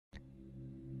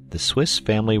The Swiss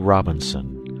Family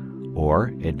Robinson,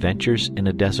 or Adventures in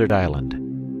a Desert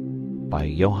Island, by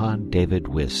Johann David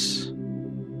Wyss.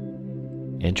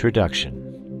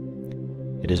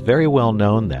 Introduction. It is very well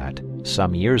known that,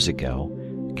 some years ago,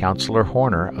 Councillor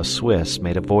Horner, a Swiss,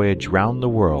 made a voyage round the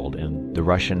world in the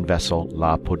Russian vessel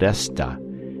La Podesta,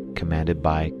 commanded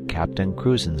by Captain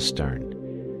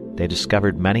Krusenstern. They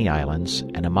discovered many islands,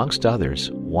 and amongst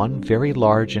others, one very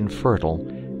large and fertile,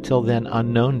 till then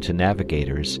unknown to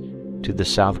navigators, to the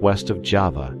southwest of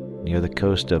Java, near the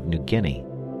coast of New Guinea.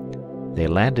 They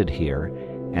landed here,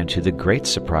 and to the great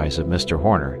surprise of Mr.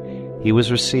 Horner, he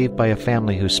was received by a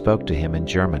family who spoke to him in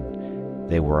German.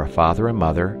 They were a father and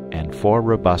mother, and 4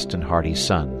 robust and hearty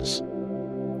sons.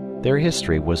 Their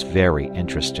history was very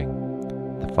interesting.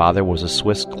 The father was a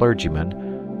Swiss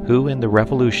clergyman who, in the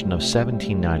Revolution of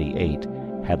 1798,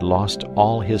 had lost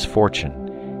all his fortune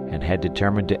and had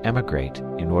determined to emigrate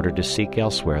in order to seek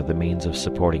elsewhere the means of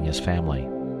supporting his family.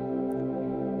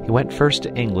 He went first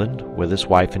to England with his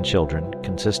wife and children,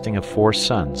 consisting of 4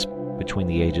 sons between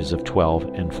the ages of 12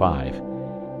 and 5.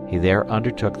 He there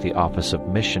undertook the office of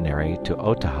missionary to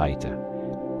Otaheite.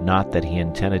 Not that he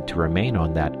intended to remain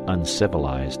on that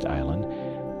uncivilized island,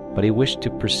 but he wished to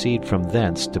proceed from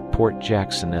thence to Port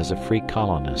Jackson as a free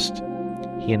colonist.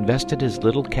 He invested his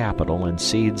little capital in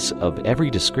seeds of every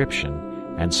description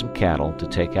and some cattle to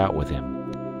take out with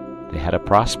him. They had a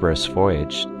prosperous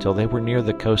voyage till they were near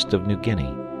the coast of New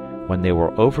Guinea, when they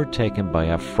were overtaken by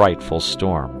a frightful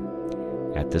storm.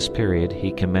 At this period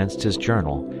he commenced his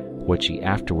journal, which he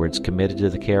afterwards committed to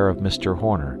the care of Mr.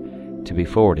 Horner, to be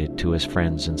forwarded to his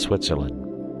friends in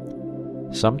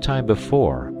Switzerland. Some time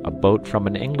before, a boat from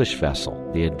an English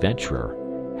vessel, the Adventurer,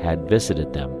 had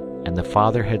visited them, and the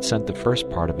father had sent the first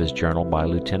part of his journal by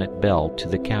Lieutenant Bell to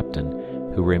the captain,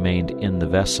 who remained in the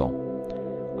vessel.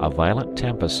 A violent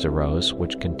tempest arose,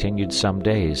 which continued some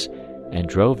days, and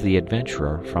drove the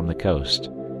Adventurer from the coast.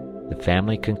 The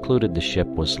family concluded the ship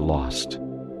was lost,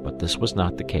 but this was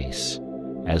not the case,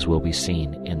 as will be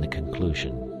seen in the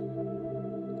conclusion.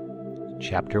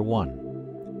 Chapter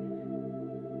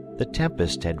 1. The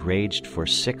tempest had raged for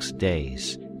 6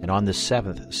 days, and on the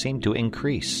 7th seemed to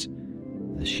increase.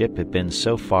 The ship had been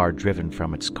so far driven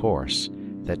from its course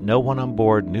that no one on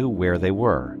board knew where they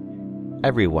were.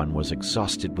 Everyone was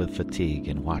exhausted with fatigue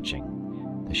and watching.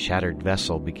 The shattered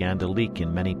vessel began to leak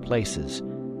in many places.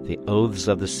 The oaths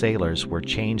of the sailors were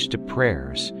changed to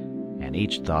prayers, and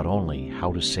each thought only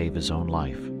how to save his own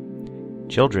life.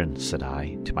 "Children," said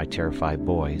I to my terrified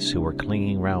boys who were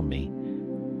clinging round me,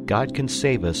 "God can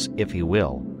save us if He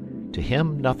will. To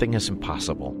Him nothing is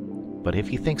impossible. But if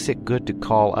He thinks it good to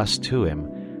call us to Him,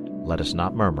 let us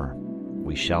not murmur.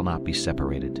 We shall not be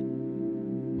separated."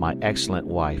 My excellent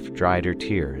wife dried her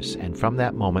tears, and from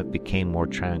that moment became more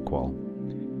tranquil.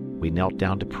 We knelt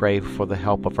down to pray for the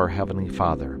help of our Heavenly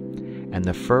Father, and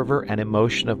the fervor and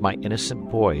emotion of my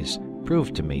innocent boys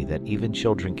proved to me that even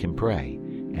children can pray,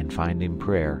 and find in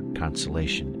prayer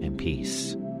consolation and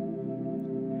peace.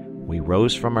 We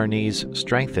rose from our knees,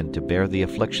 strengthened to bear the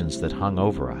afflictions that hung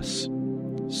over us.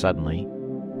 Suddenly,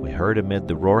 we heard amid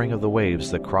the roaring of the waves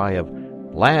the cry of,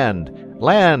 "Land!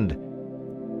 Land!"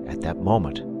 At that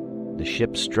moment, the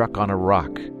ship struck on a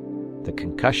rock. The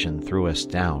concussion threw us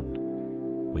down.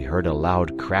 We heard a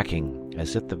loud cracking,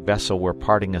 as if the vessel were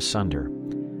parting asunder.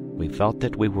 We felt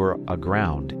that we were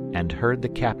aground, and heard the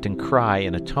captain cry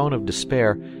in a tone of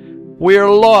despair, "We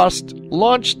are lost!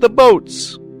 Launch the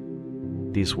boats!"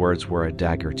 These words were a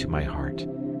dagger to my heart,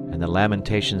 and the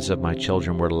lamentations of my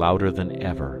children were louder than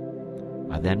ever.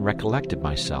 I then recollected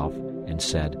myself, and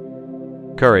said,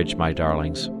 "Courage, my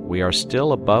darlings, we are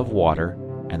still above water,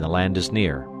 and the land is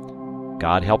near.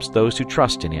 God helps those who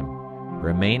trust in Him.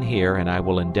 Remain here, and I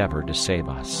will endeavor to save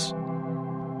us."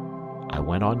 I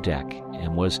went on deck,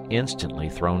 and was instantly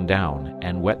thrown down,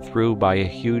 and wet through by a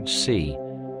huge sea.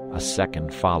 A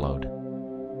second followed.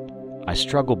 I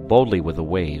struggled boldly with the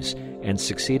waves, and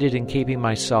succeeded in keeping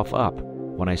myself up,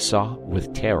 when I saw,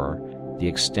 with terror, the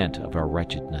extent of our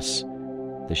wretchedness.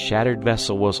 The shattered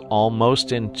vessel was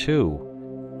almost in 2.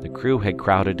 The crew had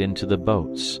crowded into the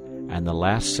boats, and the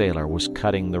last sailor was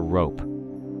cutting the rope.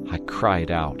 I cried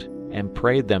out, and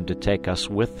prayed them to take us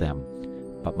with them,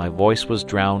 but my voice was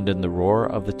drowned in the roar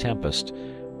of the tempest,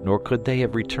 nor could they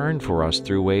have returned for us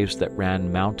through waves that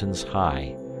ran mountains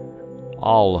high.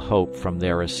 All hope from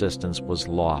their assistance was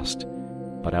lost,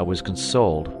 but I was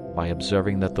consoled by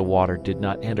observing that the water did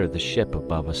not enter the ship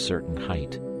above a certain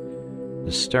height.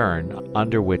 The stern,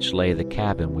 under which lay the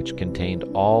cabin which contained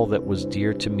all that was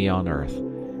dear to me on earth,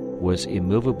 was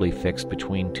immovably fixed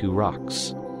between 2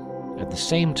 rocks. At the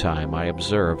same time I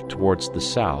observed towards the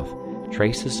south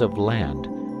traces of land,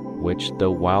 which,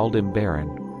 though wild and barren,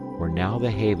 were now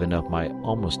the haven of my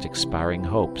almost expiring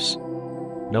hopes,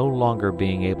 no longer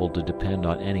being able to depend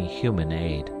on any human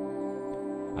aid.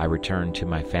 I returned to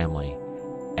my family,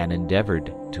 and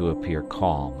endeavored to appear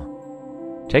calm.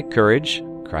 "Take courage,"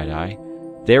 cried I.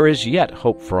 "There is yet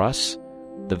hope for us.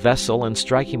 The vessel, in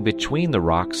striking between the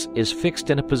rocks, is fixed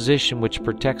in a position which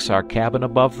protects our cabin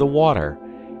above the water,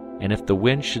 and if the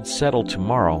wind should settle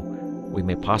tomorrow, we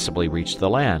may possibly reach the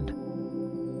land."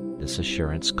 This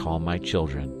assurance calmed my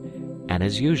children, and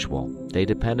as usual, they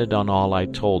depended on all I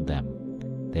told them.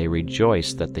 They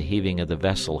rejoiced that the heaving of the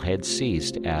vessel had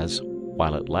ceased, as,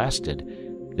 while it lasted,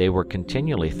 they were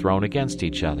continually thrown against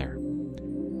each other.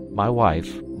 My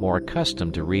wife, more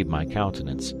accustomed to read my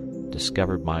countenance,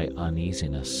 discovered my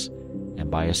uneasiness,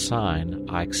 and by a sign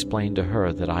I explained to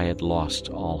her that I had lost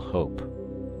all hope.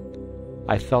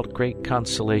 I felt great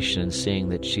consolation in seeing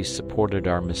that she supported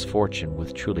our misfortune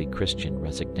with truly Christian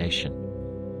resignation.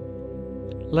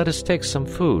 "Let us take some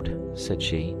food," said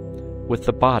she. "With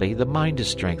the body, the mind is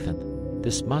strengthened.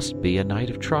 This must be a night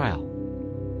of trial."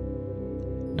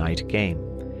 Night came,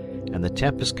 and the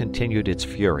tempest continued its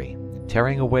fury,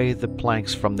 tearing away the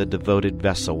planks from the devoted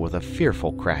vessel with a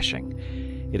fearful crashing.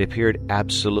 It appeared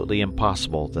absolutely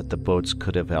impossible that the boats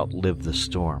could have outlived the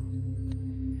storm.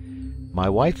 My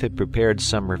wife had prepared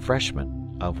some refreshment,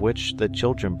 of which the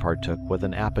children partook with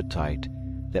an appetite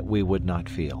that we would not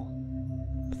feel.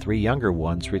 The 3 younger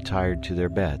ones retired to their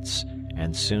beds,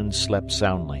 and soon slept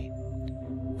soundly.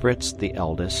 Fritz, the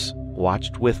eldest,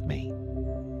 watched with me.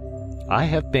 "I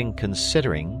have been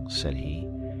considering," said he,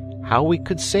 "how we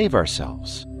could save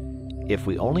ourselves. If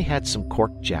we only had some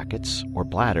cork jackets or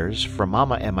bladders for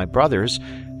Mamma and my brothers,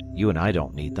 you and I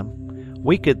don't need them,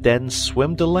 we could then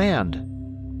swim to land."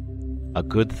 "A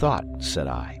good thought," said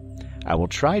I. "I will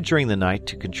try during the night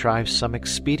to contrive some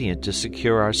expedient to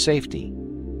secure our safety."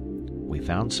 We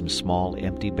found some small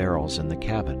empty barrels in the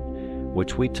cabin,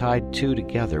 which we tied 2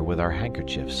 together with our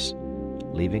handkerchiefs,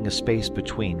 leaving a space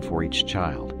between for each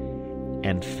child,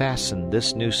 and fastened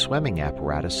this new swimming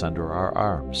apparatus under our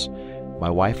arms. My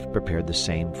wife prepared the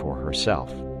same for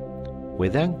herself. We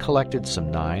then collected some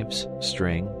knives,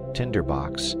 string, tinder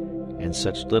box, and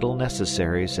such little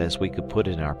necessaries as we could put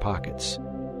in our pockets.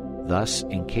 Thus,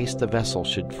 in case the vessel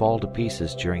should fall to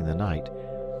pieces during the night,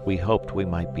 we hoped we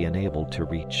might be enabled to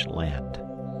reach land.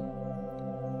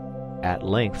 At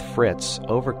length Fritz,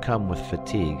 overcome with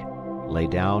fatigue, lay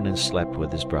down and slept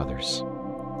with his brothers.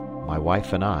 My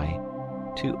wife and I,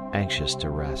 too anxious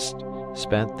to rest,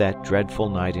 spent that dreadful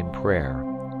night in prayer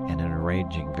and in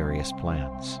arranging various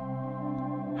plans.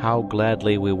 How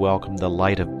gladly we welcomed the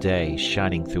light of day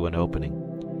shining through an opening.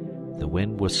 The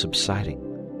wind was subsiding,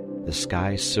 the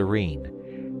sky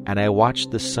serene, and I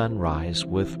watched the sun rise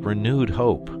with renewed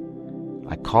hope.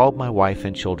 I called my wife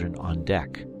and children on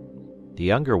deck. The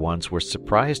younger ones were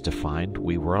surprised to find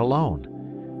we were alone.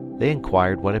 They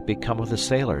inquired what had become of the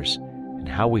sailors, and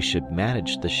how we should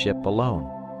manage the ship alone.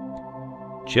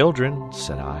 "Children,"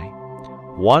 said I,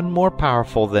 "one more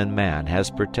powerful than man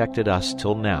has protected us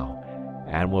till now,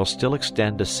 and will still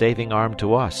extend a saving arm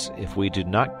to us if we do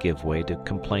not give way to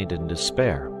complaint and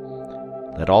despair.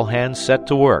 Let all hands set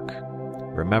to work.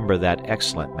 Remember that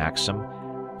excellent maxim,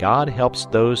 God helps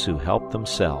those who help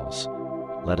themselves.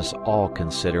 Let us all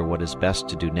consider what is best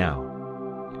to do now."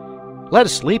 "Let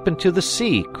us leap into the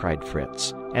sea," cried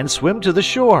Fritz, "and swim to the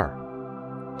shore."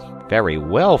 "Very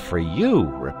well for you,"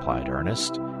 replied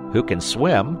Ernest, "who can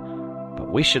swim,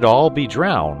 but we should all be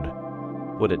drowned.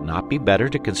 Would it not be better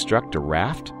to construct a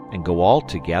raft and go all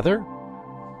together?"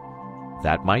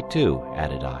 "That might do,"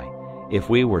 added I, "if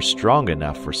we were strong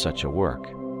enough for such a work,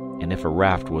 and if a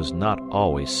raft was not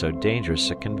always so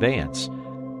dangerous a conveyance.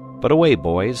 But away,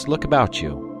 boys, look about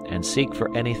you, and seek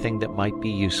for anything that might be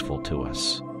useful to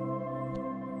us."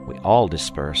 We all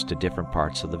dispersed to different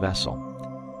parts of the vessel.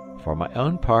 For my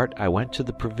own part, I went to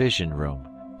the provision room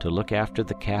to look after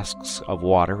the casks of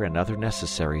water and other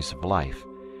necessaries of life.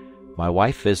 My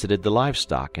wife visited the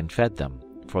livestock and fed them,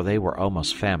 for they were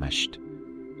almost famished.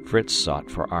 Fritz sought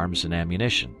for arms and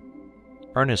ammunition,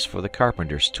 Ernest for the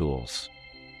carpenter's tools.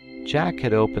 Jack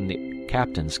had opened the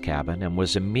captain's cabin and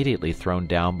was immediately thrown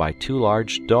down by 2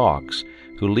 large dogs,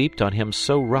 who leaped on him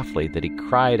so roughly that he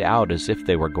cried out as if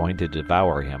they were going to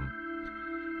devour him.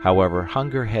 However,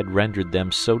 hunger had rendered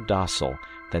them so docile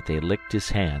that they licked his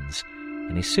hands,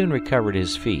 and he soon recovered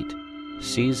his feet,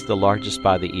 seized the largest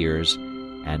by the ears,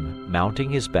 and, mounting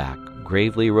his back,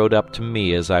 gravely rode up to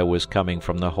me as I was coming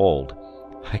from the hold.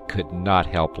 I could not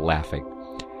help laughing.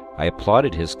 I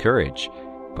applauded his courage,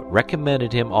 but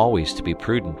recommended him always to be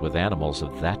prudent with animals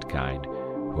of that kind,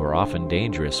 who are often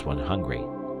dangerous when hungry.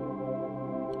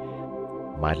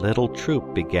 My little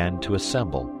troop began to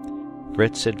assemble.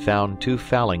 Fritz had found 2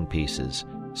 fowling pieces,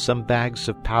 some bags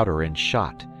of powder and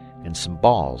shot, and some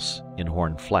balls in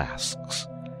horn flasks.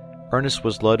 Ernest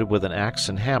was loaded with an axe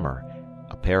and hammer,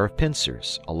 a pair of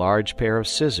pincers, a large pair of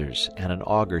scissors, and an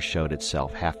auger showed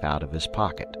itself half out of his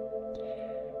pocket.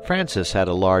 Francis had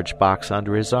a large box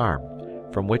under his arm,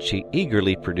 from which he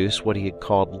eagerly produced what he had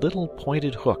called little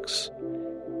pointed hooks.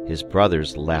 His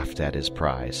brothers laughed at his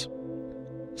prize.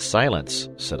 "Silence,"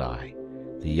 said I.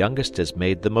 "The youngest has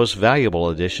made the most valuable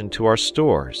addition to our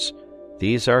stores.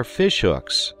 These are fish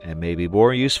hooks, and may be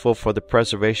more useful for the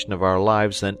preservation of our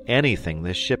lives than anything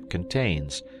this ship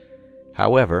contains.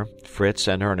 However, Fritz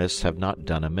and Ernest have not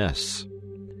done amiss."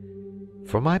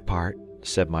 "For my part,"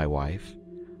 said my wife,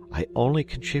 "I only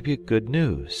contribute good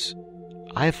news.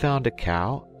 I have found a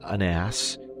cow, an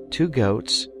ass, 2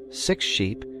 goats, 6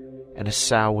 sheep, and a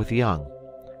sow with young.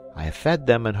 I have fed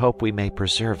them and hope we may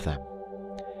preserve them."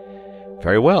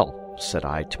 "Very well," said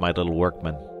I to my little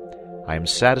workman. "I am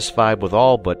satisfied with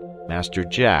all but Master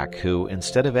Jack, who,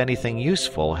 instead of anything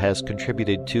useful, has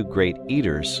contributed 2 great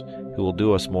eaters, who will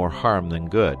do us more harm than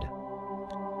good."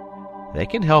 "They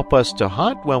can help us to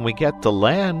hunt when we get to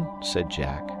land," said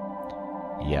Jack.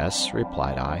 "Yes,"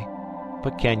 replied I,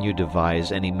 "but can you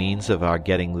devise any means of our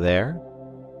getting there?"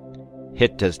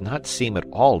 "It does not seem at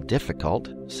all difficult,"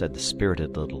 said the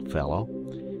spirited little fellow.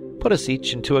 "Put us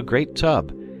each into a great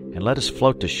tub, and let us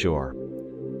float to shore.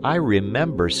 I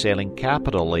remember sailing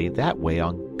capitally that way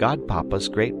on Godpapa's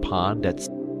great pond. That's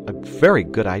a very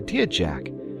good idea,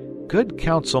 Jack. Good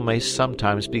counsel may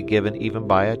sometimes be given even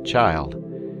by a child.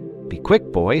 Be quick,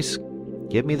 boys.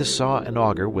 Give me the saw and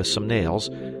auger with some nails.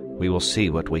 We will see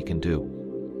what we can do."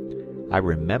 I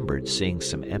remembered seeing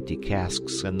some empty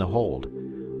casks in the hold.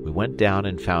 We went down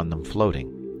and found them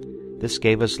floating. This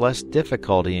gave us less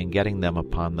difficulty in getting them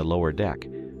upon the lower deck,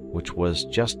 which was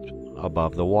just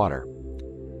above the water.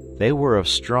 They were of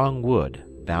strong wood,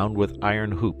 bound with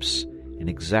iron hoops, and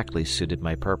exactly suited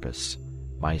my purpose.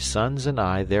 My sons and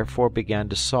I therefore began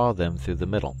to saw them through the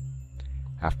middle.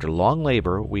 After long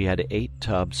labor we had 8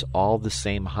 tubs all the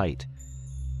same height.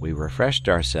 We refreshed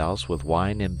ourselves with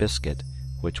wine and biscuit,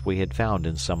 which we had found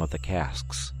in some of the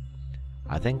casks.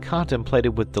 I then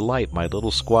contemplated with delight my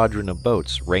little squadron of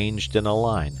boats ranged in a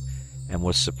line, and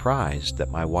was surprised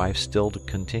that my wife still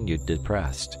continued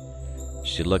depressed.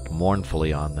 She looked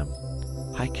mournfully on them.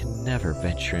 "I can never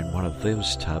venture in one of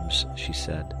those tubs," she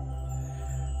said.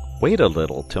 "Wait a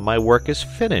little till my work is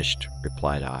finished,"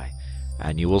 replied I,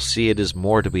 "and you will see it is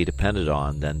more to be depended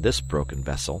on than this broken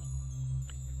vessel."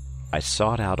 I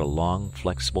sought out a long,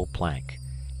 flexible plank,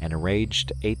 and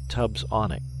arranged 8 tubs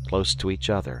on it, close to each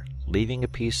other, leaving a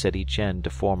piece at each end to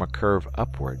form a curve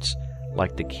upwards,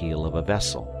 like the keel of a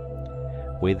vessel.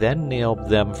 We then nailed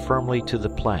them firmly to the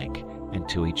plank and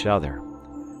to each other.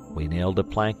 We nailed a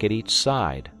plank at each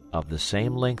side, of the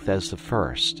same length as the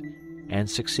first, and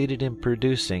succeeded in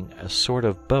producing a sort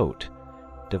of boat,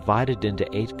 divided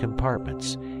into 8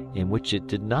 compartments, in which it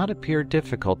did not appear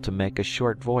difficult to make a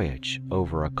short voyage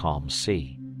over a calm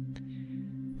sea.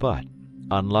 But,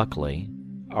 unluckily,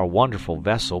 our wonderful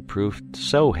vessel proved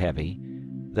so heavy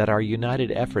that our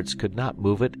united efforts could not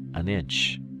move it an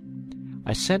inch.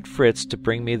 I sent Fritz to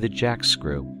bring me the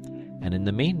jack-screw, and in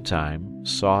the meantime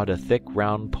sawed a thick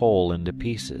round pole into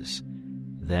pieces.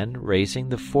 Then, raising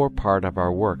the forepart of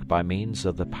our work by means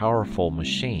of the powerful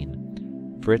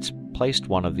machine, Fritz placed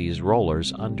one of these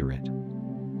rollers under it.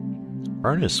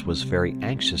 Ernest was very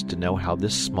anxious to know how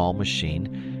this small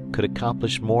machine could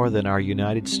accomplish more than our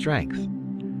united strength.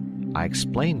 I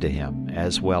explained to him,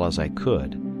 as well as I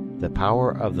could, the power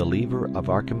of the lever of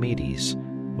Archimedes,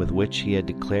 with which he had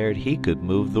declared he could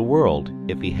move the world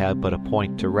if he had but a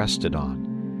point to rest it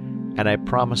on, and I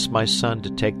promised my son to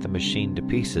take the machine to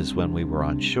pieces when we were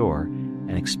on shore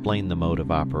and explain the mode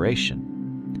of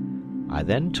operation. I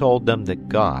then told them that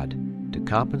God, to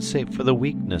compensate for the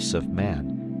weakness of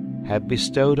man, had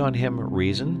bestowed on him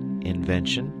reason,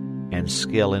 invention, and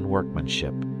skill in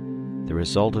workmanship. The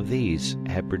result of these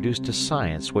had produced a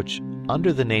science which,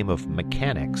 under the name of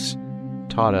mechanics,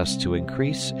 taught us to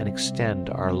increase and extend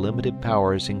our limited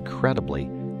powers incredibly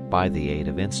by the aid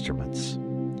of instruments.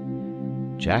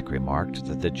 Jack remarked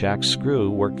that the jack-screw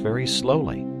worked very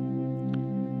slowly.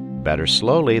 "Better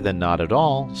slowly than not at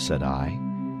all," said I.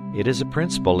 "It is a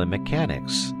principle in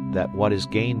mechanics that what is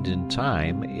gained in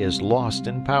time is lost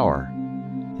in power.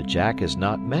 The jack is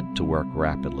not meant to work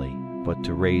rapidly, but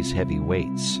to raise heavy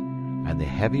weights, and the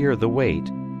heavier the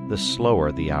weight, the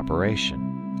slower the operation.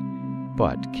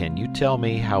 But can you tell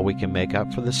me how we can make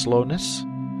up for the slowness?"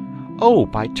 "Oh,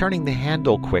 by turning the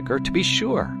handle quicker, to be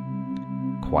sure."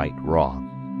 "Quite wrong.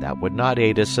 That would not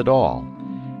aid us at all.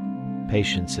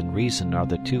 Patience and reason are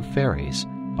the two fairies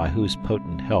by whose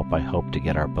potent help I hope to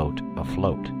get our boat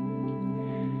afloat.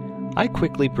 I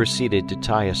quickly proceeded to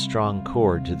tie a strong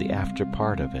cord to the after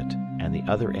part of it, and the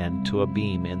other end to a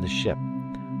beam in the ship,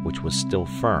 which was still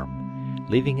firm,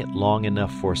 leaving it long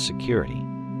enough for security.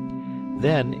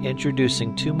 Then,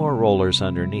 introducing 2 more rollers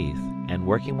underneath, and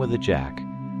working with a jack,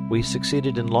 we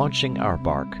succeeded in launching our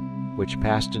bark, which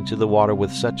passed into the water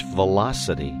with such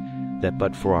velocity that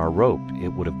but for our rope it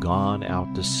would have gone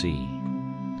out to sea.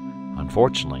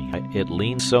 Unfortunately, it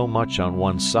leaned so much on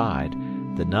one side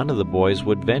that none of the boys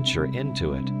would venture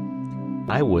into it.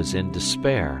 I was in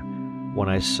despair when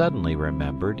I suddenly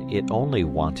remembered it only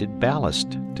wanted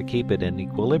ballast to keep it in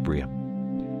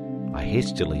equilibrium. I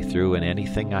hastily threw in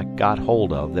anything I got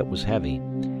hold of that was heavy,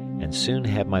 and soon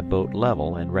had my boat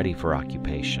level and ready for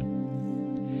occupation.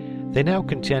 They now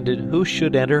contended who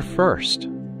should enter first,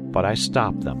 but I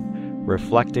stopped them,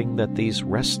 reflecting that these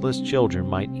restless children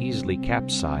might easily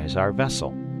capsize our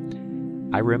vessel.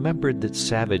 I remembered that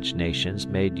savage nations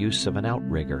made use of an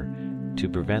outrigger to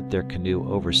prevent their canoe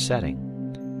oversetting,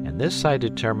 and this I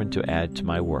determined to add to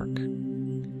my work.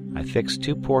 I fixed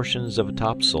 2 portions of a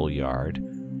topsail yard,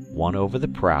 one over the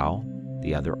prow,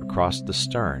 the other across the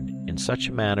stern, in such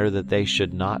a manner that they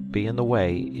should not be in the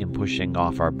way in pushing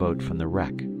off our boat from the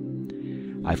wreck.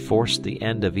 I forced the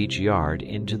end of each yard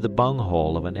into the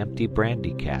bunghole of an empty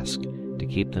brandy cask to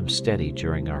keep them steady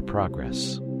during our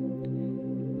progress.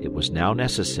 It was now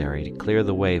necessary to clear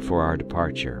the way for our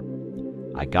departure.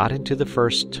 I got into the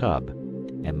first tub,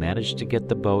 and managed to get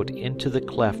the boat into the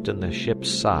cleft in the ship's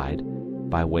side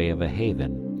by way of a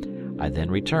haven. I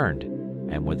then returned,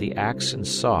 and with the axe and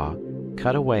saw,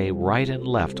 cut away right and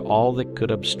left all that could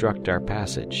obstruct our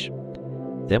passage.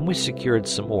 Then we secured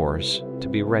some oars to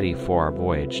be ready for our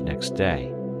voyage next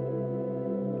day.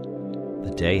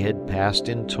 The day had passed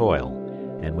in toil,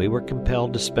 and we were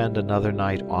compelled to spend another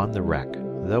night on the wreck,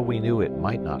 though we knew it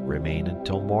might not remain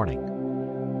until morning.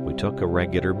 We took a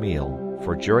regular meal,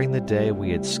 for during the day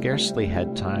we had scarcely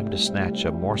had time to snatch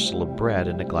a morsel of bread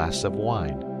and a glass of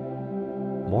wine.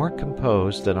 More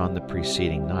composed than on the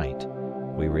preceding night,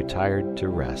 we retired to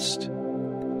rest.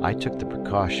 I took the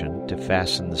precaution to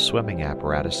fasten the swimming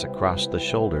apparatus across the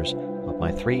shoulders of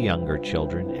my 3 younger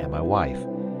children and my wife,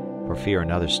 for fear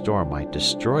another storm might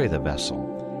destroy the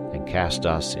vessel and cast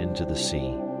us into the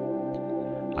sea.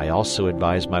 I also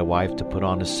advised my wife to put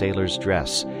on a sailor's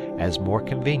dress, as more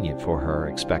convenient for her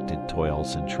expected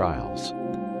toils and trials.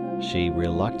 She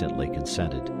reluctantly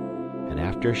consented, and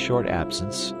after a short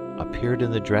absence, appeared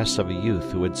in the dress of a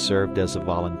youth who had served as a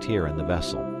volunteer in the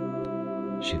vessel.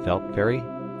 She felt very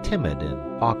timid and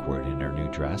awkward in her new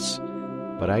dress,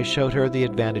 but I showed her the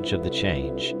advantage of the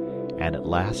change, and at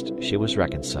last she was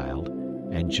reconciled,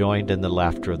 and joined in the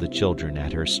laughter of the children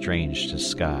at her strange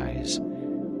disguise.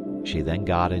 She then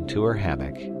got into her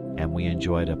hammock, and we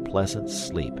enjoyed a pleasant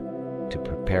sleep to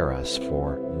prepare us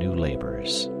for new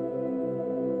labors.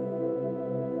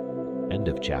 End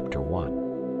of Chapter 1.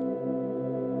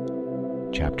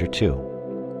 Chapter 2.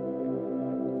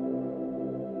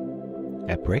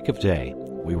 At break of day,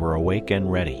 we were awake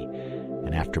and ready,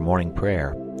 and after morning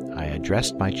prayer, I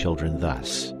addressed my children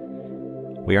thus: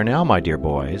 "We are now, my dear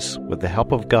boys, with the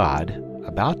help of God,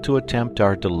 about to attempt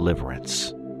our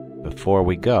deliverance. Before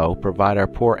we go, provide our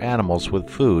poor animals with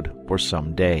food for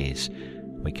some days.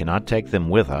 We cannot take them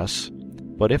with us,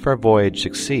 but if our voyage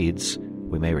succeeds,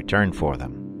 we may return for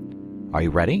them. Are you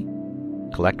ready?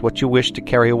 Collect what you wish to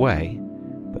carry away,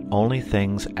 but only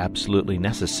things absolutely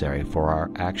necessary for our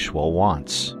actual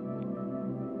wants."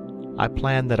 I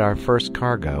planned that our first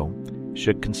cargo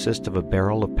should consist of a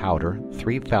barrel of powder,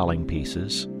 3 fowling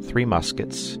pieces, 3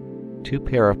 muskets, 2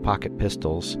 pair of pocket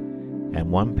pistols, and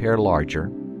 1 pair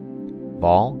larger,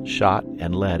 ball, shot,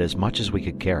 and lead as much as we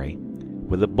could carry,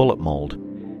 with a bullet mold,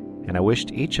 and I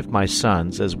wished each of my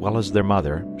sons, as well as their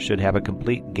mother, should have a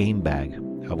complete game bag,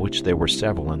 of which there were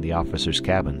several in the officers'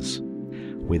 cabins.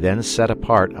 We then set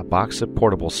apart a box of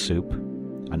portable soup,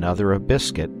 another of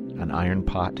biscuit, an iron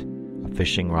pot, a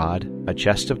fishing rod, a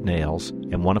chest of nails,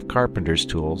 and 1 of carpenter's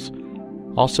tools,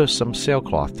 also some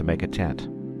sailcloth to make a tent.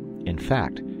 In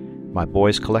fact, my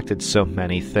boys collected so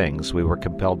many things we were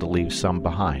compelled to leave some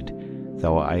behind,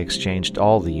 though I exchanged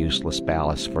all the useless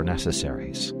ballast for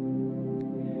necessaries.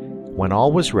 When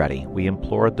all was ready, we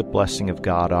implored the blessing of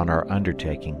God on our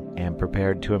undertaking and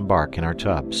prepared to embark in our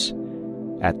tubs.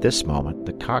 At this moment,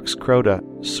 the cocks crowed a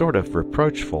sort of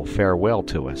reproachful farewell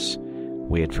to us.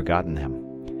 We had forgotten them.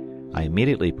 I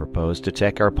immediately proposed to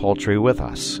take our poultry with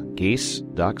us, geese,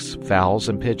 ducks, fowls,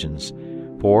 and pigeons,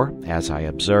 for, as I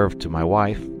observed to my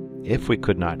wife, if we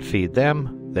could not feed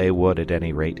them, they would at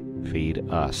any rate feed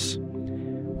us.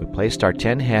 We placed our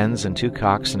 10 hens and 2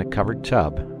 cocks in a covered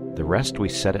tub. The rest we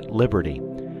set at liberty,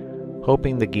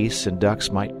 hoping the geese and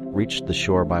ducks might reach the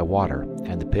shore by water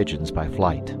and the pigeons by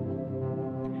flight.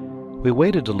 We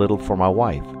waited a little for my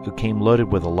wife, who came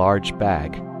loaded with a large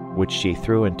bag, which she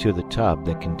threw into the tub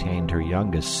that contained her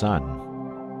youngest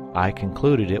son. I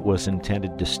concluded it was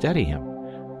intended to steady him,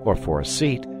 or for a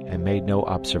seat, and made no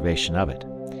observation of it.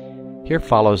 Here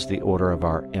follows the order of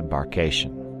our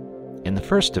embarkation. In the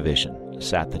first division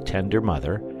sat the tender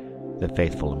mother, the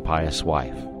faithful and pious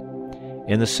wife.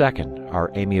 In the second,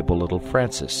 our amiable little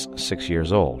Frances, 6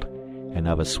 years old, and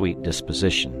of a sweet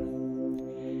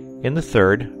disposition. In the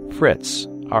third, Fritz,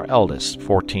 our eldest,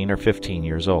 14 or 15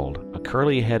 years old, a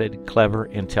curly-headed, clever,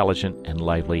 intelligent, and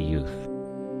lively youth.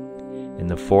 In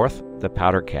the fourth, the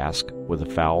powder cask with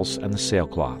the fowls and the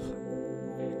sailcloth.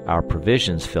 Our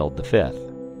provisions filled the fifth.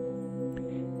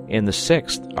 In the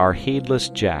sixth, our heedless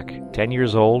Jack, 10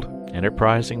 years old,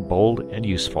 enterprising, bold, and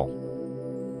useful.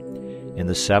 In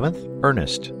the seventh,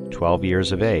 Ernest, 12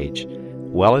 years of age,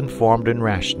 well-informed and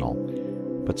rational,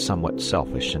 but somewhat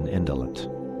selfish and indolent.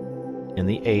 In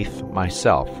the eighth,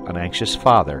 myself, an anxious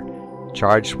father,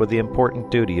 charged with the important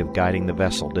duty of guiding the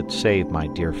vessel to save my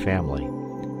dear family.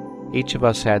 Each of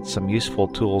us had some useful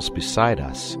tools beside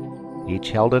us.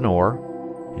 Each held an oar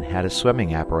and had a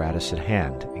swimming apparatus at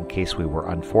hand in case we were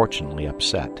unfortunately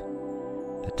upset.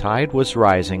 The tide was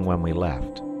rising when we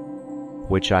left,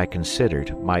 which I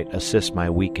considered might assist my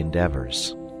weak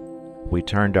endeavors. We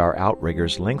turned our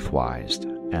outriggers lengthwise,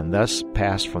 and thus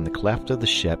passed from the cleft of the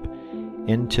ship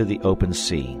into the open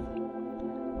sea.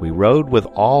 We rowed with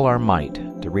all our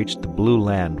might to reach the blue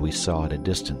land we saw at a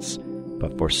distance,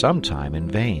 but for some time in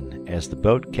vain, as the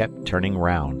boat kept turning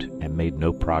round and made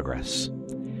no progress.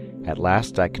 At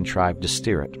last I contrived to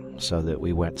steer it, so that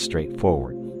we went straight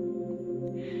forward.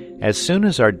 As soon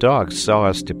as our dogs saw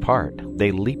us depart,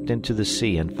 they leaped into the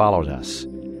sea and followed us.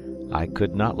 I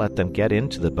could not let them get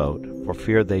into the boat, for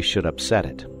fear they should upset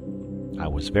it. I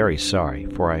was very sorry,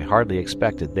 for I hardly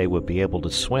expected they would be able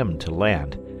to swim to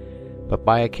land, but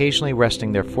by occasionally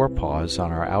resting their forepaws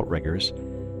on our outriggers,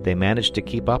 they managed to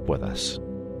keep up with us.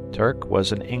 Turk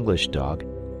was an English dog,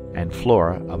 and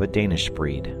Flora of a Danish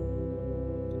breed.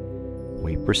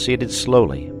 We proceeded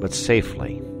slowly but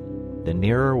safely. The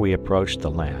nearer we approached the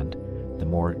land, the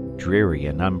more dreary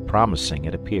and unpromising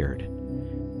it appeared.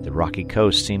 The rocky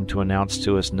coast seemed to announce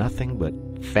to us nothing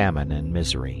but famine and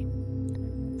misery.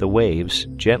 The waves,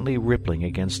 gently rippling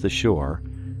against the shore,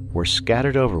 were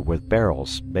scattered over with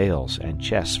barrels, bales, and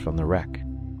chests from the wreck.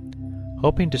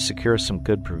 Hoping to secure some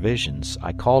good provisions,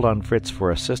 I called on Fritz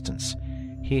for assistance.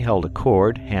 He held a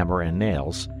cord, hammer, and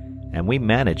nails, and we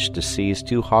managed to seize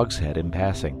 2 hogsheads in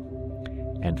passing,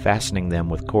 and fastening them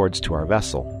with cords to our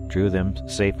vessel, drew them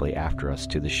safely after us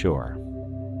to the shore.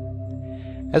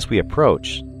 As we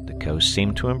approached, the coast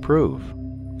seemed to improve.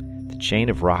 The chain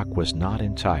of rock was not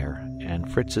entire, and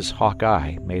Fritz's hawk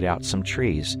eye made out some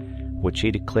trees, which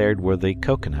he declared were the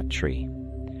coconut tree.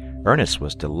 Ernest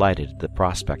was delighted at the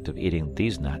prospect of eating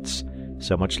these nuts,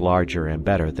 so much larger and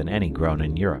better than any grown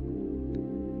in Europe.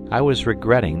 I was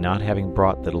regretting not having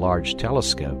brought the large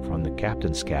telescope from the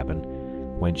captain's cabin,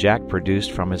 when Jack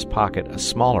produced from his pocket a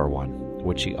smaller one,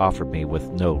 which he offered me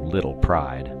with no little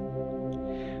pride.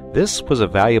 This was a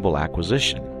valuable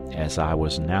acquisition, as I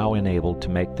was now enabled to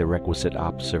make the requisite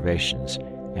observations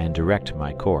and direct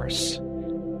my course.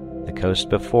 The coast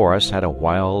before us had a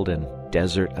wild and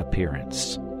desert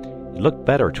appearance. It looked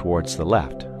better towards the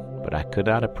left, but I could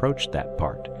not approach that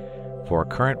part, for a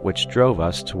current which drove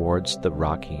us towards the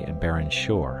rocky and barren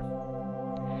shore.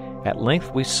 At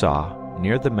length we saw,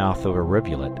 near the mouth of a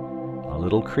rivulet, a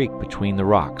little creek between the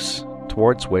rocks,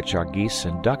 towards which our geese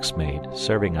and ducks made,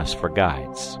 serving us for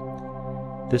guides.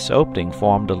 This opening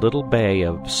formed a little bay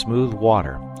of smooth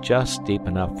water, just deep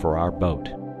enough for our boat.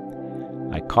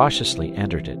 I cautiously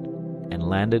entered it, and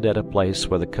landed at a place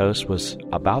where the coast was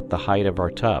about the height of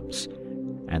our tubs,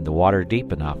 and the water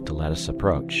deep enough to let us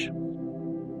approach.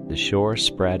 The shore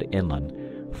spread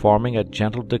inland, forming a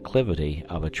gentle declivity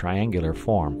of a triangular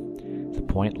form, the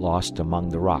point lost among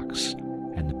the rocks,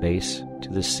 and the base to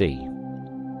the sea.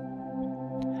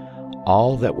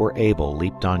 All that were able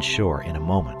leaped on shore in a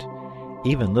moment.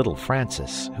 Even little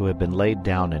Francis, who had been laid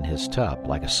down in his tub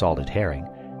like a salted herring,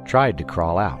 tried to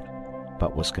crawl out,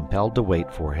 but was compelled to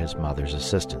wait for his mother's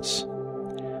assistance.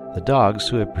 The dogs,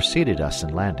 who had preceded us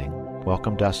in landing,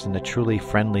 welcomed us in a truly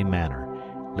friendly manner,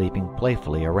 leaping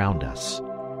playfully around us.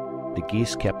 The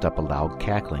geese kept up a loud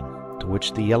cackling, to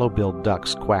which the yellow-billed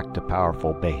ducks quacked a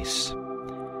powerful bass.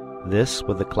 This,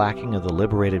 with the clacking of the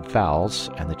liberated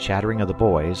fowls and the chattering of the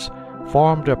boys,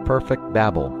 formed a perfect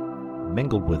babel.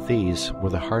 Mingled with these were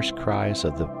the harsh cries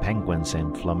of the penguins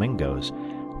and flamingos,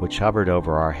 which hovered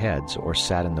over our heads or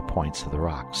sat in the points of the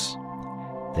rocks.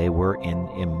 They were in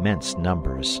immense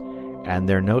numbers, and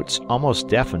their notes almost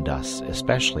deafened us,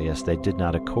 especially as they did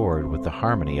not accord with the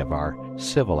harmony of our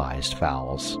civilized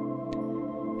fowls.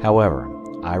 However,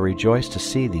 I rejoiced to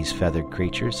see these feathered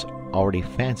creatures, already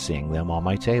fancying them on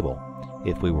my table,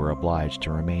 if we were obliged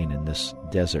to remain in this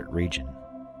desert region.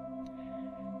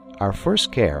 Our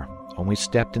first care, when we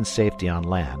stepped in safety on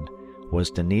land,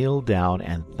 was to kneel down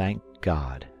and thank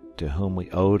God, to whom we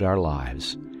owed our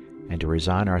lives, and to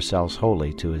resign ourselves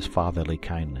wholly to his fatherly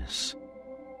kindness.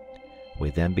 We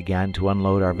then began to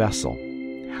unload our vessel.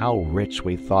 How rich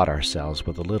we thought ourselves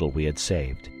with the little we had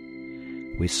saved.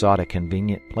 We sought a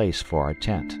convenient place for our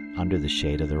tent, under the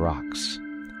shade of the rocks.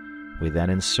 We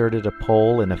then inserted a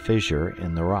pole in a fissure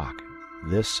in the rock.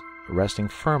 This, resting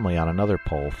firmly on another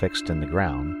pole fixed in the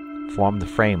ground, formed the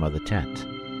frame of the tent.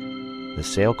 The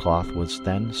sailcloth was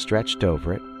then stretched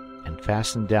over it and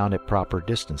fastened down at proper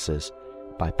distances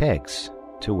by pegs,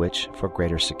 to which, for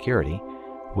greater security,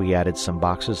 we added some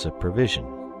boxes of provision.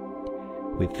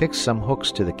 We fixed some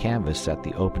hooks to the canvas at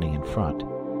the opening in front,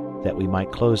 that we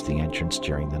might close the entrance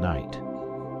during the night.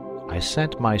 I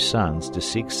sent my sons to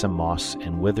seek some moss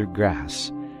and withered grass,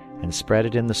 and spread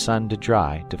it in the sun to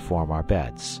dry to form our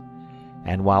beds.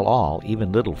 And while all,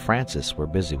 even little Francis, were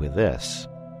busy with this,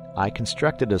 I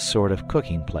constructed a sort of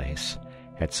cooking place,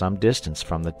 at some distance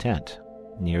from the tent,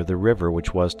 near the river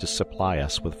which was to supply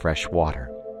us with fresh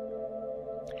water.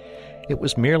 It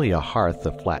was merely a hearth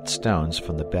of flat stones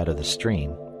from the bed of the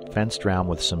stream, fenced round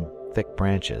with some thick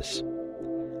branches.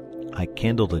 I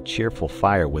kindled a cheerful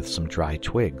fire with some dry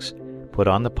twigs, put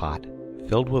on the pot,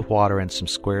 filled with water and some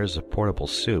squares of portable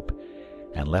soup,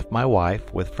 and left my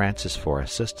wife, with Francis for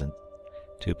assistant,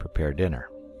 to prepare dinner.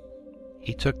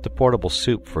 He took the portable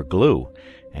soup for glue,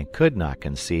 and could not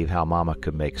conceive how Mamma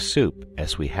could make soup,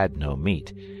 as we had no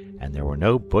meat, and there were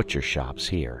no butcher shops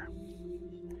here.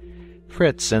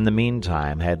 Fritz, in the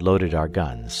meantime, had loaded our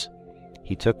guns.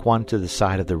 He took one to the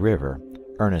side of the river.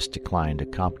 Ernest declined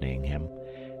accompanying him,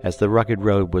 as the rugged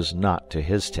road was not to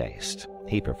his taste.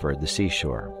 He preferred the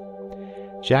seashore.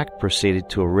 Jack proceeded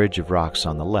to a ridge of rocks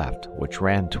on the left, which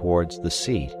ran towards the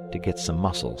sea, to get some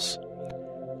mussels.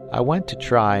 I went to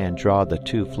try and draw the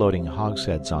 2 floating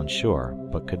hogsheads on shore,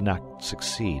 but could not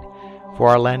succeed, for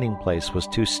our landing place was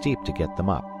too steep to get them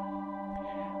up.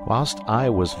 Whilst I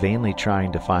was vainly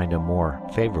trying to find a more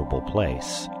favorable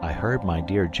place, I heard my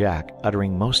dear Jack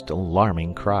uttering most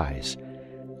alarming cries.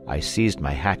 I seized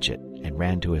my hatchet and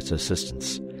ran to his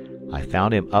assistance. I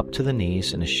found him up to the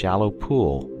knees in a shallow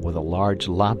pool, with a large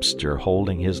lobster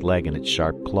holding his leg in its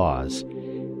sharp claws.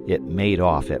 It made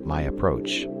off at my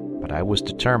approach, but I was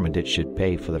determined it should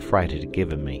pay for the fright it had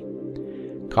given me.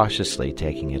 Cautiously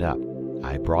taking it up,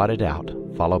 I brought it out,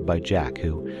 followed by Jack,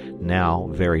 who, now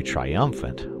very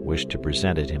triumphant, wished to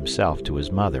present it himself to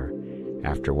his mother,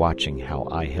 after watching how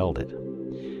I held it.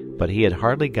 But he had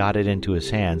hardly got it into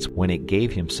his hands when it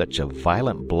gave him such a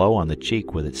violent blow on the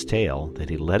cheek with its tail that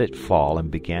he let it fall and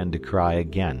began to cry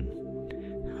again.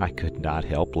 I could not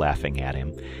help laughing at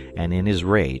him, and in his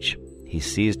rage he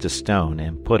seized a stone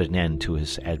and put an end to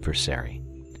his adversary.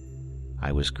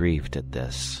 I was grieved at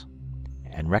this,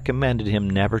 and recommended him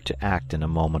never to act in a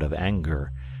moment of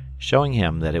anger, showing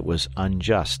him that it was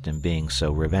unjust in being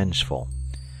so revengeful,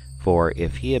 for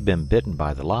if he had been bitten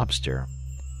by the lobster,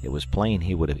 it was plain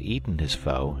he would have eaten his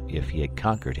foe if he had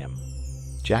conquered him.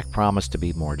 Jack promised to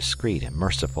be more discreet and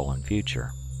merciful in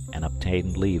future, and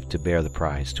obtained leave to bear the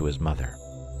prize to his mother.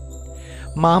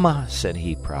 "Mamma," said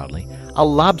he proudly, "a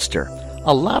lobster!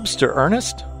 A lobster,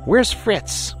 Ernest! Where's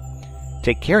Fritz?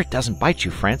 Take care it doesn't bite you,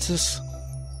 Francis."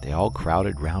 They all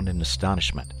crowded round in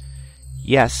astonishment.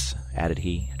 "Yes," added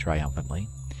he, triumphantly,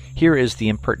 "here is the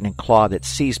impertinent claw that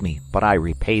seized me, but I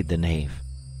repaid the knave."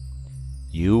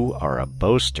 "You are a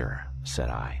boaster," said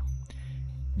I.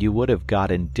 "You would have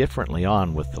got indifferently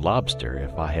on with the lobster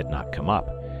if I had not come up.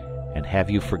 And have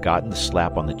you forgotten the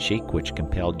slap on the cheek which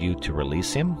compelled you to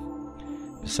release him?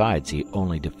 Besides, he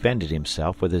only defended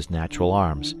himself with his natural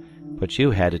arms, but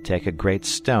you had to take a great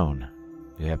stone.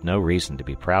 You have no reason to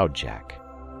be proud, Jack."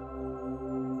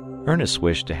 Ernest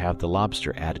wished to have the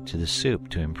lobster added to the soup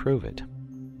to improve it,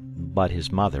 but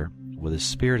his mother, with a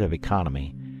spirit of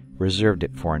economy, reserved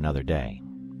it for another day.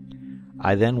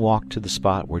 I then walked to the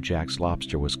spot where Jack's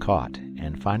lobster was caught,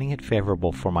 and finding it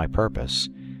favorable for my purpose,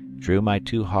 drew my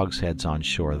 2 hogsheads on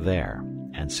shore there,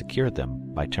 and secured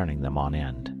them by turning them on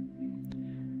end.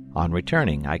 On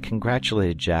returning, I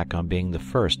congratulated Jack on being the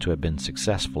first to have been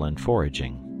successful in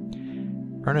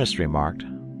foraging. Ernest remarked,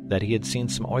 that he had seen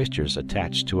some oysters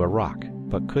attached to a rock,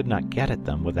 but could not get at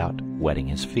them without wetting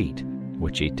his feet,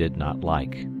 which he did not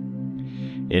like.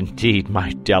 "Indeed,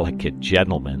 my delicate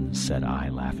gentleman," said I,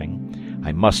 laughing,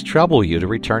 "I must trouble you to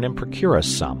return and procure us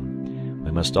some.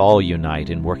 We must all unite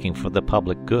in working for the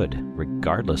public good,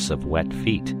 regardless of wet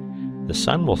feet. The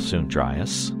sun will soon dry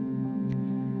us."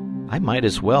 "I might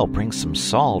as well bring some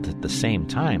salt at the same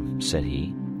time," said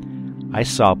he. "I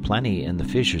saw plenty in the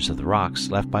fissures of the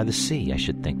rocks left by the sea, I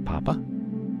should think, Papa."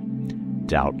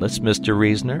 "Doubtless, Mr.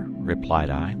 Reasoner," replied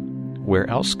I. "Where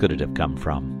else could it have come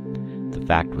from? The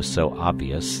fact was so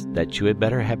obvious that you had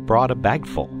better have brought a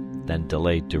bagful than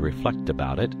delayed to reflect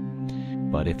about it.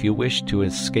 But if you wish to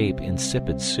escape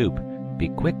insipid soup, be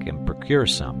quick and procure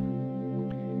some."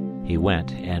 He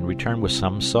went and returned with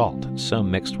some salt, so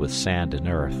mixed with sand and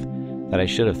earth that I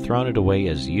should have thrown it away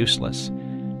as useless,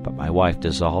 but my wife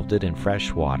dissolved it in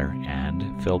fresh water and,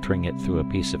 filtering it through a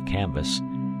piece of canvas,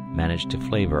 managed to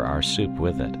flavor our soup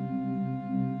with it.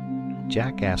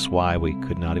 Jack asked why we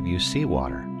could not have used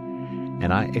seawater,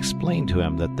 and I explained to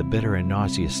him that the bitter and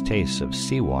nauseous taste of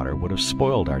seawater would have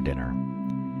spoiled our dinner.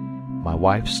 My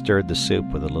wife stirred the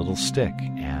soup with a little stick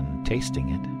and, tasting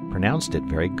it, pronounced it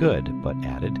very good, but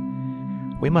added,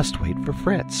 "We must wait for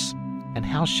Fritz, and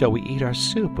how shall we eat our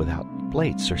soup without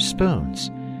plates or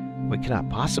spoons? We cannot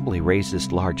possibly raise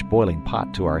this large boiling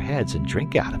pot to our heads and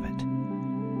drink out of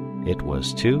it." It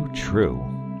was too true.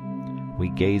 We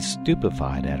gazed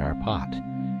stupefied at our pot,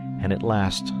 and at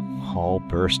last all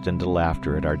burst into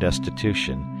laughter at our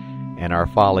destitution and our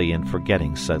folly in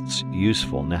forgetting such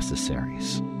useful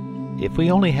necessaries. "If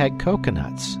we only had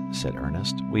coconuts," said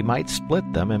Ernest, "we might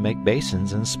split them and make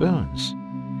basins and spoons."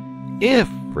 "If,"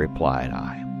 replied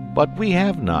I, "but we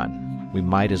have none. We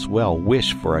might as well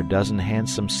wish for a dozen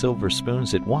handsome silver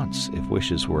spoons at once, if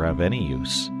wishes were of any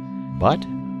use." "But,"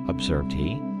 observed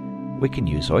he, "we can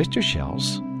use oyster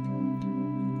shells."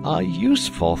 "A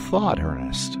useful thought,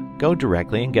 Ernest. Go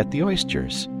directly and get the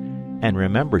oysters. And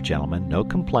remember, gentlemen, no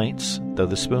complaints, though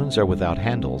the spoons are without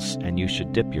handles, and you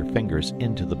should dip your fingers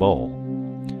into the bowl."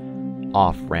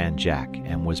 Off ran Jack,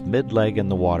 and was mid-leg in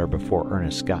the water before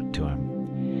Ernest got to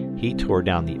him. He tore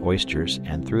down the oysters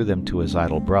and threw them to his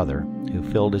idle brother, who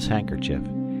filled his handkerchief,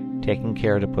 taking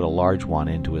care to put a large one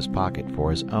into his pocket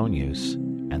for his own use,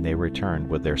 and they returned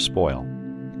with their spoil.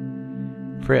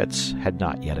 Fritz had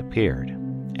not yet appeared,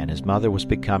 and his mother was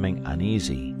becoming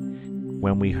uneasy,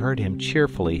 when we heard him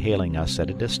cheerfully hailing us at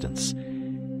a distance.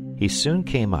 He soon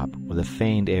came up with a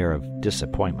feigned air of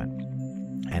disappointment,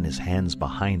 and his hands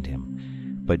behind him,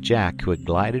 but Jack, who had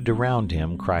glided around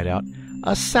him, cried out,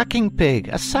 "A sucking pig!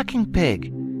 A sucking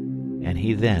pig!" And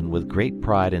he then, with great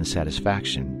pride and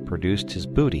satisfaction, produced his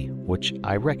booty, which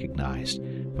I recognized,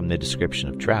 from the description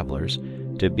of travelers,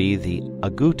 to be the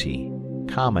agouti,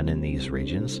 common in these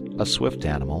regions, a swift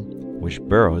animal, which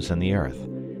burrows in the earth,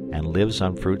 and lives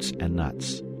on fruits and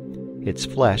nuts. Its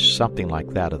flesh, something like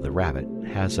that of the rabbit,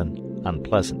 has an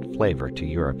unpleasant flavor to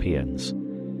Europeans.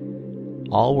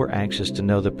 All were anxious to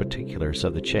know the particulars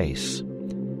of the chase,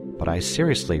 but I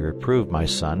seriously reproved my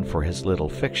son for his little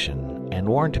fiction, and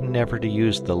warned him never to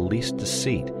use the least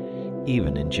deceit,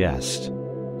 even in jest.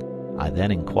 I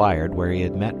then inquired where he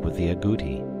had met with the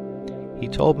agouti. He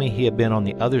told me he had been on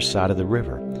the other side of the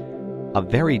river. "A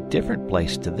very different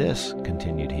place to this,"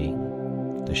 continued he.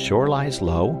 "The shore lies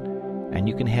low, and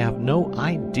you can have no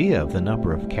idea of the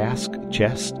number of casks,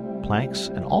 chests, planks,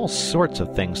 and all sorts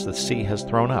of things the sea has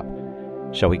thrown up.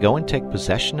 Shall we go and take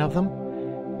possession of them?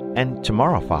 And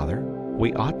tomorrow, Father,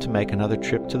 we ought to make another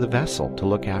trip to the vessel to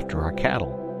look after our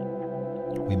cattle.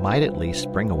 We might at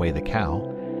least bring away the cow.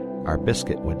 Our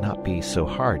biscuit would not be so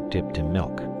hard dipped in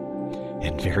milk."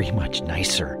 "And very much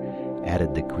nicer,"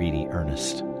 added the greedy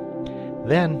Ernest.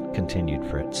 "Then," continued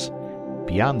Fritz,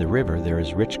 "beyond the river there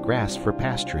is rich grass for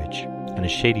pasturage, and a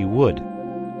shady wood.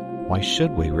 Why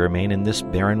should we remain in this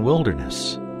barren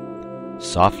wilderness?"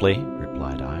 "Softly,"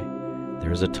 replied I.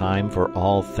 "There is a time for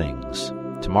all things.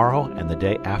 Tomorrow and the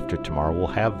day after tomorrow will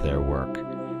have their work.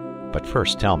 But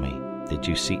first tell me, did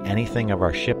you see anything of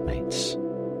our shipmates?"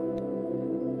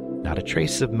 "Not a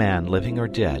trace of man, living or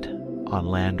dead, on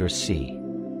land or sea.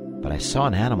 But I saw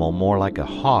an animal more like a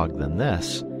hog than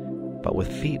this, but with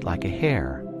feet like a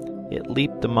hare. It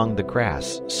leaped among the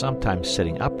grass, sometimes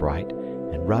sitting upright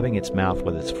and rubbing its mouth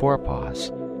with its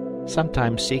forepaws,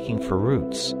 sometimes seeking for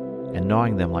roots and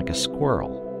gnawing them like a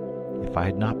squirrel. If I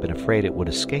had not been afraid it would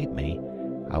escape me,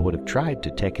 I would have tried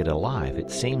to take it alive. It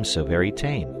seemed so very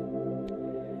tame."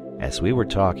 As we were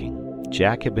talking,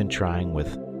 Jack had been trying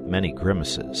with many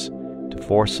grimaces to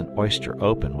force an oyster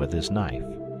open with his knife.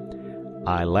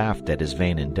 I laughed at his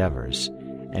vain endeavors,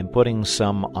 and putting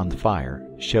some on the fire,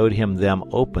 showed him them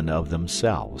open of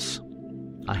themselves.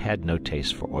 I had no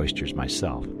taste for oysters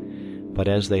myself, but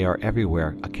as they are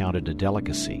everywhere accounted a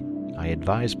delicacy, I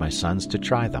advised my sons to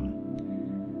try them.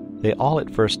 They all at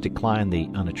first declined the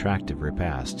unattractive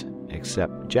repast,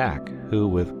 except Jack, who,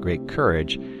 with great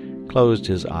courage, closed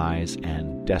his eyes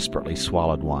and desperately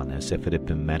swallowed one as if it had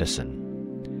been medicine.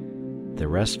 The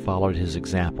rest followed his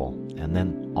example, and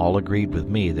then all agreed with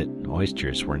me that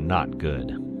oysters were not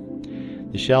good.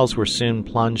 The shells were soon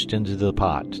plunged into the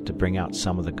pot to bring out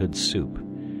some of the good soup,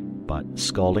 but,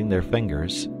 scalding their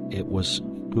fingers, it was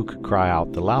who could cry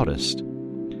out the loudest.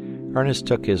 Ernest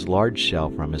took his large shell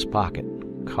from his pocket,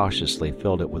 cautiously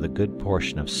filled it with a good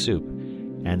portion of soup,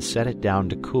 and set it down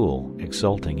to cool,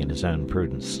 exulting in his own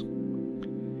prudence.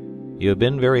 "You have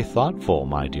been very thoughtful,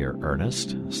 my dear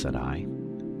Ernest," said I.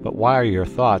 "But why are your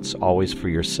thoughts always for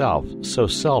yourself, so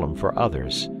seldom for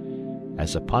others?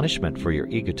 As a punishment for your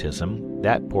egotism,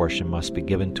 that portion must be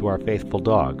given to our faithful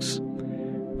dogs.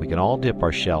 We can all dip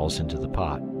our shells into the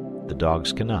pot. The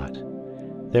dogs cannot.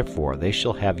 Therefore they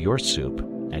shall have your soup,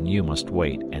 and you must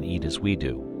wait and eat as we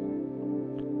do."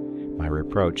 My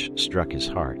reproach struck his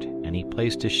heart, and he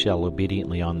placed his shell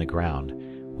obediently on the ground,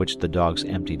 which the dogs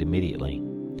emptied immediately.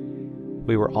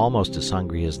 We were almost as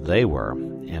hungry as they were,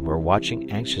 and were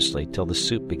watching anxiously till the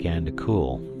soup began to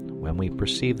cool, when we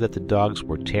perceived that the dogs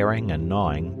were tearing and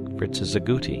gnawing Fritz's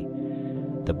agouti.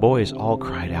 The boys all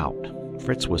cried out.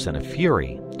 Fritz was in a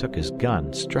fury, took his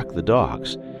gun, struck the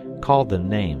dogs, called them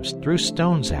names, threw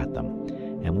stones at them,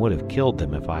 and would have killed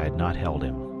them if I had not held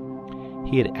him.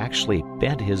 He had actually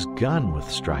bent his gun with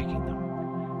striking them.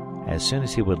 As soon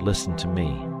as he would listen to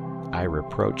me, I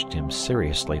reproached him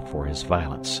seriously for his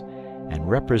violence, and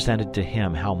represented to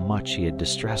him how much he had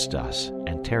distressed us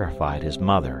and terrified his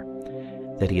mother,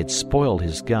 that he had spoiled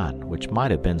his gun, which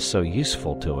might have been so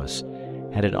useful to us,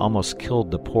 and had almost killed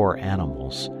the poor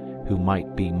animals, who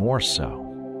might be more so.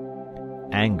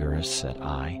 "Anger," said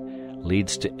I,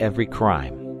 "leads to every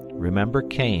crime. Remember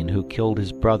Cain, who killed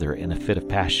his brother in a fit of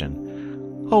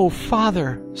passion." "Oh,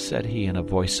 father," said he in a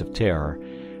voice of terror,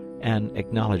 and,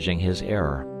 acknowledging his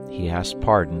error, he asked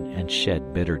pardon and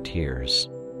shed bitter tears.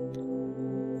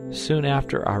 Soon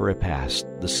after our repast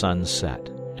the sun set,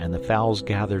 and the fowls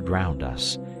gathered round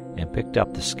us, and picked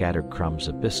up the scattered crumbs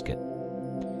of biscuit.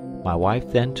 My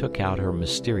wife then took out her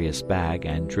mysterious bag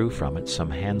and drew from it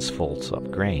some handfuls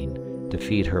of grain to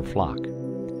feed her flock.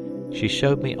 She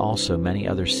showed me also many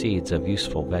other seeds of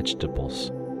useful vegetables.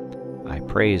 I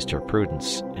praised her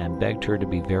prudence, and begged her to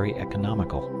be very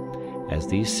economical, as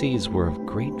these seeds were of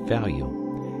great value,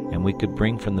 and we could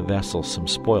bring from the vessel some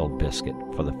spoiled biscuit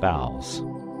for the fowls.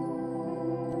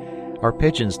 Our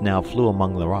pigeons now flew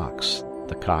among the rocks,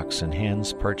 the cocks and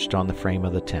hens perched on the frame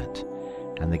of the tent,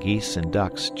 and the geese and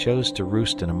ducks chose to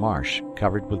roost in a marsh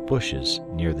covered with bushes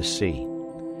near the sea.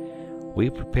 We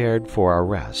prepared for our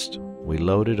rest. We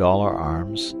loaded all our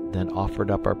arms, then offered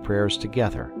up our prayers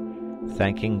together,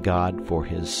 thanking God for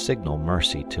his signal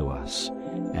mercy to us,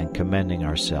 and commending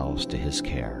ourselves to his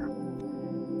care.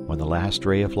 When the last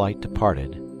ray of light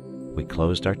departed, we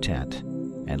closed our tent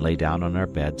and lay down on our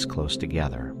beds close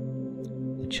together.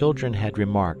 The children had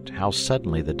remarked how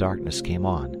suddenly the darkness came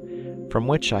on, from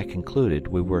which I concluded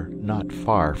we were not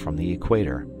far from the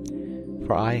equator,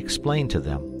 for I explained to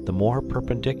them the more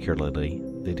perpendicularly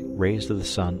the rays of the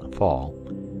sun fall,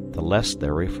 the less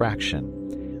their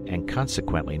refraction, and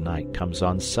consequently night comes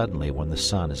on suddenly when the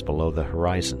sun is below the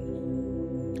horizon.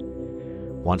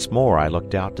 Once more I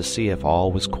looked out to see if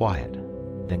all was quiet.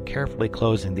 Then carefully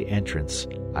closing the entrance,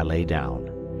 I lay down.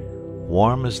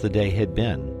 Warm as the day had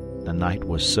been, the night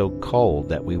was so cold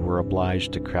that we were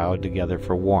obliged to crowd together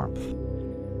for warmth.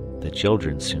 The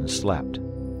children soon slept,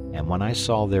 and when I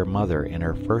saw their mother in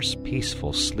her first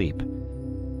peaceful sleep,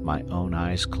 my own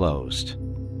eyes closed,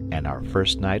 and our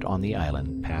first night on the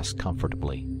island passed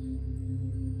comfortably.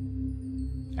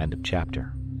 End of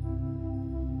chapter.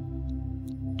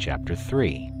 Chapter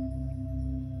 3.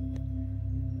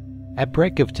 At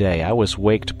break of day I was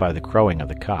waked by the crowing of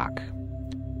the cock.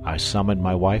 I summoned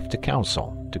my wife to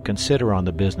council to consider on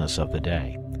the business of the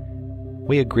day.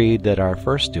 We agreed that our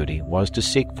first duty was to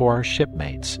seek for our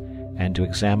shipmates, and to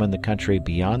examine the country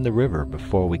beyond the river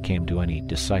before we came to any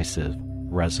decisive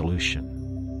resolution.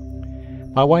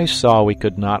 My wife saw we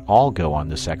could not all go on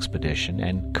this expedition,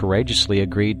 and courageously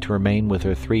agreed to remain with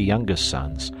her 3 youngest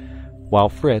sons, while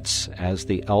Fritz, as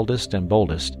the eldest and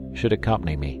boldest, should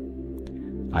accompany me.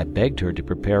 I begged her to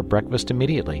prepare breakfast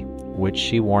immediately, which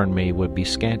she warned me would be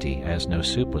scanty, as no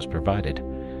soup was provided.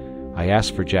 I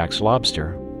asked for Jack's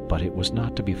lobster, but it was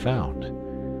not to be found.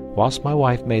 Whilst my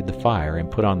wife made the fire and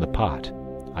put on the pot,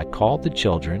 I called the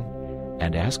children,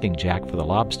 and asking Jack for the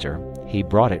lobster, he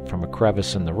brought it from a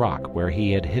crevice in the rock where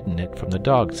he had hidden it from the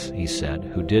dogs, he said,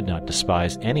 who did not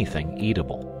despise anything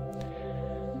eatable.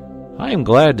 "I am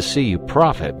glad to see you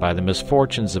profit by the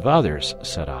misfortunes of others,"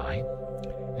 said I.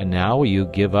 "And now will you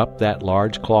give up that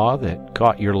large claw that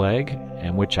caught your leg,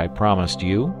 and which I promised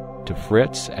you, to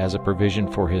Fritz as a provision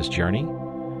for his journey?"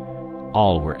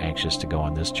 All were anxious to go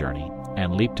on this journey,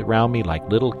 and leaped around me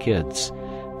like little kids,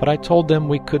 but I told them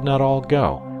we could not all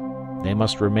go. They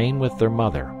must remain with their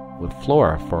mother, with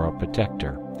Flora for a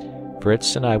protector.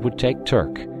 Fritz and I would take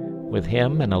Turk. With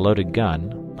him and a loaded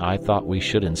gun, I thought we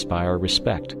should inspire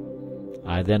respect.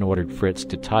 I then ordered Fritz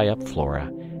to tie up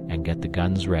Flora and get the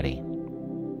guns ready.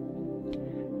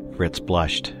 Fritz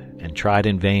blushed and tried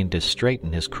in vain to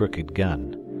straighten his crooked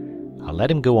gun. I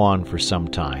let him go on for some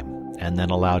time, and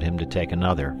then allowed him to take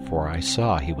another, for I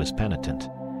saw he was penitent.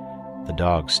 The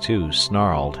dogs, too,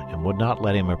 snarled and would not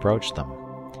let him approach them.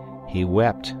 He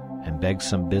wept and begged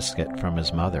some biscuit from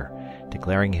his mother,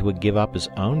 declaring he would give up his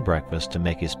own breakfast to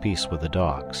make his peace with the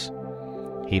dogs.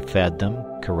 He fed them,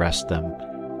 caressed them,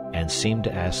 and seemed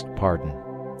to ask pardon.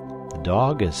 The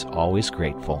dog is always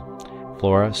grateful.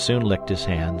 Flora soon licked his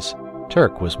hands.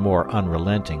 Turk was more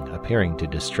unrelenting, appearing to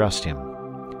distrust him.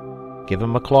 "Give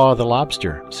him a claw of the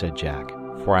lobster," said Jack,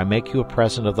 "for I make you a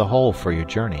present of the whole for your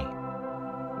journey."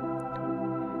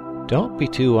 "Don't be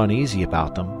too uneasy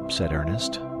about them," said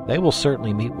Ernest. "They will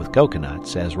certainly meet with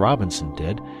coconuts, as Robinson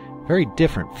did, very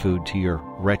different food to your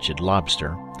wretched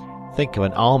lobster. Think of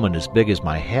an almond as big as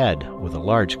my head, with a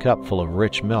large cup full of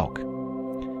rich milk."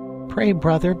 "Pray,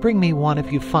 brother, bring me one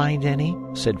if you find any,"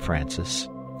 said Francis.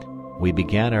 We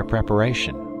began our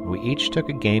preparation. We each took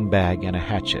a game bag and a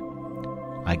hatchet.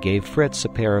 I gave Fritz a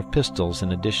pair of pistols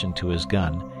in addition to his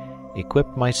gun,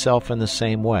 equipped myself in the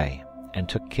same way, and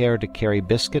took care to carry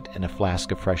biscuit and a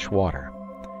flask of fresh water.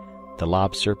 The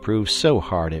lobster proved so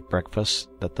hard at breakfast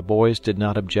that the boys did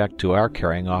not object to our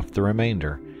carrying off the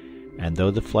remainder, and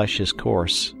though the flesh is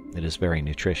coarse, it is very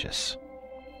nutritious.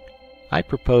 I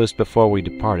proposed before we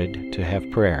departed to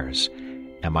have prayers,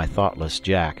 and my thoughtless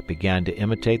Jack began to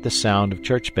imitate the sound of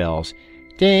church bells.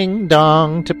 "Ding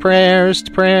dong, to prayers,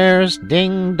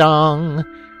 ding dong."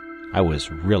 I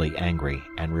was really angry,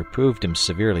 and reproved him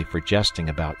severely for jesting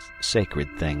about sacred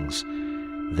things.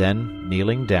 Then,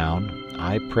 kneeling down,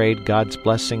 I prayed God's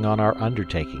blessing on our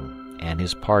undertaking, and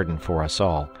his pardon for us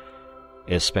all,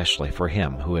 especially for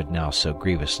him who had now so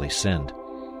grievously sinned.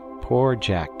 Poor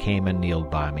Jack came and kneeled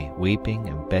by me, weeping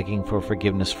and begging for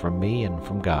forgiveness from me and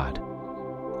from God.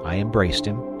 I embraced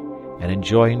him, and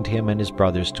enjoined him and his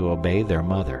brothers to obey their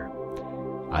mother.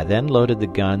 I then loaded the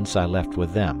guns I left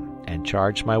with them, and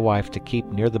charged my wife to keep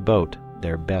near the boat,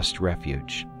 their best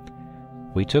refuge.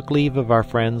 We took leave of our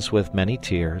friends with many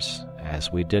tears,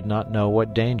 as we did not know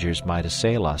what dangers might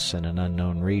assail us in an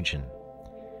unknown region.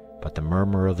 But the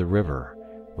murmur of the river,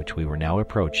 which we were now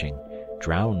approaching,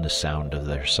 drowned the sound of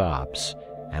their sobs,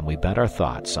 and we bent our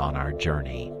thoughts on our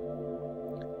journey.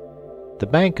 The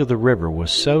bank of the river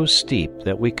was so steep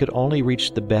that we could only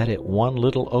reach the bed at one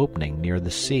little opening near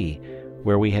the sea,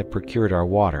 where we had procured our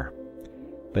water.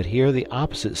 But here the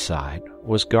opposite side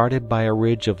was guarded by a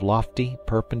ridge of lofty,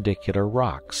 perpendicular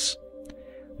rocks.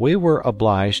 We were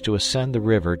obliged to ascend the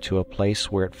river to a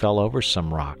place where it fell over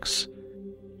some rocks,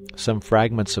 some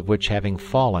fragments of which having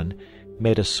fallen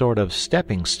made a sort of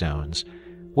stepping stones,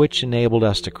 which enabled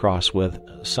us to cross with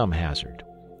some hazard.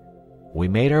 We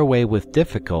made our way with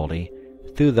difficulty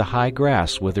through the high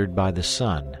grass withered by the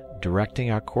sun,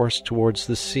 directing our course towards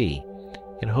the sea,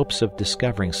 in hopes of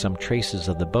discovering some traces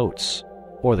of the boats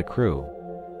or the crew.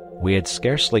 We had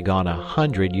scarcely gone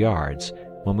 100 yards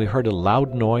when we heard a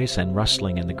loud noise and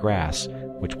rustling in the grass,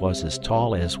 which was as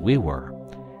tall as we were.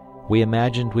 We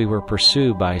imagined we were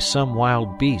pursued by some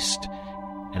wild beast,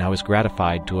 and I was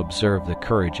gratified to observe the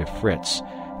courage of Fritz,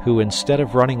 who, instead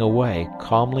of running away,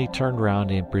 calmly turned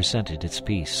round and presented its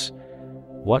peace.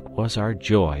 What was our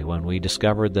joy when we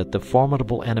discovered that the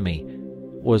formidable enemy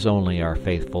was only our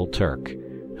faithful Turk,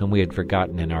 whom we had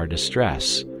forgotten in our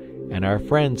distress, and our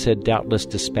friends had doubtless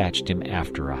dispatched him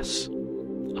after us.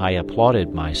 I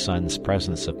applauded my son's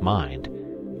presence of mind.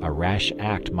 A rash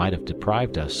act might have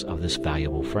deprived us of this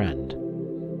valuable friend.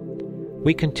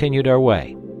 We continued our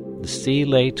way. The sea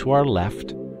lay to our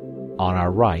left. On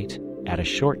our right, at a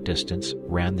short distance,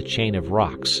 ran the chain of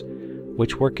rocks,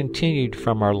 which were continued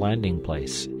from our landing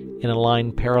place, in a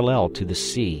line parallel to the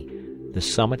sea, the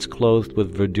summits clothed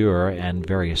with verdure and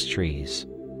various trees.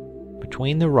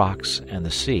 Between the rocks and the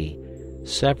sea,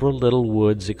 several little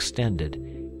woods extended,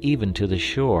 even to the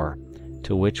shore,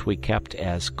 to which we kept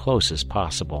as close as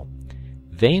possible.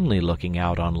 vainly looking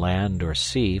out on land or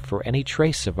sea for any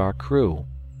trace of our crew.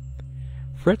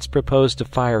 Fritz proposed to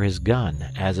fire his gun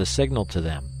as a signal to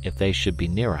them if they should be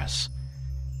near us,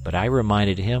 but I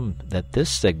reminded him that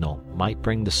this signal might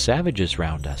bring the savages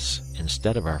round us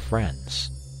instead of our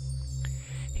friends.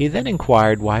 He then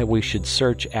inquired why we should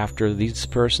search after these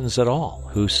persons at all,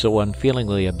 who so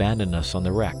unfeelingly abandoned us on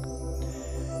the wreck.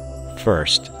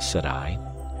 "First," said I,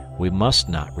 "we must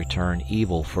not return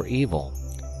evil for evil.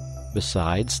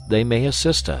 Besides, they may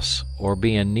assist us, or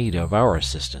be in need of our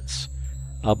assistance.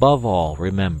 Above all,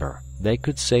 remember, they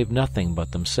could save nothing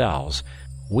but themselves.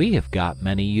 We have got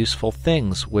many useful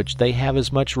things which they have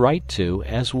as much right to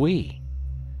as we."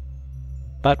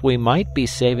 "But we might be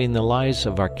saving the lives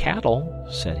of our cattle,"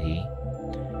 said he.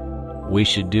 "We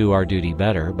should do our duty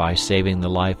better by saving the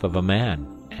life of a man,"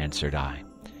 answered I.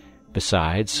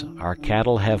 "Besides, our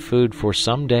cattle have food for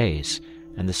some days,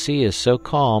 and the sea is so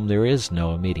calm there is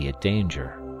no immediate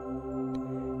danger."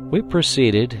 We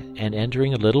proceeded, and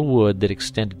entering a little wood that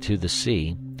extended to the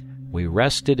sea, we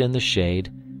rested in the shade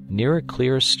near a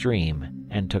clear stream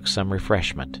and took some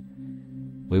refreshment.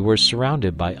 We were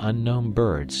surrounded by unknown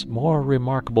birds, more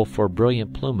remarkable for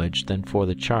brilliant plumage than for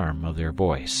the charm of their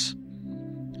voice.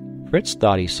 Fritz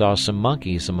thought he saw some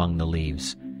monkeys among the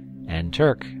leaves, and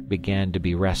Turk began to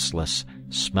be restless,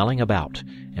 smelling about,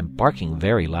 and barking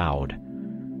very loud.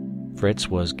 Fritz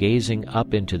was gazing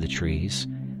up into the trees,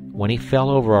 when he fell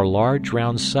over a large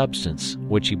round substance,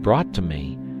 which he brought to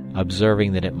me,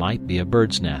 observing that it might be a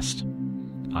bird's nest.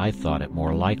 I thought it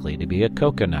more likely to be a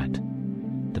coconut.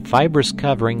 The fibrous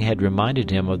covering had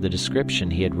reminded him of the description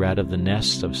he had read of the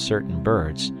nests of certain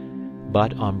birds,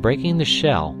 but on breaking the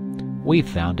shell, we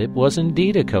found it was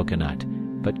indeed a coconut,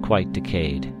 but quite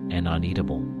decayed and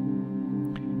uneatable.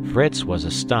 Fritz was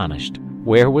astonished.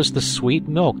 Where was the sweet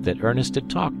milk that Ernest had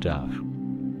talked of?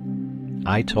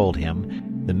 I told him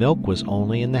the milk was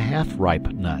only in the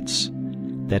half-ripe nuts,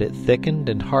 that it thickened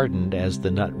and hardened as the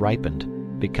nut ripened,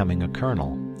 becoming a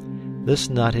kernel.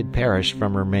 This nut had perished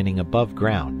from remaining above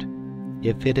ground.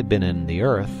 If it had been in the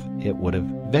earth, it would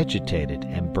have vegetated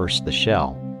and burst the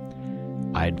shell.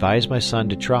 I advised my son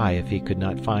to try if he could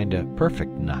not find a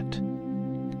perfect nut.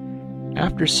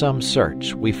 After some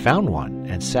search, we found one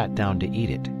and sat down to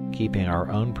eat it, keeping our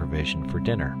own provision for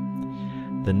dinner.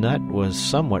 The nut was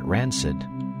somewhat rancid,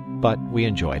 but we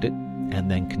enjoyed it, and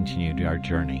then continued our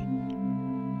journey.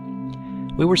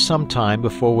 We were some time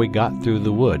before we got through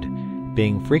the wood,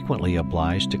 being frequently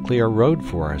obliged to clear a road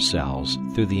for ourselves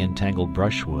through the entangled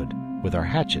brushwood with our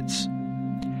hatchets.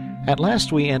 At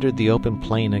last we entered the open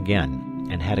plain again,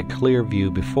 and had a clear view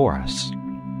before us.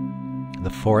 The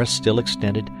forest still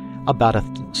extended about a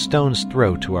stone's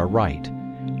throw to our right,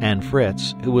 and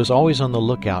Fritz, who was always on the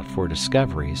lookout for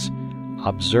discoveries,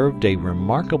 observed a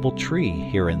remarkable tree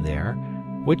here and there,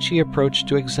 which he approached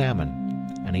to examine,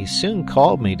 and he soon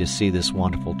called me to see this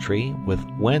wonderful tree with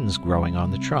wens growing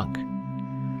on the trunk.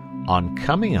 On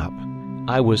coming up,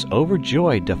 I was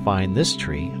overjoyed to find this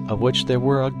tree, of which there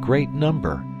were a great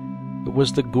number. It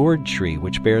was the gourd tree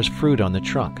which bears fruit on the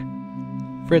trunk.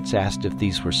 Fritz asked if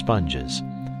these were sponges.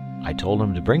 I told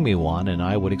him to bring me one, and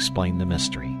I would explain the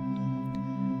mystery.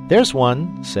 "There's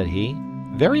one," said he,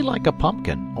 "very like a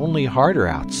pumpkin, only harder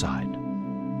outside."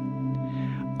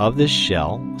 "Of this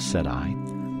shell," said I,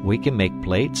 "we can make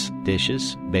plates,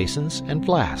 dishes, basins, and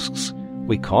flasks.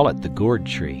 We call it the gourd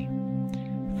tree."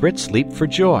 Fritz leaped for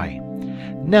joy.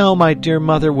 "Now my dear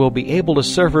mother will be able to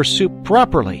serve her soup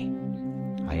properly."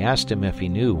 I asked him if he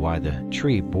knew why the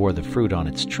tree bore the fruit on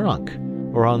its trunk,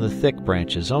 or on the thick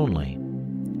branches only.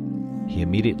 He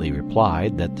immediately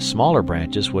replied that the smaller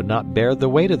branches would not bear the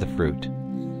weight of the fruit.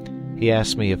 He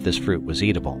asked me if this fruit was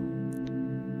eatable.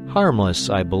 "Harmless,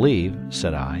 I believe,"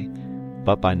 said I,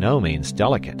 "but by no means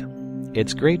delicate.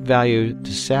 Its great value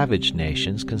to savage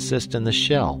nations consists in the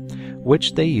shell,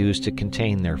 which they use to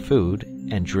contain their food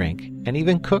and drink and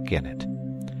even cook in it."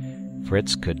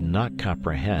 Fritz could not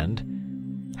comprehend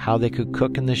how they could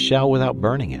cook in the shell without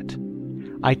burning it.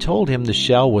 I told him the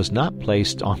shell was not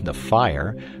placed on the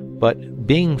fire, but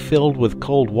being filled with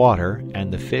cold water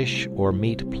and the fish or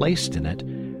meat placed in it,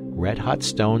 red-hot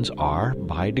stones are,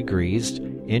 by degrees,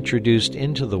 introduced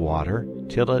into the water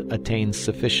till it attains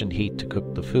sufficient heat to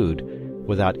cook the food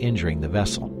without injuring the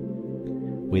vessel.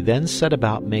 We then set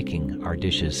about making our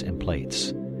dishes and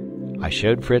plates. I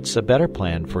showed Fritz a better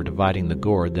plan for dividing the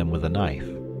gourd than with a knife.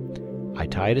 I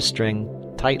tied a string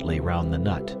tightly round the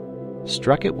nut,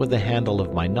 struck it with the handle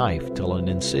of my knife till an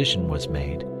incision was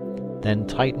made, then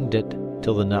tightened it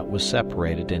till the nut was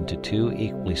separated into two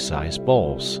equally sized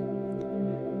bowls.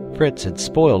 Fritz had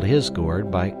spoiled his gourd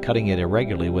by cutting it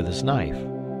irregularly with his knife.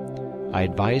 I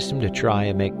advised him to try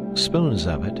and make spoons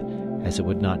of it, as it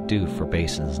would not do for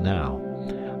basins now.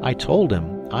 I told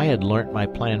him I had learnt my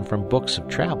plan from books of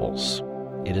travels.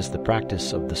 It is the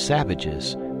practice of the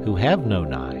savages, who have no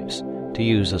knives, to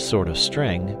use a sort of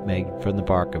string made from the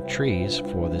bark of trees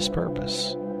for this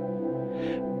purpose.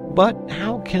 "But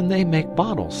how can they make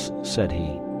bottles?" said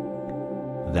he.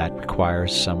 "That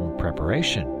requires some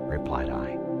preparation," replied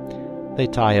I. "They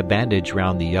tie a bandage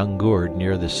round the young gourd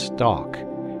near the stalk,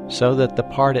 so that the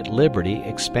part at liberty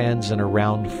expands in a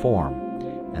round form,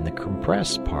 and the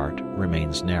compressed part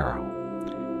remains narrow.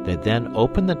 They then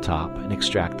open the top and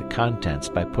extract the contents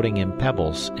by putting in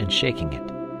pebbles and shaking it.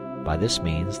 By this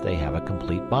means they have a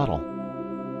complete bottle."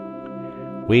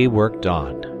 We worked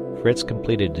on. Fritz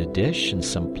completed a dish and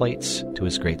some plates to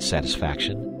his great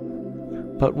satisfaction,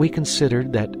 but we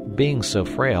considered that, being so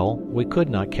frail, we could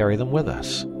not carry them with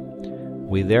us.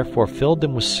 We therefore filled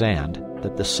them with sand,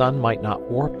 that the sun might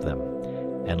not warp them,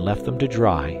 and left them to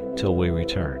dry till we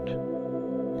returned.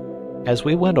 As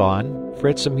we went on,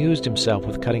 Fritz amused himself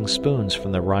with cutting spoons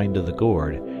from the rind of the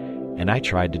gourd, and I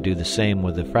tried to do the same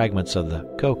with the fragments of the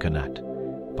cocoanut,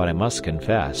 but I must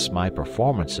confess my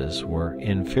performances were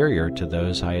inferior to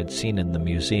those I had seen in the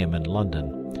museum in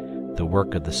London, the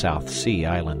work of the South Sea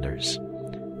Islanders.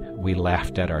 We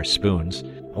laughed at our spoons,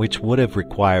 which would have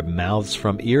required mouths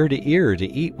from ear to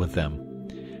eat with them.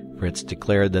 Fritz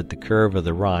declared that the curve of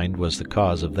the rind was the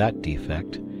cause of that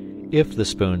defect. If the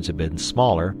spoons had been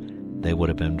smaller, they would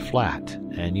have been flat,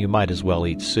 and you might as well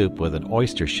eat soup with an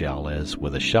oyster shell as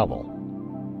with a shovel.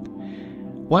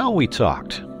 While we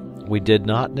talked, we did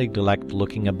not neglect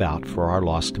looking about for our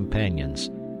lost companions,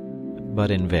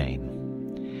 but in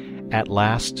vain. At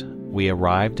last we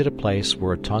arrived at a place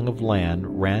where a tongue of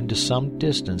land ran to some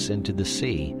distance into the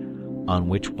sea, on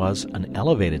which was an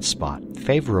elevated spot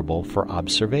favorable for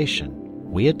observation.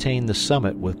 We attained the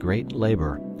summit with great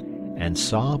labor, and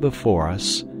saw before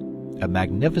us a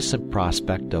magnificent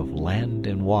prospect of land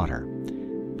and water,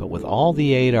 but with all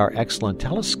the aid our excellent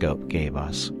telescope gave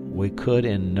us, we could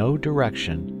in no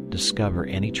direction discover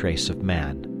any trace of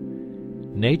man.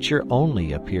 Nature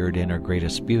only appeared in her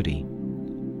greatest beauty.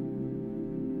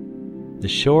 The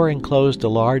shore enclosed a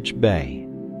large bay,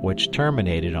 which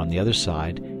terminated on the other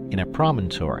side in a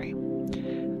promontory.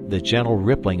 The gentle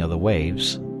rippling of the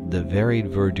waves, the varied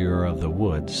verdure of the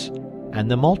woods, and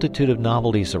the multitude of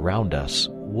novelties around us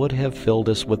would have filled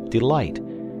us with delight,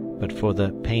 but for the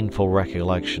painful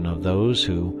recollection of those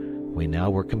who, we now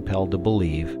were compelled to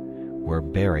believe, were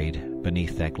buried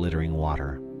beneath that glittering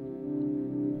water.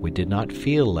 We did not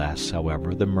feel less,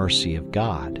 however, the mercy of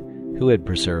God, who had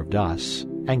preserved us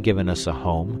and given us a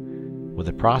home, with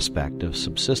a prospect of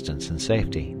subsistence and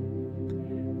safety.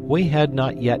 We had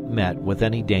not yet met with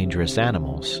any dangerous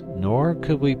animals, nor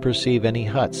could we perceive any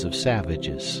huts of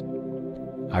savages.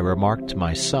 I remarked to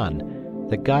my son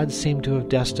that God seemed to have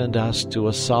destined us to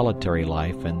a solitary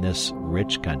life in this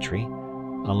rich country,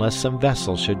 unless some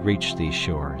vessel should reach these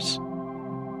shores.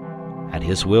 "And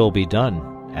his will be done,"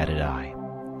 added I.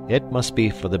 "It must be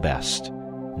for the best.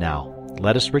 Now,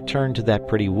 let us return to that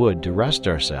pretty wood to rest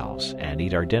ourselves and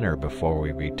eat our dinner before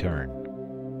we return."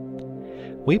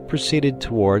 We proceeded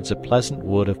towards a pleasant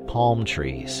wood of palm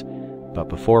trees, but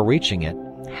before reaching it,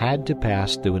 had to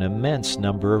pass through an immense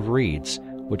number of reeds,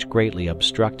 which greatly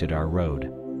obstructed our road.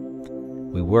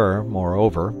 We were,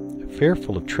 moreover,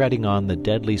 fearful of treading on the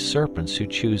deadly serpents who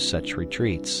choose such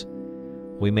retreats.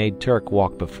 We made Turk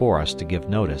walk before us to give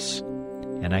notice,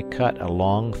 and I cut a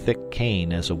long, thick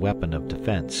cane as a weapon of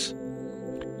defense.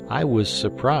 I was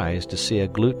surprised to see a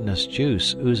glutinous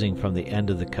juice oozing from the end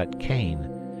of the cut cane.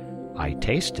 I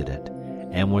tasted it,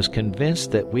 and was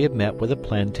convinced that we had met with a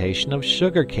plantation of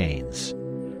sugar canes.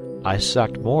 I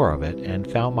sucked more of it, and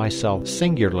found myself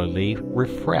singularly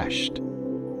refreshed.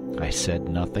 I said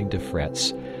nothing to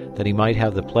Fritz, that he might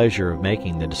have the pleasure of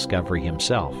making the discovery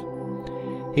himself.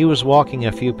 He was walking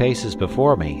a few paces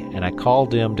before me, and I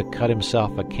called to him to cut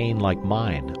himself a cane like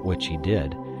mine, which he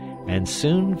did, and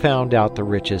soon found out the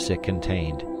riches it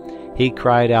contained. He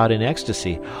cried out in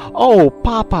ecstasy, "Oh,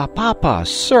 Papa, Papa,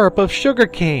 syrup of sugar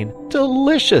cane!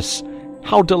 Delicious!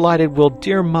 How delighted will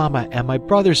dear Mamma and my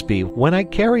brothers be when I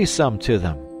carry some to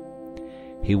them!"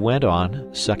 He went on,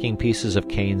 sucking pieces of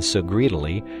cane so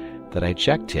greedily that I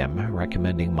checked him,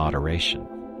 recommending moderation.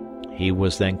 He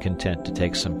was then content to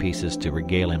take some pieces to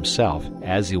regale himself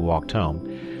as he walked home,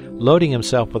 loading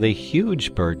himself with a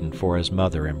huge burden for his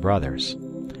mother and brothers.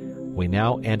 We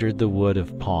now entered the wood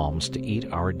of palms to eat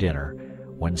our dinner,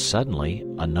 when suddenly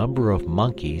a number of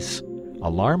monkeys,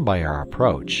 alarmed by our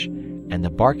approach and the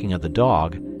barking of the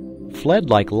dog, fled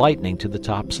like lightning to the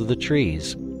tops of the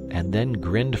trees, and then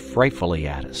grinned frightfully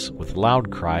at us, with loud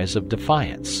cries of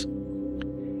defiance.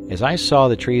 As I saw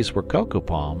the trees were cocoa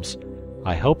palms,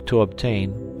 I hoped to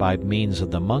obtain, by means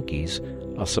of the monkeys,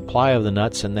 a supply of the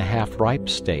nuts in the half-ripe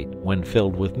state when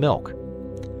filled with milk.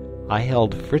 I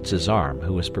held Fritz's arm,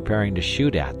 who was preparing to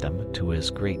shoot at them, to his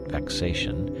great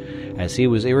vexation, as he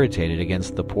was irritated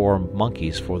against the poor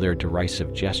monkeys for their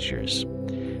derisive gestures.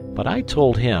 But I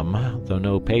told him, though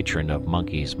no patron of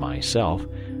monkeys myself,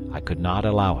 I could not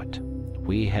allow it.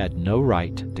 We had no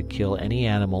right to kill any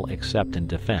animal except in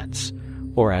defense,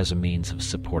 or as a means of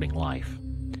supporting life.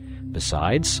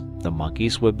 Besides, the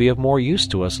monkeys would be of more use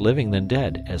to us living than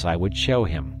dead, as I would show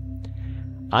him.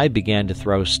 I began to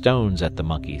throw stones at the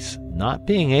monkeys, not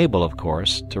being able, of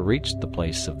course, to reach the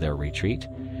place of their retreat,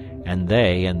 and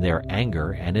they, in their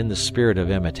anger and in the spirit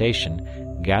of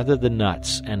imitation, gathered the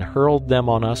nuts and hurled them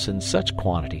on us in such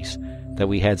quantities that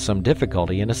we had some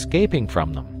difficulty in escaping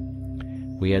from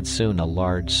them. We had soon a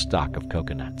large stock of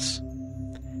coconuts.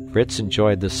 Fritz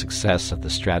enjoyed the success of the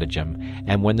stratagem,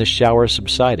 and when the shower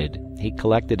subsided, he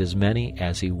collected as many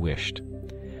as he wished.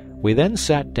 We then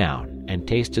sat down and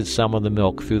tasted some of the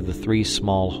milk through the 3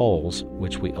 small holes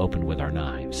which we opened with our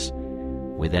knives.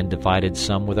 We then divided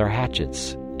some with our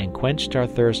hatchets, and quenched our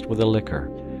thirst with a liquor,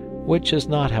 which is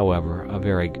not, however, a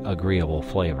very agreeable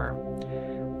flavor.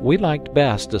 We liked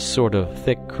best a sort of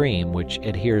thick cream which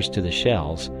adheres to the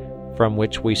shells, from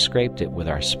which we scraped it with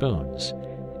our spoons,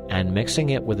 and mixing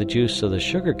it with the juice of the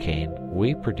sugar cane,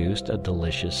 we produced a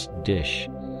delicious dish.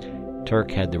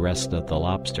 Turk had the rest of the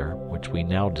lobster, which we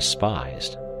now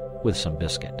despised, with some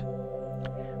biscuit.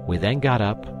 We then got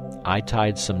up. I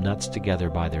tied some nuts together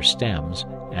by their stems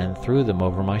and threw them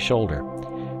over my shoulder.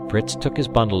 Fritz took his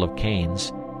bundle of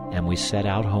canes, and we set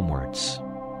out homewards.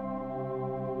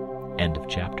 End of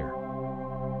chapter.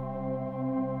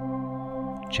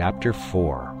 Chapter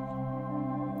 4.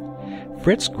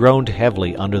 Fritz groaned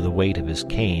heavily under the weight of his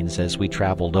canes as we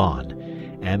traveled on,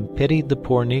 and pitied the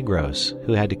poor negroes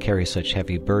who had to carry such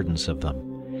heavy burdens of them.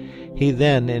 He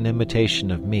then, in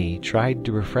imitation of me, tried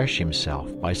to refresh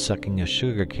himself by sucking a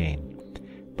sugar cane,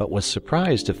 but was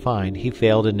surprised to find he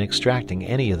failed in extracting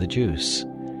any of the juice.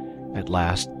 At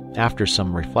last, after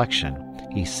some reflection,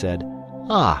 he said,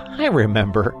 "Ah, I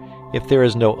remember. If there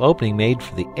is no opening made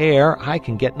for the air, I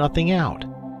can get nothing out."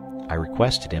 I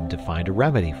requested him to find a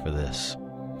remedy for this.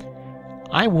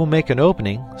 "I will make an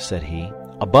opening," said he,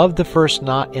 "above the first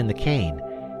knot in the cane.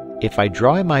 If I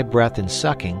draw in my breath in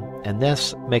sucking, and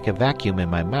thus make a vacuum in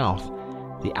my mouth,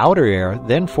 the outer air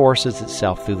then forces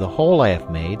itself through the hole I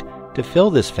have made to fill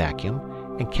this vacuum,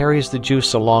 and carries the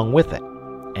juice along with it.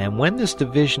 And when this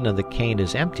division of the cane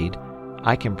is emptied,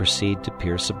 I can proceed to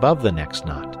pierce above the next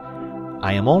knot.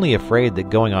 I am only afraid that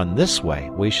going on this way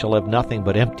we shall have nothing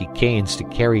but empty canes to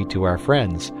carry to our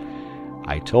friends."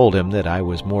 I told him that I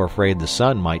was more afraid the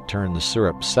sun might turn the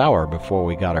syrup sour before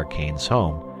we got our canes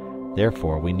home,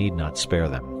 therefore we need not spare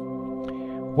them.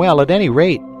 "Well, at any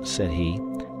rate," said he,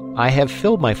 "I have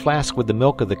filled my flask with the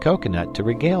milk of the coconut to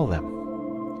regale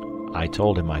them." I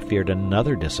told him I feared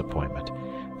another disappointment,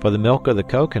 for the milk of the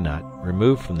coconut,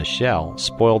 removed from the shell,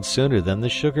 spoiled sooner than the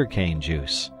sugar cane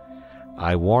juice.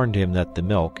 I warned him that the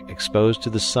milk, exposed to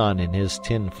the sun in his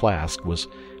tin flask, was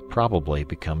probably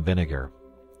become vinegar.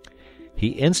 He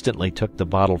instantly took the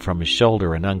bottle from his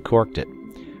shoulder and uncorked it,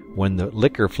 when the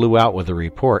liquor flew out with a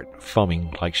report,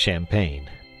 foaming like champagne.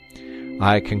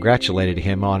 I congratulated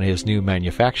him on his new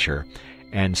manufacture,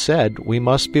 and said we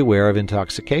must beware of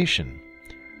intoxication.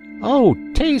 "Oh,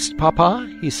 taste, Papa,"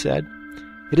 he said.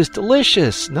 "It is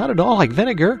delicious, not at all like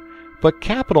vinegar, but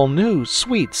capital new,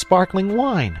 sweet, sparkling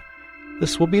wine.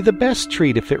 This will be the best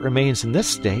treat if it remains in this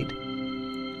state."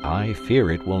 "I fear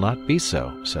it will not be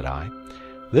so," said I.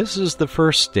 "This is the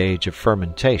first stage of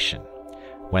fermentation.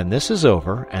 When this is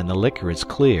over and the liquor is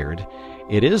cleared,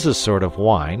 it is a sort of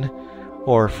wine,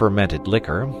 or fermented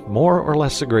liquor, more or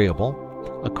less agreeable,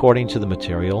 according to the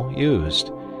material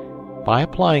used. By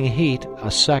applying heat,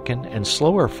 a second and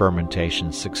slower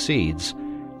fermentation succeeds,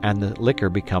 and the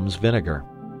liquor becomes vinegar.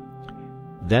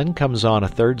 Then comes on a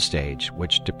third stage,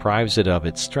 which deprives it of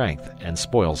its strength and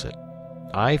spoils it.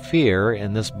 I fear,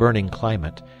 in this burning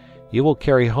climate, you will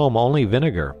carry home only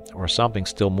vinegar, or something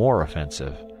still more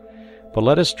offensive. But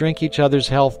let us drink each other's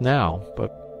health now,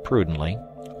 but prudently,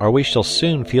 or we shall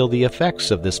soon feel the effects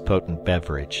of this potent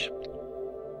beverage."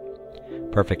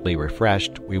 Perfectly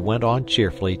refreshed, we went on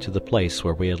cheerfully to the place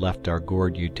where we had left our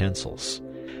gourd utensils.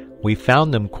 We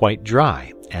found them quite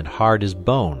dry, and hard as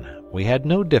bone. We had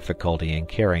no difficulty in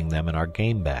carrying them in our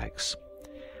game bags.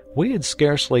 We had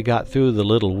scarcely got through the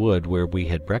little wood where we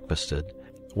had breakfasted,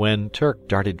 when Turk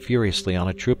darted furiously on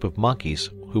a troop of monkeys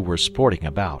who were sporting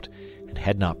about, and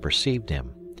had not perceived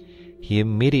him. He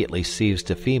immediately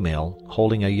seized a female,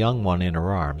 holding a young one in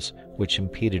her arms, which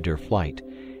impeded her flight,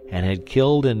 and had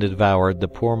killed and devoured the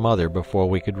poor mother before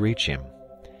we could reach him.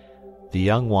 The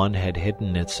young one had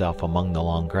hidden itself among the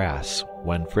long grass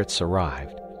when Fritz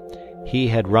arrived. He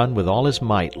had run with all his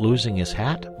might, losing his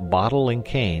hat, bottle, and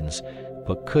canes,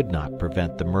 but could not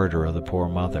prevent the murder of the poor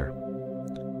mother.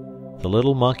 The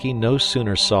little monkey no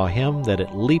sooner saw him than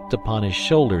it leaped upon his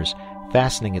shoulders,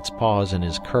 fastening its paws in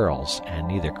his curls, and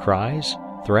neither cries,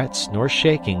 threats, nor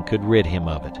shaking could rid him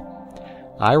of it.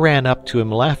 I ran up to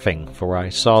him laughing, for I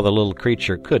saw the little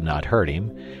creature could not hurt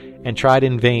him, and tried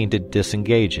in vain to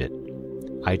disengage it.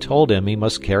 I told him he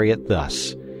must carry it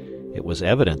thus. It was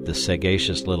evident the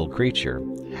sagacious little creature,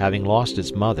 having lost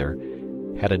its mother,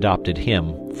 had adopted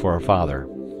him for a father.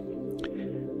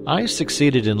 I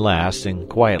succeeded in last in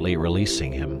quietly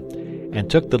releasing him, and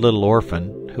took the little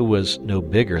orphan, who was no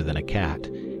bigger than a cat,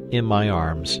 in my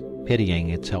arms, pitying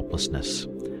its helplessness.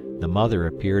 The mother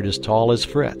appeared as tall as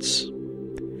Fritz.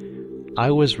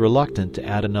 I was reluctant to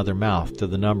add another mouth to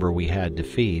the number we had to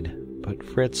feed, but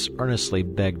Fritz earnestly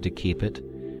begged to keep it,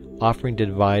 offering to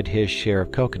divide his share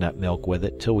of coconut milk with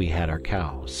it till we had our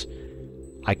cows.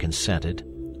 I consented,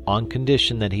 on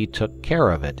condition that he took care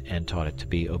of it and taught it to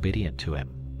be obedient to him.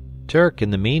 Turk, in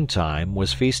the meantime,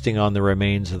 was feasting on the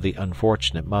remains of the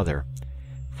unfortunate mother.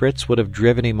 Fritz would have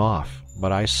driven him off,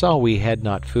 but I saw we had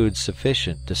not food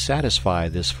sufficient to satisfy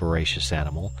this voracious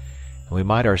animal, and we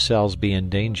might ourselves be in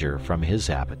danger from his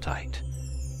appetite.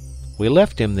 We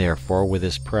left him, therefore, with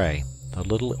his prey, the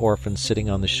little orphan sitting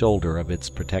on the shoulder of its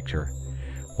protector,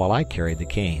 while I carried the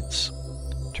canes.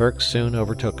 Turk soon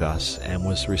overtook us, and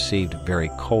was received very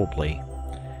coldly.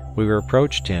 We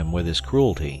reproached him with his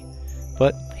cruelty,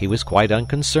 but he was quite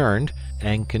unconcerned,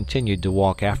 and continued to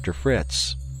walk after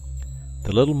Fritz.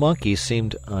 The little monkey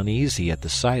seemed uneasy at the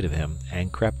sight of him,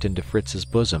 and crept into Fritz's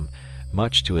bosom,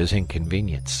 much to his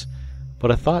inconvenience.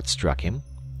 But a thought struck him.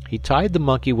 He tied the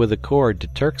monkey with a cord to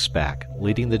Turk's back,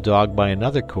 leading the dog by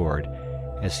another cord,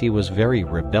 as he was very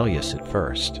rebellious at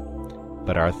first.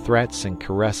 But our threats and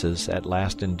caresses at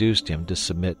last induced him to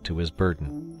submit to his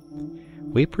burden.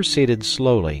 We proceeded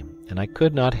slowly, and I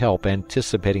could not help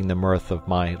anticipating the mirth of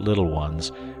my little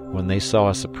ones when they saw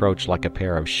us approach like a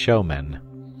pair of showmen.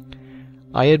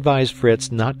 I advised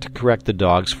Fritz not to correct the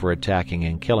dogs for attacking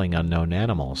and killing unknown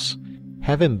animals.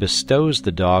 Heaven bestows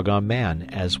the dog on man,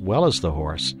 as well as the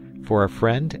horse, for a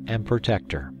friend and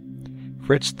protector.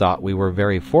 Fritz thought we were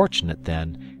very fortunate,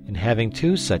 then, in having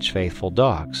two such faithful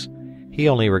dogs. He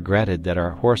only regretted that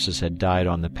our horses had died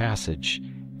on the passage,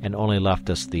 and only left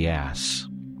us the ass.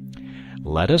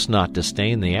 "Let us not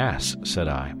disdain the ass," said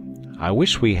I. "I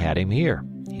wish we had him here.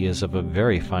 He is of a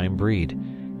very fine breed,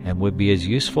 and would be as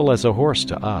useful as a horse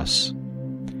to us."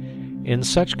 In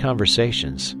such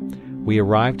conversations, we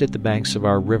arrived at the banks of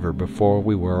our river before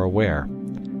we were aware.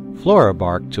 Flora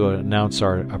barked to announce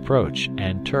our approach,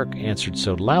 and Turk answered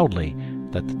so loudly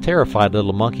that the terrified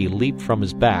little monkey leaped from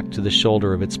his back to the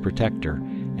shoulder of its protector,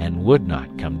 and would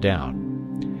not come down.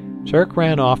 Turk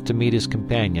ran off to meet his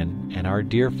companion, and our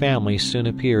dear family soon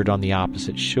appeared on the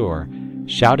opposite shore,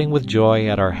 shouting with joy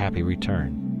at our happy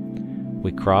return.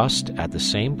 We crossed at the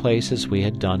same place as we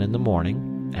had done in the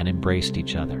morning, and embraced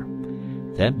each other.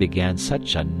 Then began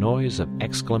such a noise of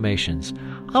exclamations.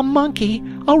 "A monkey!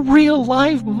 A real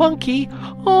live monkey!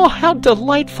 Oh, how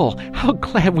delightful! How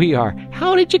glad we are!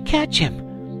 How did you catch him?"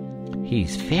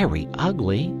 "He's very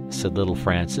ugly," said little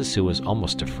Francis, who was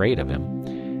almost afraid of him.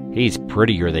 "He's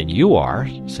prettier than you are,"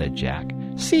 said Jack.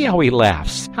 "See how he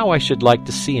laughs! How I should like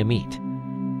to see him eat."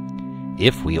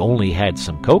 "If we only had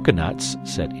some coconuts,"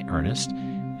 said Ernest.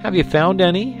 "Have you found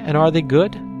any, and are they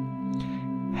good?"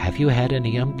 "Have you had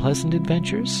any unpleasant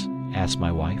adventures?" asked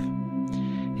my wife.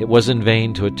 It was in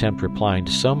vain to attempt replying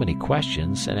to so many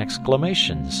questions and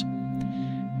exclamations.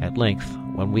 At length,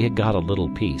 when we had got a little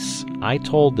peace, I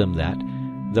told them that,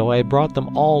 though I had brought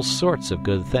them all sorts of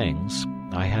good things,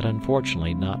 I had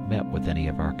unfortunately not met with any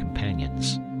of our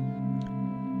companions.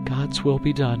 "God's will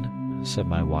be done," said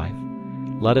my wife.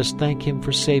 "Let us thank him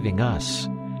for saving us,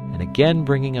 and again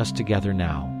bringing us together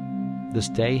now. This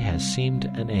day has seemed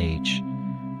an age.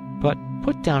 But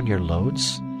put down your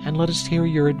loads, and let us hear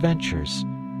your adventures.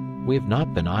 We have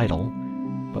not been idle,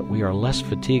 but we are less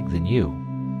fatigued than you.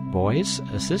 Boys,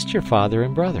 assist your father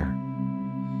and brother."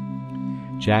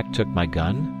 Jack took my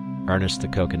gun, Ernest the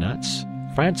coconuts,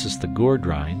 Francis the gourd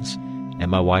rinds, and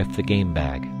my wife the game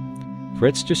bag.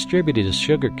 Fritz distributed his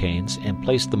sugar canes and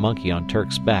placed the monkey on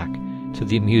Turk's back, to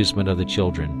the amusement of the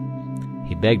children.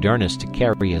 He begged Ernest to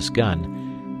carry his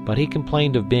gun, but he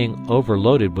complained of being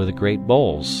overloaded with the great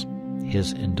bowls.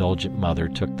 His indulgent mother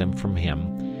took them from him,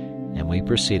 and we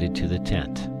proceeded to the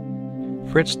tent.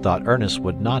 Fritz thought Ernest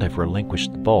would not have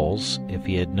relinquished the bowls if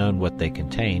he had known what they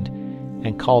contained,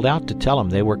 and called out to tell him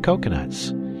they were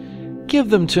coconuts. "Give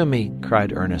them to me,"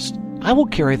 cried Ernest. "I will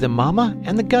carry them, Mamma,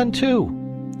 and the gun too."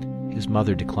 His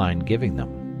mother declined giving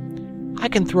them. "I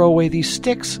can throw away these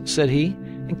sticks," said he,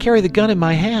 "and carry the gun in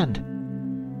my hand."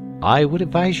 "I would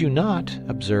advise you not,"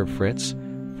 observed Fritz,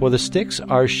 "for the sticks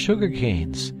are sugar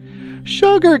canes."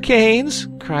 "Sugar canes!"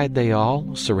 cried they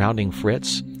all, surrounding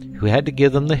Fritz, who had to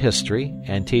give them the history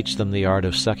and teach them the art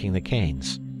of sucking the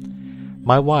canes.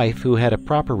 My wife, who had a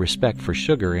proper respect for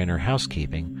sugar in her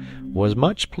housekeeping, was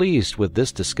much pleased with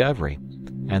this discovery,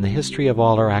 and the history of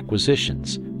all our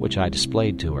acquisitions, which I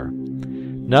displayed to her.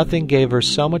 Nothing gave her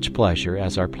so much pleasure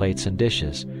as our plates and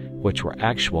dishes, which were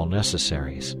actual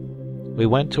necessaries. We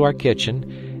went to our kitchen,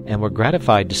 and were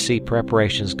gratified to see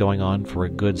preparations going on for a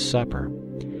good supper.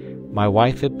 My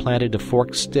wife had planted a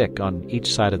forked stick on each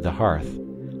side of the hearth.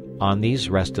 On these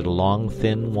rested a long,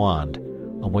 thin wand,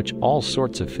 on which all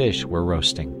sorts of fish were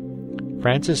roasting,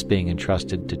 Francis being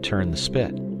entrusted to turn the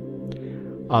spit.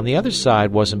 On the other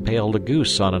side was impaled a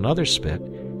goose on another spit,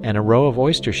 and a row of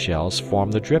oyster shells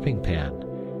formed the dripping pan.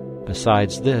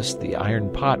 Besides this, the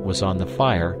iron pot was on the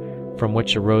fire, from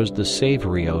which arose the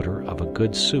savory odor of a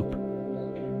good soup.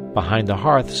 Behind the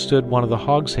hearth stood one of the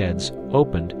hogsheads,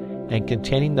 opened, and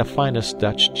containing the finest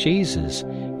Dutch cheeses,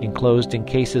 enclosed in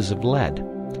cases of lead.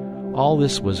 All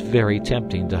this was very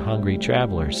tempting to hungry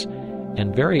travelers,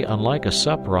 and very unlike a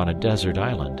supper on a desert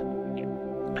island.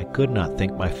 I could not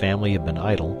think my family had been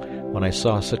idle when I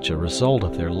saw such a result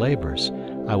of their labors.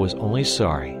 I was only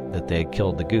sorry that they had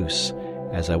killed the goose,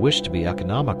 as I wished to be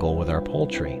economical with our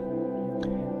poultry.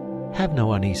 "Have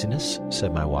no uneasiness,"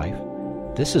 said my wife.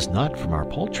 "This is not from our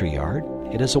poultry yard.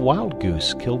 It is a wild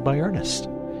goose killed by Ernest."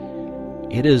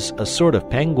 "It is a sort of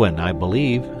penguin, I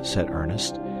believe," said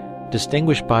Ernest,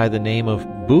 "distinguished by the name of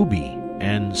Booby,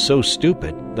 and so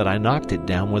stupid that I knocked it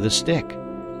down with a stick.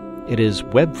 It is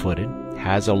web-footed,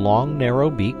 has a long narrow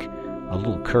beak, a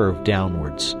little curved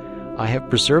downwards. I have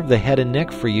preserved the head and neck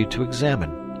for you to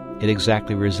examine. It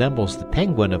exactly resembles the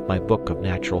penguin of my book of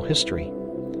natural history."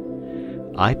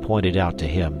 I pointed out to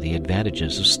him the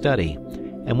advantages of study,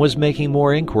 and was making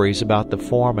more inquiries about the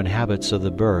form and habits of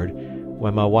the bird,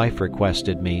 when my wife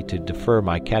requested me to defer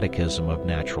my catechism of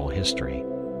natural history.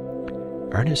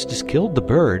 "Ernest has killed the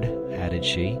bird," added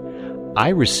she. "I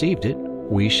received it.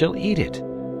 We shall eat it.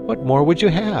 What more would you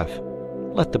have?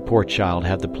 Let the poor child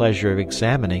have the pleasure of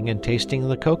examining and tasting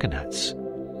the coconuts."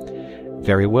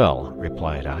 "Very well,"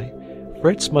 replied I.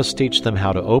 "Fritz must teach them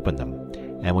how to open them,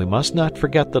 and we must not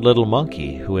forget the little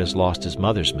monkey who has lost his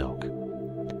mother's milk."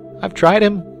 "I've tried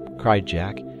him," cried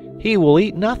Jack. "He will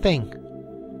eat nothing."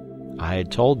 I had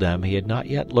told them he had not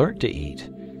yet learnt to eat,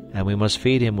 and we must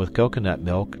feed him with coconut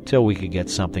milk till we could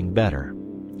get something better.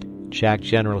 Jack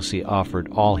generously offered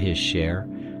all his share,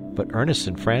 but Ernest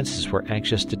and Francis were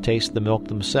anxious to taste the milk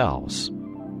themselves.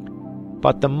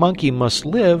 "But the monkey must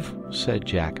live," said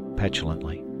Jack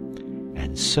petulantly.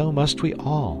 "And so must we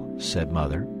all," said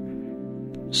Mother.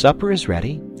 "Supper is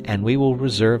ready, and we will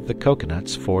reserve the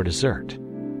coconuts for dessert."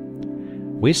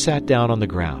 We sat down on the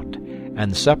ground,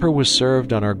 and supper was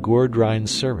served on our gourd rind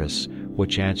service,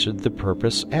 which answered the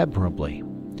purpose admirably.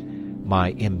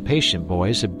 My impatient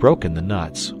boys had broken the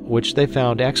nuts, which they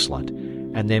found excellent,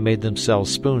 and they made themselves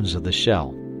spoons of the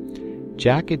shell.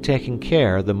 Jack had taken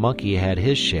care the monkey had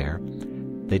his share.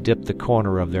 They dipped the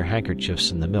corner of their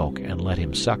handkerchiefs in the milk and let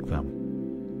him suck them.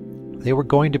 They were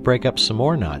going to break up some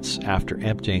more nuts after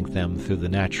emptying them through the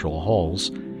natural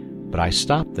holes, but I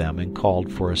stopped them and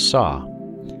called for a saw.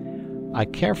 I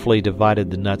carefully divided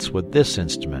the nuts with this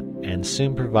instrument, and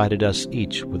soon provided us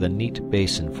each with a neat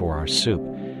basin for our soup,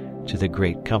 to the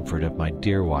great comfort of my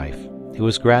dear wife, who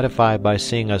was gratified by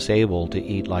seeing us able to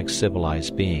eat like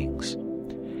civilized beings.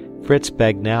 Fritz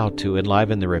begged now to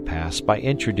enliven the repast by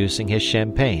introducing his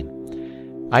champagne.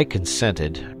 I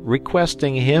consented,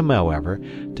 requesting him, however,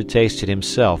 to taste it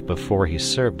himself before he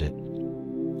served it.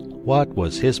 What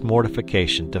was his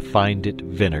mortification to find it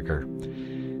vinegar!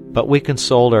 But we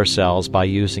consoled ourselves by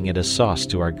using it as sauce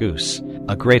to our goose,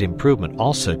 a great improvement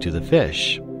also to the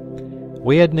fish.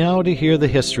 We had now to hear the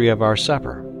history of our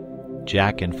supper.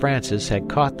 Jack and Francis had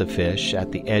caught the fish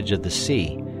at the edge of the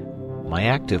sea. My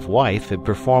active wife had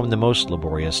performed the most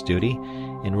laborious duty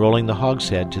in rolling the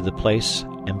hogshead to the place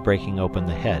and breaking open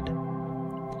the head.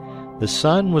 The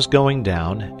sun was going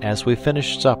down as we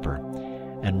finished supper,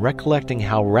 and recollecting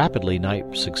how rapidly night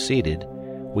succeeded,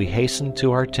 we hastened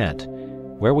to our tent,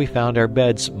 where we found our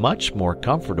beds much more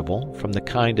comfortable from the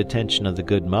kind attention of the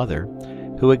good mother,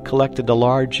 who had collected a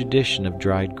large edition of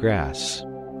dried grass.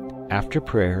 After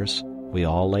prayers, we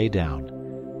all lay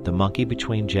down, the monkey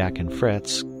between Jack and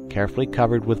Fritz, carefully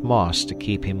covered with moss to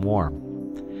keep him warm.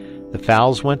 The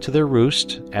fowls went to their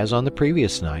roost, as on the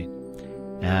previous night,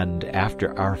 and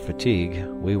after our fatigue,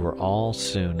 we were all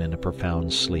soon in a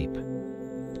profound sleep.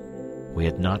 We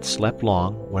had not slept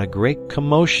long when a great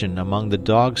commotion among the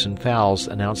dogs and fowls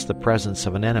announced the presence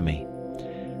of an enemy.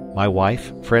 My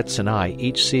wife, Fritz, and I,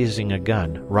 each seizing a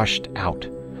gun, rushed out.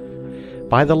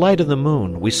 By the light of the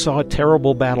moon, we saw a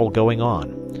terrible battle going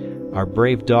on. Our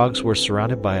brave dogs were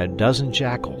surrounded by a dozen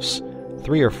jackals.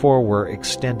 3 or 4 were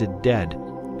extended dead,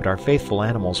 but our faithful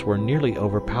animals were nearly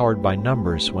overpowered by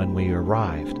numbers when we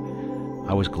arrived.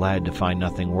 I was glad to find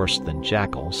nothing worse than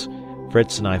jackals.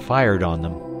 Fritz and I fired on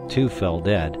them. 2 fell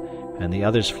dead, and the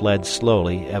others fled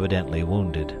slowly, evidently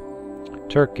wounded.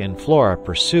 Turk and Flora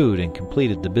pursued and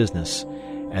completed the business,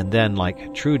 and then,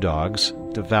 like true dogs,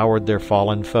 devoured their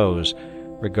fallen foes,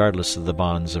 regardless of the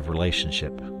bonds of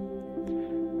relationship.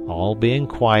 All being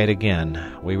quiet again,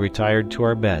 we retired to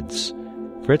our beds,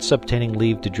 Fritz obtaining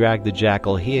leave to drag the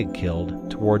jackal he had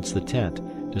killed towards the tent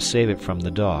to save it from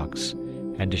the dogs,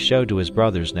 and to show to his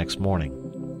brothers next morning.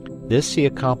 This he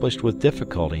accomplished with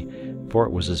difficulty, for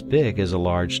it was as big as a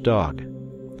large dog.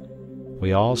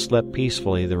 We all slept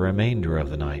peacefully the remainder of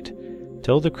the night,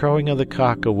 till the crowing of the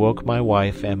cock awoke my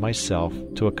wife and myself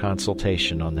to a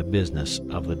consultation on the business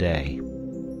of the day.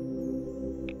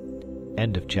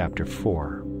 End of Chapter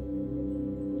 4.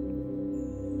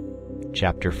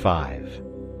 Chapter 5.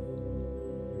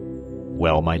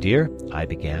 "Well, my dear," I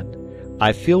began,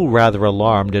 "I feel rather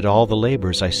alarmed at all the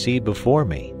labors I see before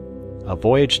me. A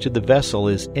voyage to the vessel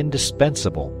is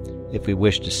indispensable if we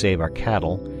wish to save our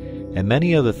cattle, and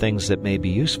many other things that may be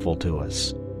useful to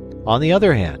us. On the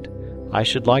other hand, I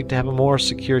should like to have a more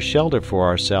secure shelter for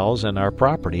ourselves and our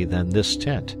property than this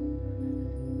tent."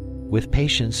 "With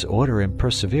patience, order, and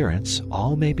perseverance,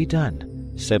 all may be done,"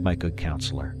 said my good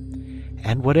counselor.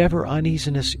 "And whatever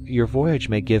uneasiness your voyage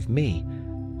may give me,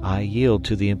 I yield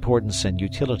to the importance and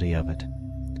utility of it.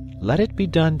 Let it be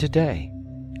done today,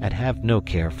 and have no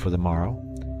care for the morrow.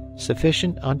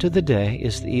 Sufficient unto the day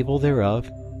is the evil thereof,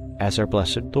 as our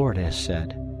blessed Lord has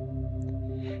said."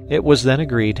 It was then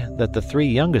agreed that the 3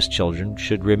 youngest children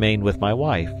should remain with my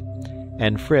wife,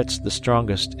 and Fritz, the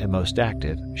strongest and most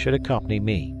active, should accompany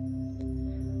me.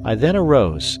 I then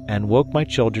arose and woke my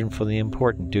children for the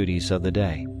important duties of the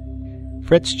day.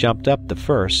 Fritz jumped up the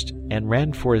first and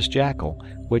ran for his jackal,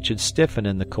 which had stiffened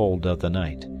in the cold of the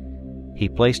night. He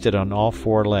placed it on all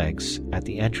 4 legs at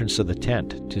the entrance of the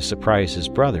tent to surprise his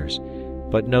brothers,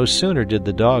 but no sooner did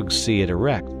the dogs see it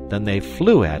erect than they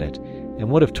flew at it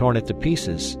and would have torn it to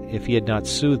pieces if he had not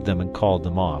soothed them and called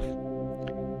them off.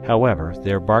 However,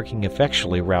 their barking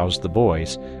effectually roused the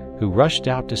boys, who rushed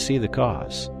out to see the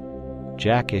cause.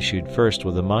 Jack issued first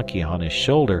with the monkey on his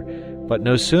shoulder, but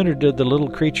no sooner did the little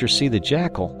creature see the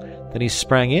jackal than he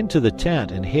sprang into the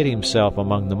tent and hid himself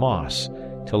among the moss,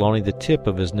 till only the tip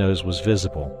of his nose was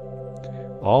visible.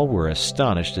 All were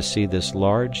astonished to see this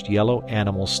large yellow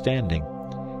animal standing.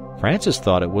 Francis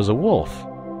thought it was a wolf.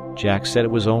 Jack said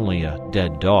it was only a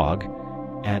dead dog,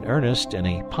 and Ernest, in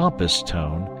a pompous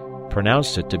tone,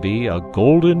 pronounced it to be a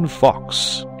golden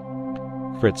fox.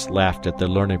 Fritz laughed at the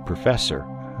learned professor,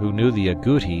 who knew the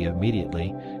agouti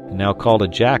immediately, and now called a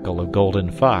jackal a golden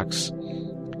fox.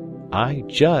 "I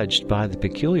judged by the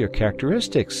peculiar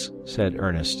characteristics," said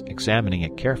Ernest, examining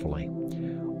it carefully.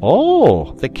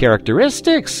 "Oh, the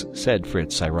characteristics!" said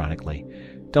Fritz ironically.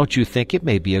 "Don't you think it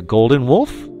may be a golden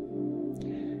wolf?"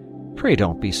 "Pray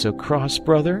don't be so cross,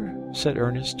 brother," said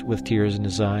Ernest, with tears in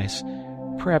his eyes.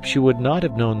 "Perhaps you would not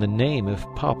have known the name if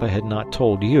Papa had not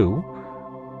told you."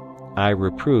 I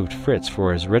reproved Fritz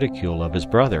for his ridicule of his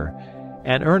brother,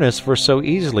 and Ernest for so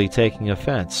easily taking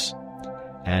offense.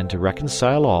 And to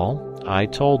reconcile all, I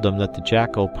told them that the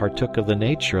jackal partook of the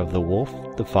nature of the wolf,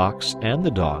 the fox, and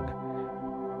the dog.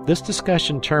 This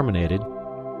discussion terminated,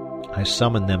 I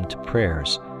summoned them to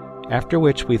prayers, after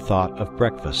which we thought of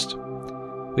breakfast.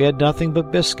 We had nothing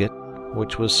but biscuit,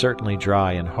 which was certainly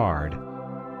dry and hard.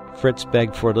 Fritz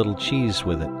begged for a little cheese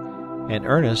with it, and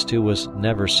Ernest, who was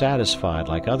never satisfied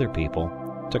like other people,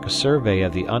 took a survey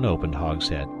of the unopened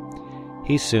hogshead.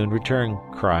 He soon returned,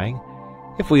 crying,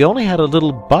 "If we only had a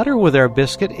little butter with our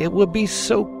biscuit, it would be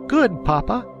so good,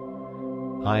 Papa."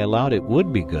 I allowed it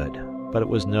would be good, but it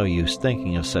was no use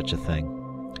thinking of such a thing.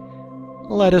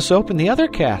 "Let us open the other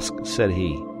cask," said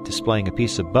he, displaying a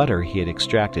piece of butter he had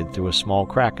extracted through a small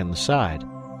crack in the side.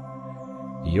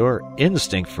 "Your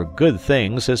instinct for good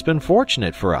things has been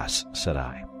fortunate for us," said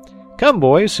I. "Come,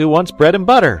 boys, who wants bread and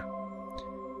butter?"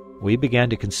 We began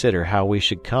to consider how we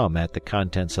should come at the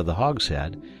contents of the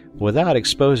hogshead without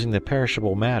exposing the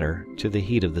perishable matter to the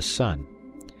heat of the sun.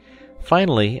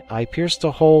 Finally, I pierced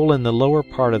a hole in the lower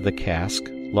part of the cask,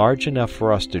 large enough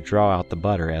for us to draw out the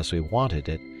butter as we wanted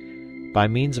it, by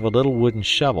means of a little wooden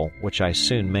shovel, which I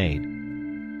soon made.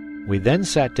 We then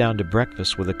sat down to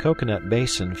breakfast with a coconut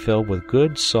basin filled with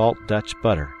good salt Dutch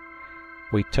butter.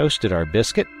 We toasted our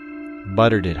biscuit,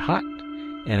 buttered it hot,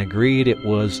 and agreed it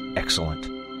was excellent.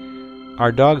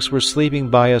 Our dogs were sleeping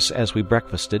by us as we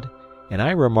breakfasted, and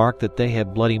I remarked that they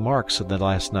had bloody marks of the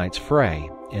last night's fray,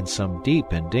 and some deep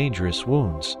and dangerous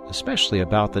wounds, especially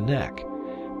about the neck.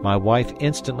 My wife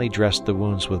instantly dressed the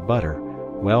wounds with butter,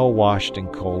 well washed in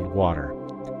cold water,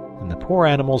 and the poor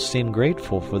animals seemed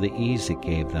grateful for the ease it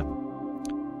gave them.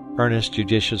 Ernest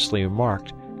judiciously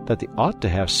remarked that they ought to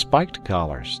have spiked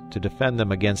collars to defend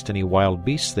them against any wild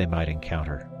beasts they might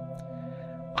encounter.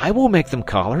 "I will make them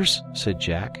collars," said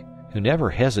Jack, who never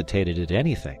hesitated at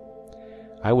anything.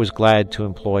 I was glad to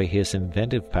employ his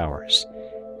inventive powers,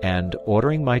 and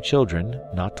ordering my children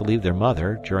not to leave their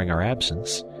mother during our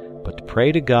absence, but to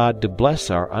pray to God to bless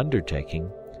our undertaking,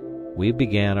 we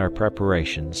began our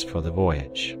preparations for the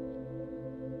voyage.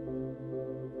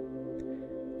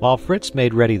 While Fritz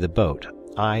made ready the boat,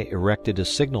 I erected a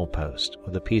signal post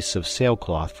with a piece of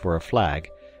sailcloth for a flag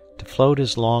to float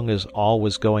as long as all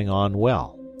was going on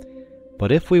well.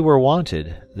 But if we were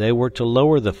wanted, they were to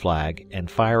lower the flag and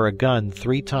fire a gun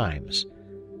 3 times,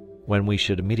 when we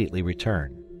should immediately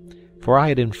return. For I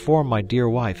had informed my dear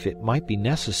wife it might be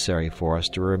necessary for us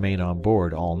to remain on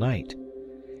board all night,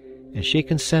 and she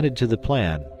consented to the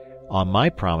plan, on my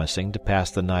promising to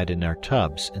pass the night in our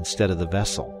tubs instead of the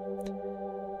vessel.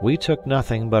 We took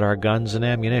nothing but our guns and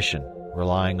ammunition,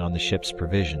 relying on the ship's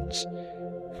provisions.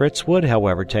 Fritz would,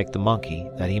 however, take the monkey,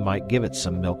 that he might give it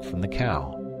some milk from the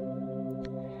cow.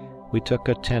 We took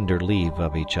a tender leave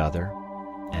of each other,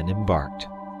 and embarked.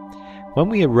 When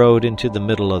we had rowed into the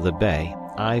middle of the bay,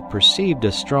 I perceived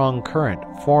a strong current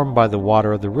formed by the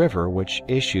water of the river which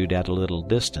issued at a little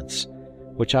distance,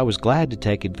 which I was glad to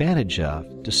take advantage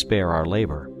of to spare our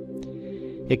labor.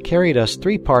 It carried us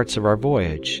 3 parts of our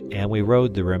voyage, and we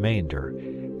rowed the remainder,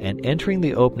 and entering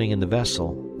the opening in the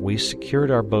vessel, we secured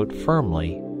our boat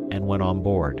firmly and went on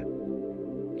board.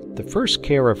 The first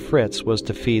care of Fritz was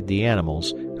to feed the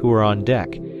animals, who were on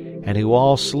deck, and who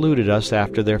all saluted us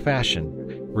after their fashion,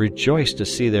 rejoiced to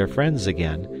see their friends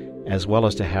again, as well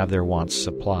as to have their wants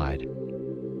supplied.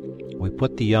 We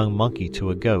put the young monkey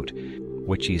to a goat,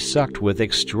 which he sucked with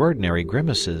extraordinary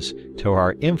grimaces, to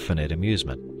our infinite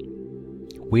amusement.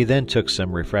 We then took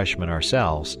some refreshment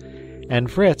ourselves, and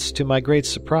Fritz, to my great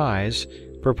surprise,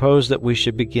 proposed that we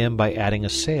should begin by adding a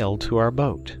sail to our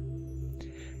boat.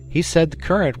 He said the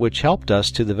current which helped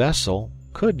us to the vessel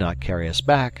could not carry us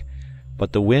back,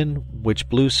 but the wind which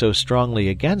blew so strongly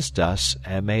against us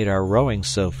and made our rowing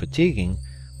so fatiguing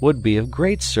would be of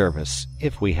great service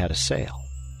if we had a sail.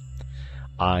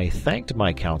 I thanked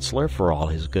my counselor for all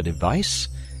his good advice,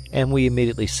 and we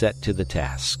immediately set to the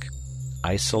task.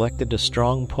 I selected a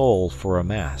strong pole for a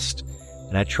mast,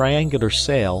 and a triangular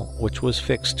sail which was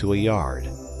fixed to a yard.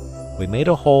 We made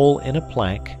a hole in a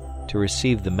plank to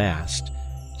receive the mast,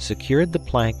 secured the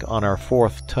plank on our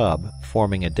 4th tub,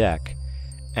 forming a deck,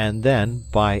 and then,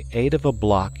 by aid of a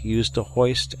block used to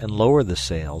hoist and lower the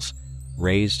sails,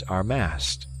 raised our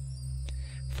mast.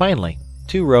 Finally,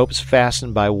 2 ropes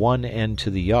fastened by one end to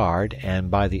the yard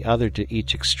and by the other to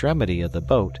each extremity of the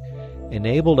boat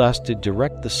enabled us to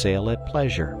direct the sail at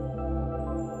pleasure.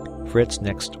 Fritz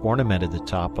next ornamented the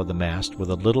top of the mast with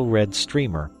a little red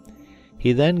streamer.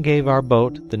 He then gave our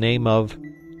boat the name of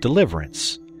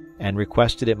Deliverance, and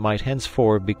requested it might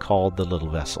henceforward be called the Little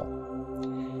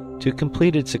Vessel. To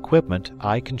complete its equipment,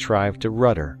 I contrived a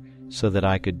rudder, so that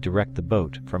I could direct the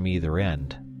boat from either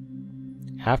end.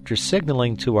 After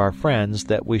signaling to our friends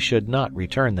that we should not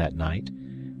return that night,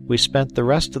 we spent the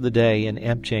rest of the day in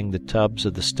emptying the tubs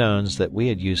of the stones that we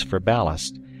had used for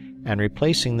ballast, and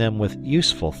replacing them with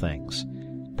useful things: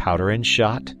 powder and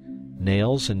shot,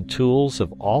 nails and tools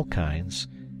of all kinds,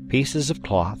 pieces of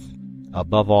cloth.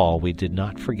 Above all, we did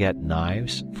not forget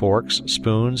knives, forks,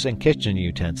 spoons, and kitchen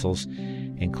utensils,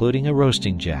 including a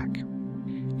roasting jack.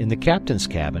 In the captain's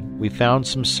cabin, we found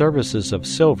some services of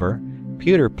silver,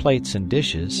 pewter plates and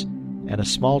dishes, and a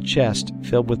small chest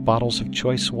filled with bottles of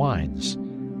choice wines.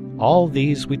 All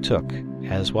these we took,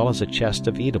 as well as a chest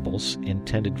of eatables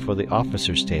intended for the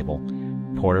officers' table,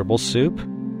 portable soup,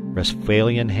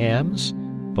 Westphalian hams,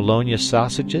 Bologna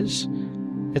sausages,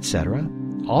 etc.,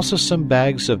 also some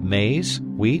bags of maize,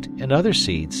 wheat, and other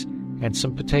seeds, and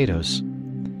some potatoes.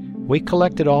 We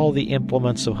collected all the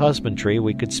implements of husbandry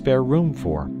we could spare room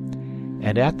for,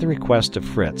 and at the request of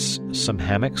Fritz, some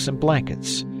hammocks and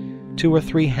blankets, 2 or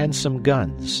 3 handsome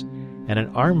guns, and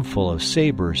an armful of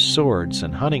sabers, swords,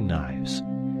 and hunting knives.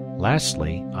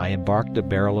 Lastly, I embarked a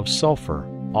barrel of sulphur,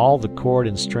 all the cord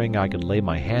and string I could lay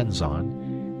my hands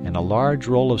on, and a large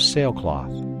roll of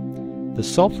sailcloth. The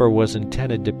sulphur was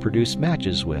intended to produce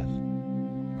matches with.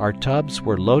 Our tubs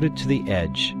were loaded to the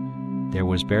edge. There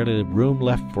was barely room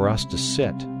left for us to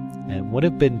sit, and it would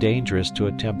have been dangerous to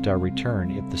attempt our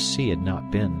return if the sea had not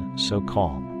been so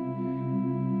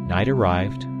calm. Night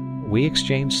arrived. We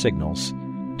exchanged signals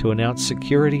to announce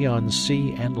security on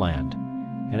sea and land,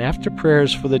 and after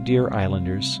prayers for the dear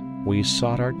islanders, we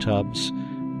sought our tubs,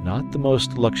 not the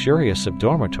most luxurious of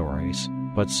dormitories,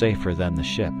 but safer than the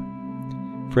ship.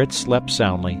 Fritz slept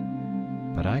soundly,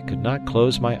 but I could not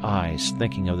close my eyes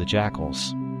thinking of the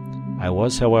jackals. I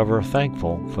was, however,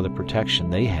 thankful for the protection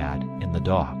they had in the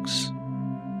dogs.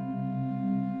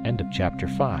 End of Chapter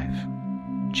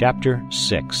 5. Chapter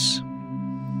 6.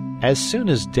 As soon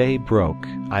as day broke,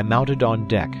 I mounted on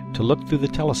deck to look through the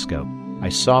telescope. I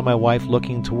saw my wife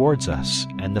looking towards us,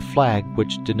 and the flag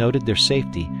which denoted their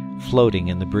safety floating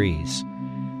in the breeze.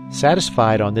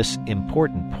 Satisfied on this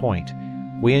important point,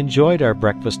 we enjoyed our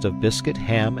breakfast of biscuit,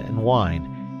 ham, and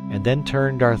wine, and then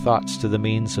turned our thoughts to the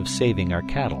means of saving our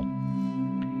cattle.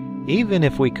 Even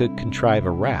if we could contrive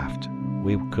a raft,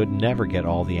 we could never get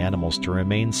all the animals to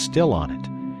remain still on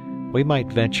it. We might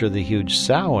venture the huge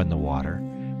sow in the water,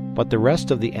 but the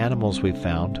rest of the animals we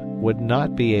found would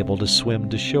not be able to swim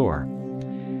to shore.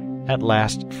 At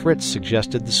last, Fritz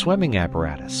suggested the swimming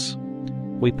apparatus.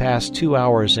 We passed 2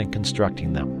 hours in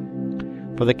constructing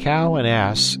them. For the cow and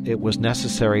ass, it was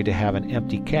necessary to have an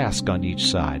empty cask on each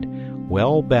side,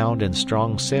 well bound in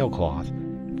strong sailcloth,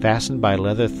 fastened by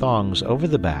leather thongs over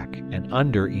the back and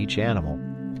under each animal.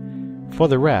 For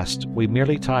the rest, we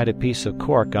merely tied a piece of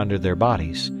cork under their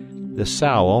bodies, the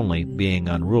sow only being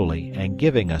unruly and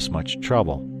giving us much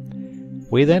trouble.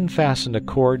 We then fastened a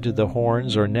cord to the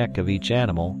horns or neck of each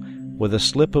animal, with a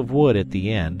slip of wood at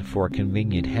the end for a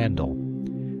convenient handle.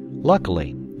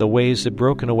 Luckily, the waves had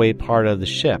broken away part of the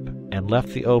ship and left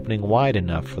the opening wide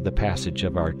enough for the passage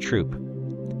of our troop.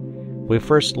 We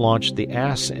first launched the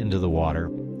ass into the water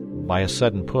by a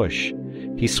sudden push.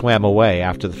 He swam away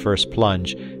after the first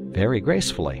plunge very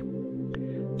gracefully.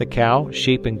 The cow,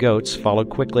 sheep, and goats followed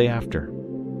quickly after.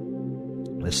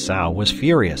 The sow was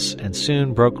furious and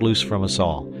soon broke loose from us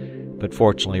all, but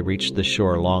fortunately reached the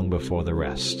shore long before the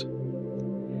rest.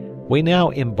 We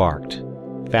now embarked,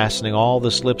 fastening all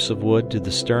the slips of wood to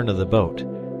the stern of the boat,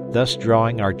 thus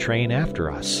drawing our train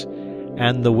after us,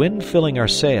 and the wind filling our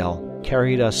sail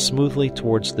carried us smoothly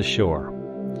towards the shore.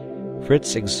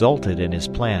 Fritz exulted in his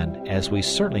plan, as we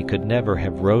certainly could never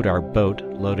have rowed our boat,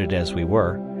 loaded as we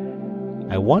were.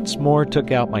 I once more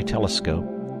took out my telescope,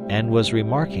 and was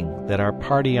remarking that our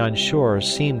party on shore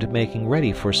seemed making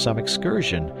ready for some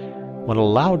excursion, when a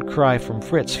loud cry from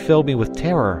Fritz filled me with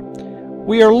terror.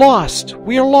 "We are lost!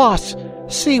 We are lost!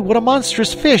 See, what a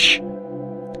monstrous fish!"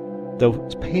 Though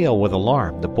pale with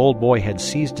alarm, the bold boy had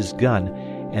seized his gun,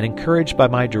 and encouraged by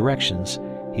my directions,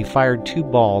 he fired 2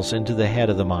 balls into the head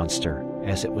of the monster,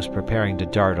 as it was preparing to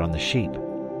dart on the sheep.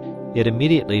 It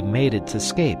immediately made its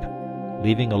escape,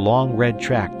 leaving a long red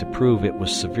track to prove it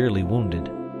was severely wounded.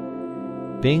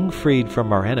 Being freed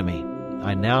from our enemy,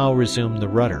 I now resumed the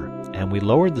rudder, and we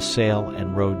lowered the sail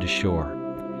and rowed to shore.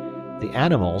 The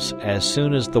animals, as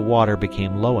soon as the water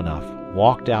became low enough,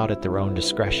 walked out at their own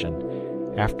discretion,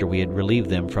 after we had relieved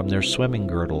them from their swimming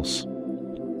girdles.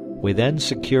 We then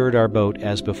secured our boat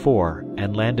as before,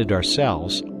 and landed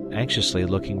ourselves, anxiously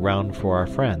looking round for our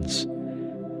friends.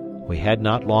 We had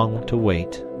not long to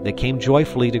wait. They came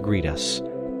joyfully to greet us,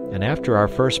 and after our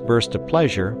first burst of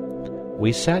pleasure,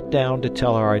 we sat down to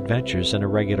tell our adventures in a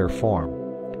regular form.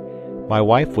 My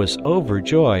wife was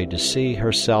overjoyed to see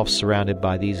herself surrounded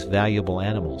by these valuable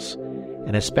animals,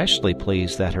 and especially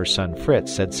pleased that her son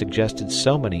Fritz had suggested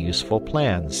so many useful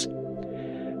plans.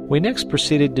 We next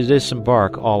proceeded to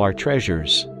disembark all our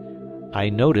treasures. I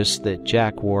noticed that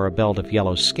Jack wore a belt of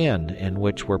yellow skin, in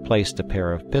which were placed a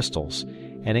pair of pistols,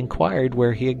 and inquired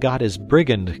where he had got his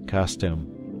brigand costume.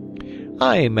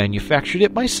 "I manufactured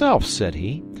it myself," said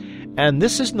he, "and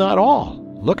this is not all.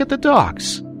 Look at the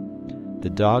dogs." The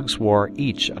dogs wore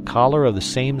each a collar of the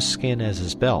same skin as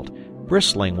his belt,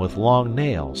 bristling with long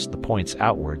nails, the points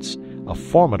outwards, a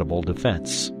formidable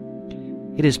defense.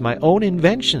 "It is my own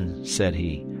invention," said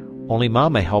he, "only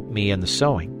Mamma helped me in the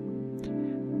sewing."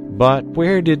 "But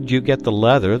where did you get the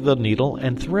leather, the needle,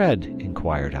 and thread?"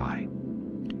 inquired I.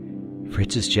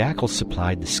 "Fritz's jackal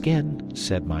supplied the skin,"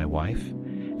 said my wife,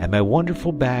 "and my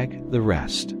wonderful bag the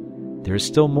rest. There is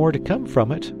still more to come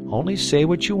from it. Only say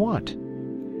what you want."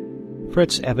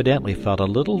 Fritz evidently felt a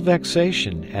little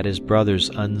vexation at his brother's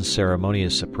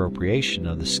unceremonious appropriation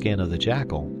of the skin of the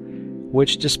jackal,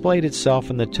 which displayed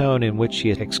itself in the tone in which he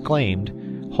exclaimed,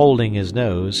 holding his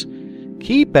nose,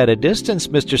 "Keep at a distance,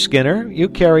 Mr. Skinner. You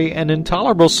carry an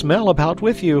intolerable smell about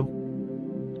with you."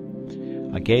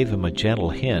 I gave him a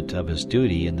gentle hint of his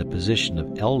duty in the position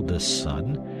of eldest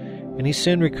son, and he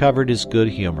soon recovered his good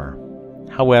humor.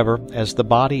 However, as the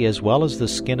body as well as the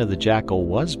skin of the jackal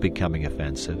was becoming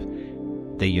offensive,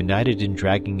 they united in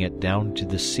dragging it down to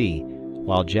the sea,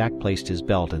 while Jack placed his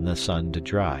belt in the sun to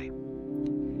dry.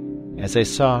 As I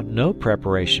saw no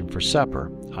preparation for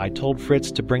supper, I told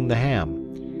Fritz to bring the ham,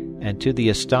 and to the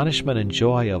astonishment and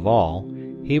joy of all,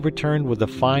 he returned with a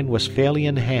fine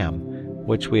Westphalian ham,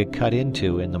 which we had cut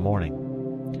into in the morning.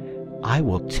 "I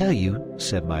will tell you,"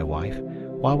 said my wife,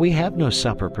 "why we have no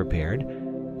supper prepared,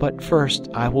 but first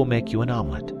I will make you an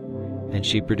omelet." And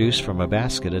she produced from a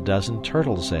basket a dozen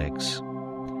turtles' eggs.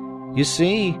 "You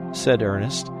see," said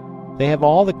Ernest, "they have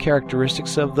all the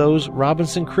characteristics of those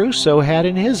Robinson Crusoe had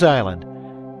in his island.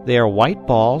 They are white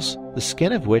balls, the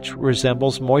skin of which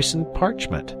resembles moistened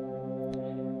parchment."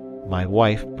 My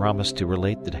wife promised to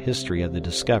relate the history of the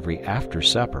discovery after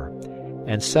supper,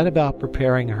 and set about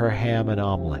preparing her ham and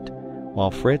omelet, while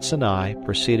Fritz and I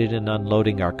proceeded in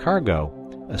unloading our cargo,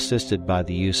 assisted by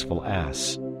the useful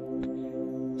ass.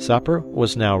 Supper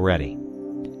was now ready.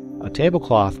 A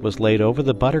tablecloth was laid over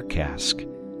the butter cask,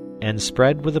 and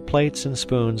spread with the plates and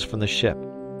spoons from the ship.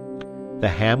 The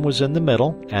ham was in the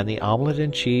middle, and the omelet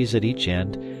and cheese at each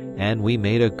end, and we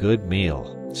made a good meal,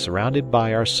 surrounded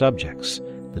by our subjects,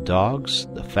 the dogs,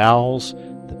 the fowls,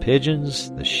 the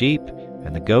pigeons, the sheep,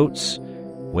 and the goats,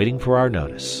 waiting for our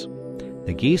notice.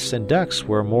 The geese and ducks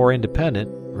were more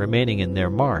independent, remaining in their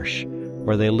marsh,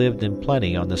 where they lived in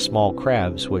plenty on the small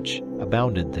crabs which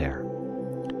abounded there.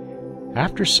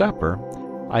 After supper,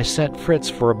 I sent Fritz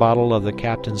for a bottle of the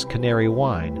captain's canary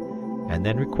wine, and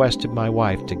then requested my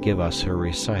wife to give us her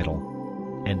recital.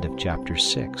 End of chapter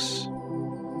 6.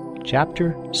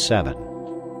 Chapter 7.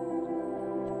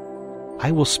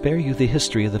 "I will spare you the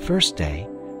history of the first day,"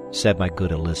 said my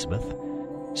good Elizabeth,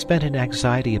 "spent in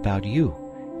anxiety about you,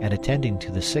 and attending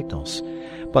to the signals.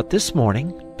 But this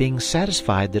morning, being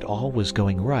satisfied that all was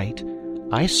going right,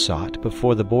 I sought,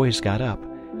 before the boys got up,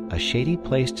 a shady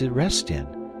place to rest in,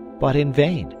 but in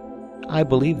vain. I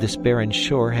believe this barren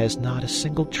shore has not a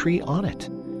single tree on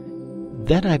it.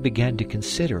 Then I began to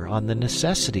consider on the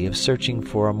necessity of searching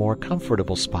for a more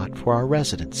comfortable spot for our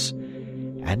residence,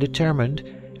 and determined,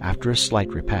 after a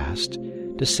slight repast,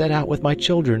 to set out with my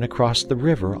children across the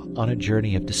river on a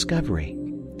journey of discovery.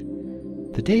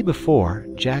 The day before,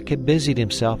 Jack had busied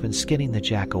himself in skinning the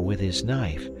jackal with his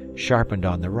knife, sharpened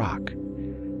on the rock,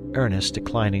 Ernest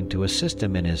declining to assist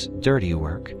him in his dirty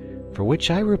work, for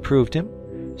which I reproved him,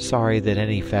 sorry that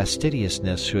any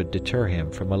fastidiousness should deter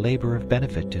him from a labor of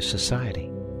benefit to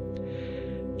society.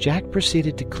 Jack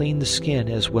proceeded to clean the skin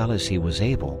as well as he was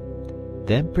able,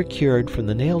 then procured from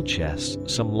the nail chest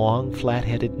some long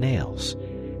flat-headed nails,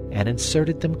 and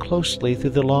inserted them closely through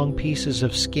the long pieces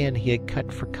of skin he had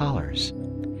cut for collars.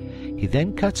 He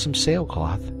then cut some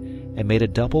sailcloth, and made a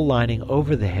double lining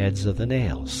over the heads of the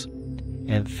nails,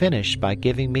 and finished by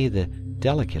giving me the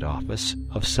delicate office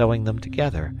of sewing them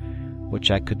together, which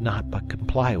I could not but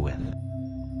comply with.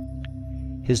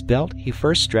 His belt he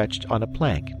first stretched on a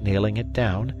plank, nailing it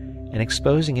down, and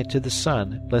exposing it to the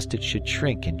sun, lest it should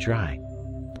shrink in drying.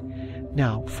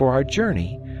 Now, for our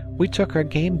journey, we took our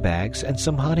game bags and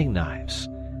some hunting knives.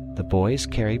 The boys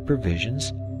carried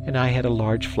provisions, and I had a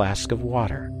large flask of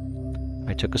water.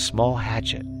 I took a small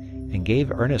hatchet, and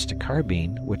gave Ernest a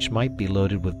carbine which might be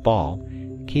loaded with ball,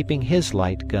 keeping his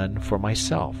light gun for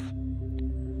myself.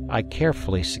 I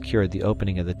carefully secured the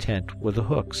opening of the tent with the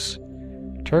hooks.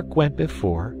 Turk went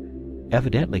before,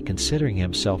 evidently considering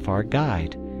himself our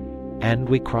guide, and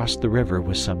we crossed the river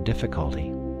with some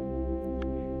difficulty.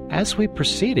 As we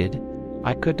proceeded,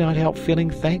 I could not help feeling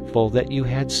thankful that you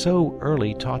had so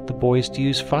early taught the boys to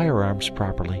use firearms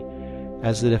properly,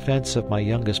 as the defense of my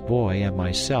youngest boy and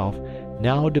myself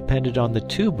now depended on the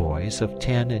two boys of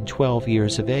 10 and 12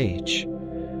 years of age.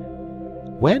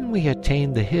 When we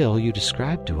attained the hill you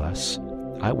described to us,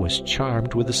 I was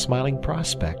charmed with the smiling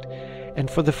prospect, and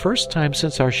for the first time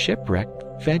since our shipwreck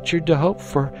ventured to hope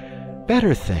for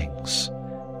better things.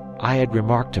 I had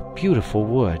remarked a beautiful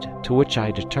wood, to which I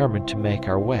determined to make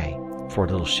our way, for a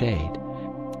little shade,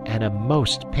 and a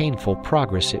most painful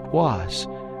progress it was,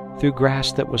 through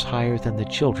grass that was higher than the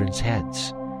children's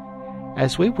heads.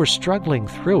 As we were struggling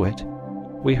through it,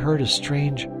 we heard a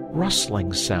strange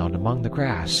rustling sound among the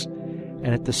grass,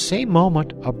 and at the same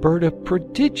moment a bird of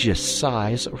prodigious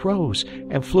size arose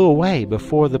and flew away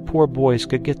before the poor boys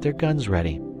could get their guns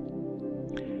ready.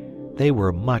 They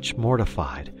were much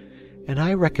mortified, and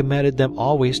I recommended them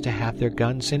always to have their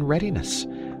guns in readiness,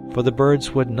 for the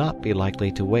birds would not be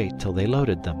likely to wait till they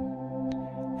loaded them.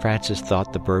 Francis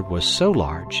thought the bird was so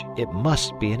large it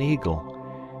must be an eagle,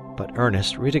 but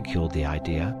Ernest ridiculed the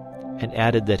idea and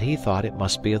added that he thought it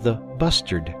must be of the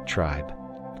bustard tribe.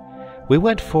 We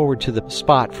went forward to the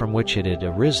spot from which it had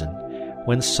arisen,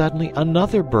 when suddenly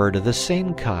another bird of the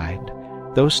same kind,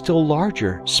 though still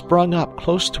larger, sprung up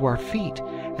close to our feet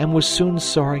and was soon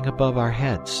soaring above our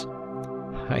heads.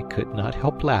 I could not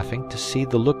help laughing to see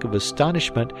the look of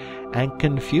astonishment and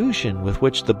confusion with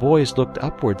which the boys looked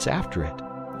upwards after it.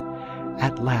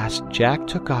 At last Jack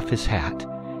took off his hat,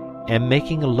 and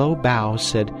making a low bow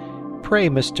said, "Pray,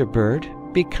 Mr. Bird,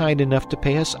 be kind enough to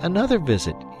pay us another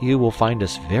visit. You will find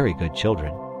us very good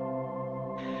children."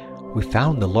 We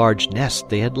found the large nest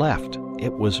they had left.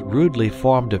 It was rudely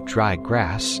formed of dry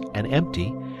grass and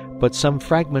empty, but some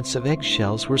fragments of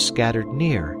eggshells were scattered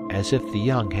near, as if the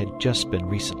young had just been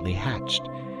recently hatched.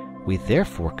 We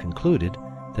therefore concluded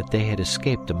that they had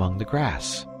escaped among the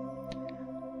grass.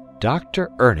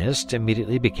 Dr. Ernest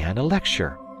immediately began a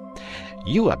lecture.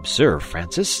 "You observe,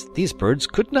 Francis, these birds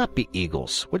could not be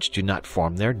eagles, which do not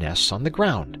form their nests on the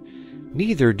ground.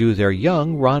 Neither do their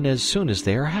young run as soon as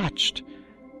they are hatched.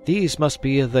 These must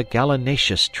be of the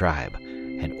gallinaceous tribe,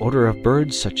 an order of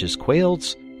birds such as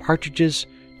quails, partridges,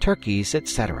 turkeys,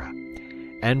 etc.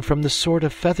 And from the sort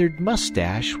of feathered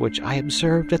mustache which I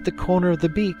observed at the corner of the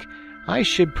beak, I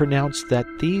should pronounce that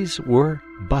these were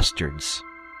bustards."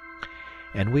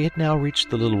 And we had now reached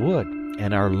the little wood,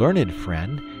 and our learned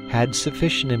friend had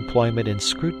sufficient employment in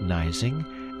scrutinizing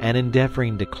and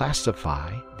endeavoring to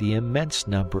classify the immense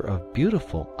number of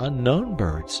beautiful unknown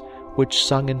birds which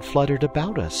sung and fluttered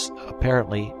about us,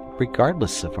 apparently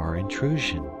regardless of our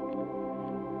intrusion.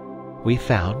 We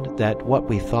found that what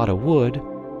we thought a wood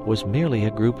was merely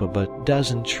a group of a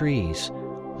dozen trees,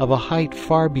 of a height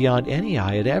far beyond any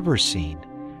I had ever seen,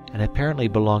 and apparently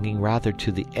belonging rather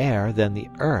to the air than the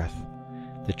earth,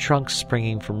 the trunks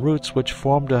springing from roots which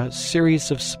formed a series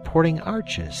of supporting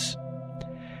arches.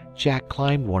 Jack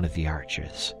climbed one of the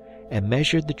arches and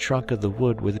measured the trunk of the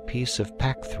wood with a piece of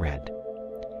packthread.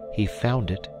 He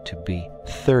found it to be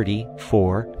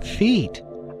 34 feet.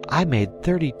 I made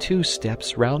 32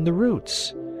 steps round the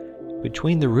roots.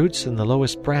 Between the roots and the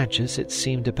lowest branches it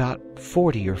seemed about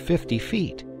 40 or 50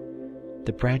 feet.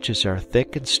 The branches are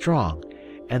thick and strong,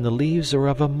 and the leaves are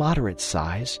of a moderate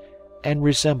size and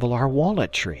resemble our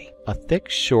walnut tree. A thick,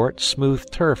 short, smooth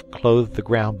turf clothed the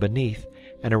ground beneath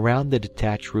and around the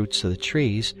detached roots of the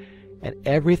trees, and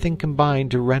everything combined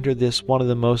to render this one of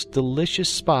the most delicious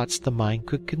spots the mind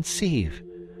could conceive.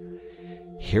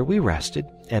 Here we rested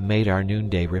and made our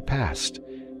noonday repast.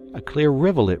 A clear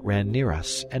rivulet ran near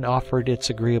us and offered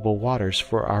its agreeable waters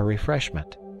for our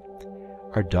refreshment.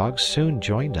 Our dogs soon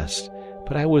joined us,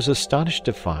 but I was astonished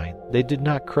to find they did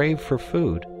not crave for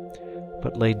food,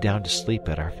 but laid down to sleep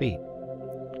at our feet.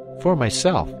 For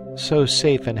myself, so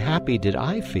safe and happy did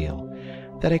I feel,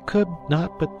 that I could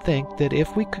not but think that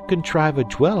if we could contrive a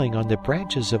dwelling on the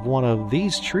branches of one of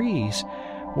these trees,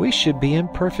 we should be in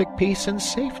perfect peace and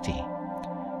safety.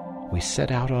 We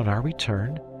set out on our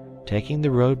return, taking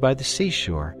the road by the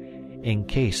seashore, in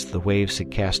case the waves had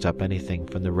cast up anything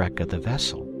from the wreck of the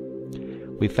vessel.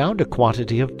 We found a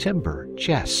quantity of timber,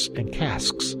 chests, and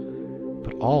casks,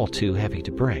 but all too heavy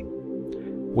to bring.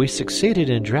 We succeeded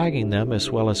in dragging them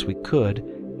as well as we could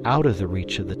out of the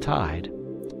reach of the tide,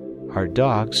 our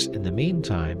dogs, in the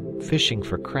meantime, fishing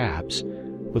for crabs,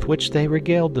 with which they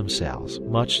regaled themselves,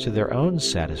 much to their own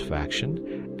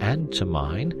satisfaction and to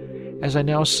mine, as I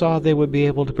now saw they would be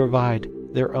able to provide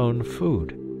their own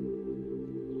food.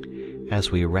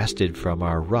 As we rested from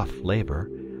our rough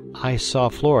labor, I saw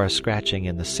Flora scratching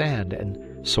in the sand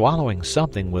and swallowing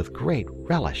something with great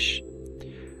relish.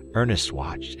 Ernest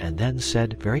watched and then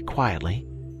said very quietly,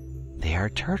 "They are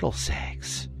turtles'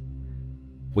 eggs."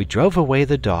 We drove away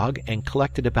the dog and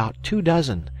collected about 2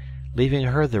 dozen, leaving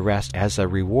her the rest as a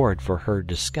reward for her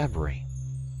discovery.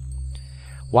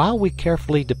 While we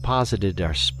carefully deposited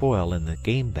our spoil in the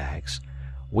game bags,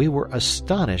 we were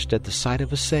astonished at the sight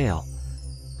of a sail.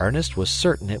 Ernest was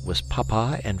certain it was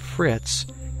Papa and Fritz,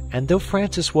 and though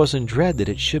Francis was in dread that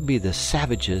it should be the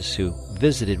savages who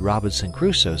visited Robinson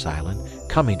Crusoe's island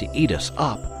coming to eat us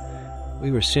up, we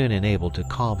were soon enabled to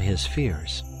calm his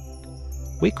fears.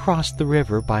 We crossed the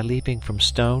river by leaping from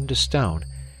stone to stone,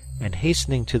 and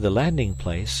hastening to the landing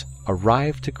place,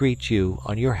 arrived to greet you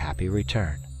on your happy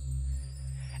return."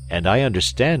 "And I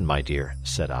understand, my dear,"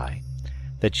 said I,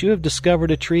 "that you have discovered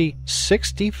a tree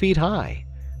 60 feet high,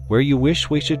 where you wish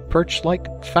we should perch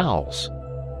like fowls.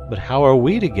 But how are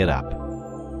we to get up?"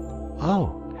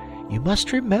 "Oh, you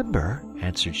must remember,"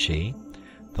 answered she,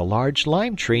 "the large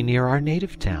lime tree near our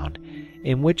native town,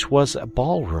 in which was a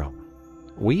ballroom.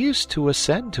 We used to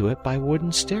ascend to it by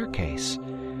wooden staircase.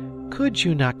 Could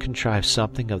you not contrive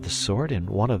something of the sort in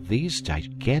one of these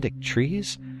gigantic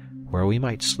trees, where we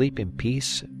might sleep in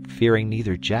peace, fearing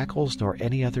neither jackals nor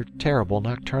any other terrible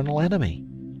nocturnal enemy?"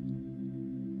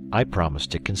 I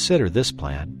promised to consider this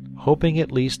plan, hoping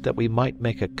at least that we might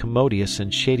make a commodious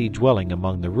and shady dwelling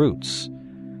among the roots.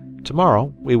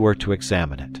 Tomorrow we were to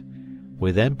examine it.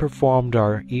 We then performed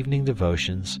our evening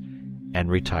devotions and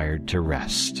retired to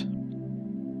rest.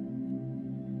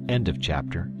 End of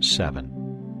chapter 7.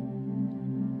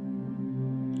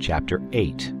 Chapter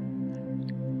 8.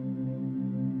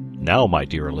 "Now, my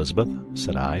dear Elizabeth,"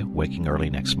 said I, waking early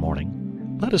next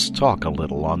morning, "let us talk a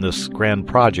little on this grand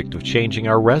project of changing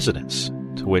our residence,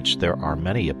 to which there are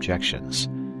many objections.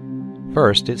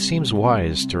 First, it seems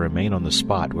wise to remain on the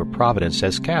spot where Providence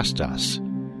has cast us,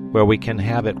 where we can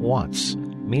have at once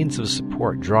means of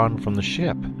support drawn from the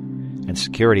ship, and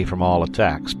security from all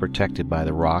attacks, protected by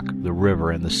the rock, the river,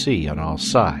 and the sea on all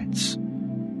sides."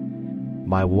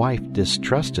 My wife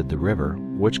distrusted the river,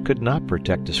 which could not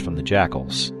protect us from the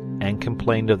jackals, and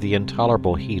complained of the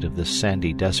intolerable heat of this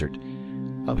sandy desert,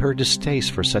 of her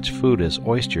distaste for such food as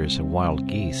oysters and wild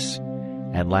geese,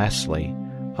 and lastly,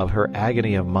 of her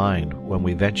agony of mind when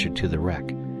we ventured to the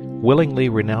wreck, willingly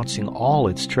renouncing all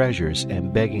its treasures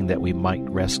and begging that we might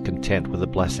rest content with the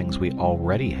blessings we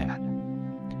already had.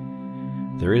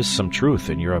 "There is some truth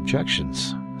in your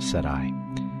objections," said I,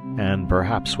 "and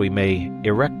perhaps we may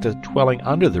erect a dwelling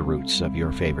under the roots of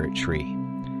your favorite tree.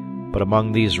 But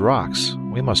among these rocks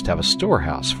we must have a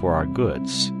storehouse for our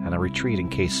goods and a retreat in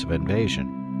case of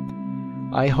invasion.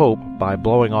 I hope, by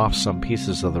blowing off some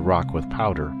pieces of the rock with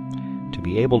powder, to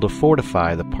be able to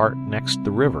fortify the part next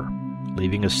the river,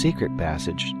 leaving a secret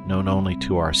passage known only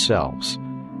to ourselves.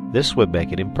 This would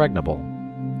make it impregnable.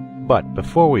 But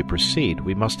before we proceed,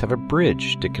 we must have a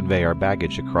bridge to convey our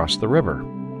baggage across the river."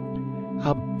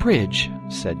 "A bridge,"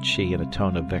 said she in a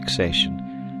tone of vexation.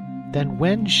 "Then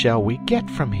when shall we get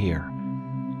from here?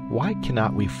 Why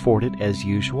cannot we ford it as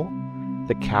usual?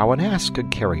 The cow and ass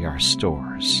could carry our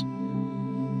stores."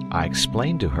 I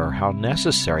explained to her how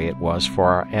necessary it was for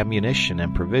our ammunition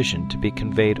and provision to be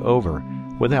conveyed over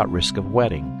without risk of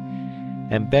wetting,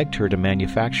 and begged her to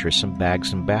manufacture some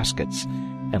bags and baskets,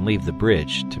 and leave the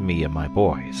bridge to me and my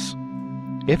boys.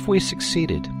 If we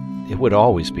succeeded, it would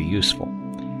always be useful.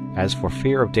 As for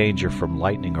fear of danger from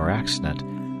lightning or accident,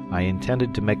 I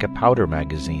intended to make a powder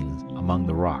magazine among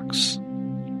the rocks.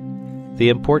 The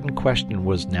important question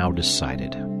was now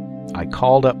decided. I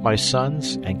called up my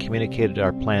sons and communicated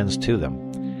our plans to them.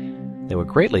 They were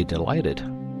greatly delighted,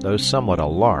 though somewhat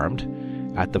alarmed,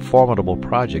 at the formidable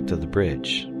project of the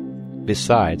bridge.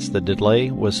 Besides, the delay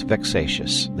was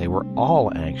vexatious. They were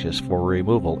all anxious for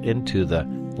removal into the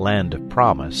land of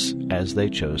promise, as they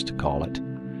chose to call it.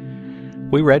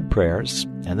 We read prayers,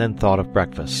 and then thought of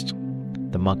breakfast.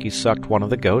 The monkey sucked one of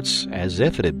the goats as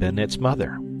if it had been its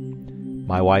mother.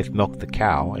 My wife milked the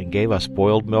cow and gave us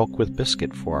boiled milk with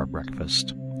biscuit for our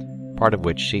breakfast, part of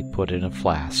which she put in a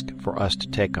flask for us to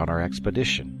take on our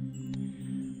expedition.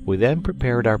 We then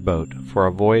prepared our boat for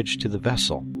a voyage to the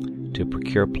vessel, to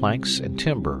procure planks and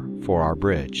timber for our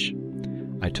bridge.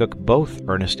 I took both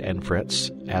Ernest and Fritz,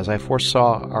 as I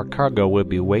foresaw our cargo would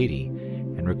be weighty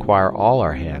and require all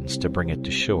our hands to bring it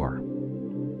to shore.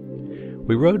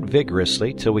 We rowed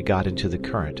vigorously till we got into the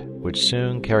current, which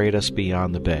soon carried us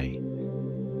beyond the bay.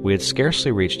 We had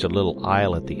scarcely reached a little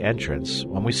isle at the entrance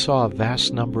when we saw a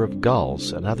vast number of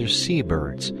gulls and other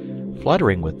sea-birds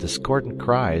fluttering with discordant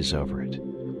cries over it.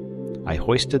 I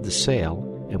hoisted the sail,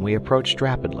 and we approached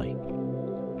rapidly.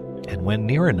 And when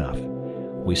near enough,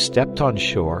 we stepped on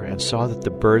shore and saw that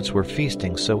the birds were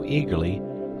feasting so eagerly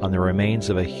on the remains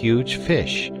of a huge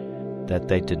fish that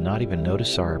they did not even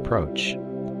notice our approach.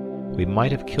 We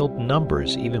might have killed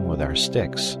numbers even with our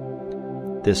sticks.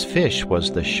 This fish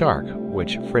was the shark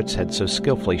which Fritz had so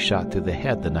skillfully shot through the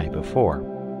head the night before.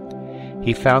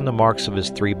 He found the marks of his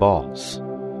 3 balls.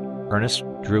 Ernest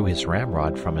drew his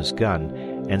ramrod from his gun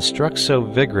and struck so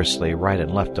vigorously right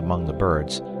and left among the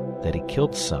birds that he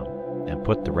killed some and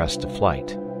put the rest to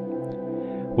flight.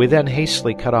 We then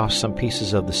hastily cut off some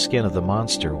pieces of the skin of the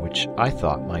monster which I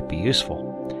thought might be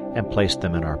useful, and placed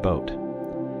them in our boat.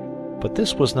 But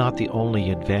this was not the only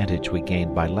advantage we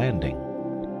gained by landing.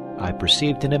 I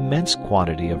perceived an immense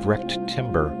quantity of wrecked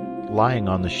timber lying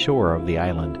on the shore of the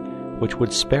island, which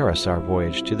would spare us our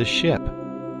voyage to the ship.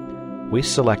 We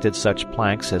selected such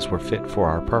planks as were fit for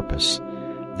our purpose.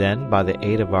 Then, by the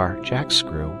aid of our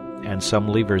jack-screw and some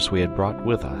levers we had brought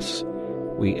with us,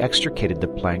 we extricated the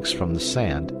planks from the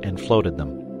sand and floated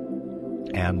them.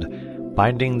 And,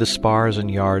 binding the spars and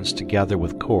yards together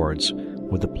with cords,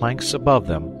 with the planks above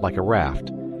them like a raft,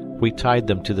 we tied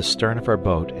them to the stern of our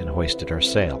boat and hoisted our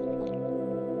sail.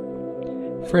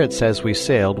 Fritz, as we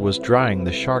sailed, was drying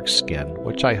the shark's skin,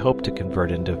 which I hoped to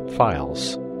convert into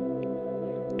files.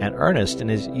 And Ernest, in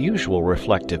his usual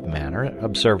reflective manner,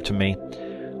 observed to me,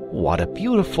 "What a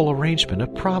beautiful arrangement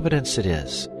of Providence it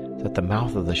is, that the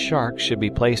mouth of the shark should be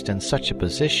placed in such a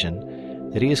position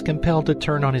that he is compelled to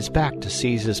turn on his back to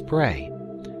seize his prey,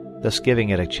 thus giving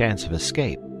it a chance of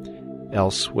escape,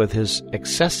 else with his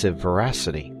excessive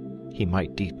voracity he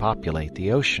might depopulate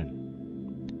the ocean."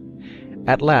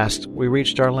 At last we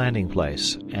reached our landing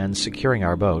place, and securing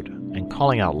our boat, and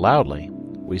calling out loudly,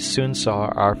 we soon saw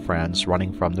our friends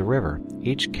running from the river.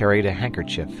 Each carried a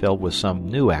handkerchief filled with some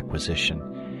new acquisition,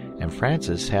 and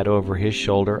Francis had over his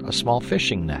shoulder a small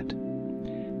fishing net.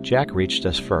 Jack reached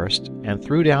us first, and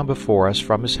threw down before us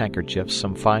from his handkerchief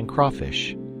some fine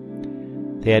crawfish.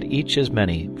 They had each as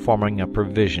many, forming a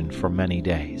provision for many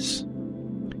days.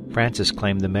 Francis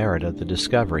claimed the merit of the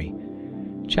discovery.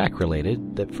 Jack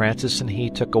related that Francis and he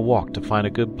took a walk to find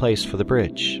a good place for the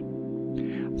bridge.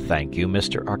 "Thank you,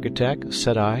 Mr. Architect,"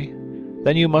 said I.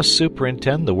 "Then you must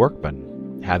superintend the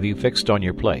workmen. Have you fixed on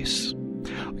your place?"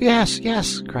 "Yes,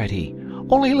 yes," cried he.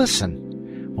 "Only listen.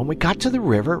 When we got to the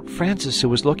river, Francis, who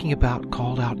was looking about,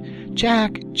 called out,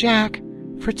 'Jack, Jack,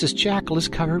 Fritz's jackal is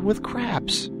covered with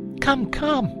crabs. Come,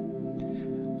 come.'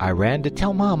 I ran to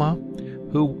tell Mama,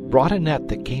 who brought a net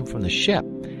that came from the ship,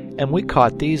 and we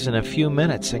caught these in a few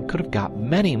minutes and could have got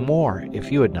many more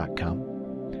if you had not come.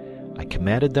 I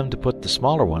commanded them to put the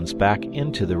smaller ones back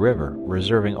into the river,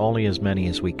 reserving only as many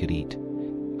as we could eat.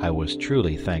 I was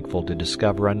truly thankful to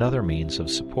discover another means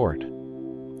of support.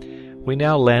 We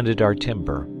now landed our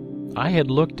timber. I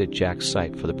had looked at Jack's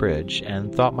site for the bridge,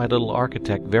 and thought my little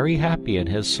architect very happy in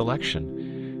his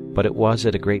selection, but it was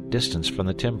at a great distance from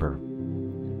the timber.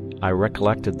 I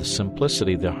recollected the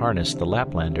simplicity of the harness the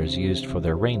Laplanders used for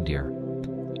their reindeer.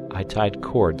 I tied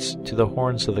cords to the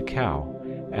horns of the cow,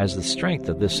 as the strength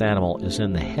of this animal is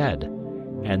in the head,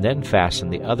 and then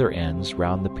fastened the other ends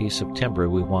round the piece of timber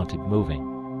we wanted moving.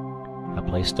 I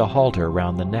placed a halter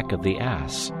round the neck of the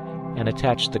ass, and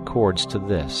attached the cords to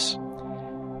this.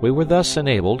 We were thus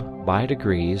enabled, by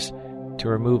degrees, to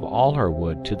remove all our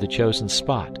wood to the chosen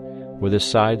spot, where the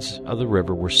sides of the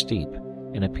river were steep,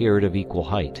 and appeared of equal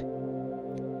height.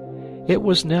 It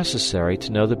was necessary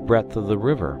to know the breadth of the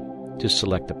river, to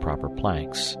select the proper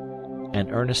planks, and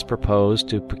Ernest proposed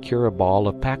to procure a ball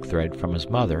of packthread from his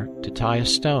mother, to tie a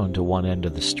stone to one end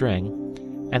of the string,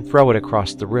 and throw it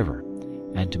across the river,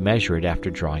 and to measure it after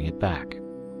drawing it back.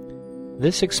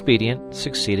 This expedient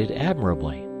succeeded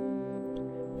admirably.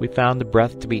 We found the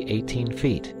breadth to be 18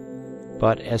 feet,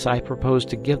 but as I proposed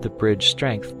to give the bridge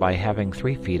strength by having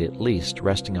 3 feet at least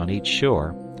resting on each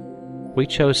shore, we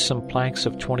chose some planks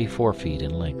of 24 feet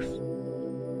in length.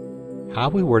 How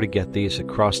we were to get these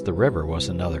across the river was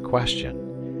another question,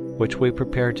 which we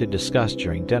prepared to discuss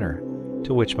during dinner,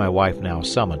 to which my wife now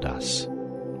summoned us.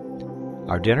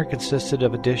 Our dinner consisted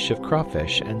of a dish of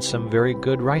crawfish and some very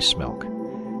good rice milk,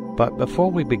 but before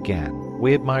we began,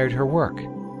 we admired her work.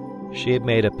 She had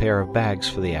made a pair of bags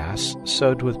for the ass,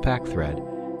 sewed with packthread,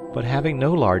 but having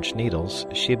no large needles,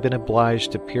 she had been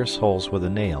obliged to pierce holes with a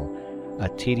nail, a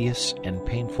tedious and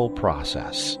painful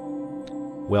process.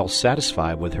 Well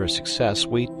satisfied with her success,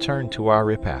 we turned to our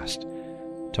repast,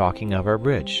 talking of our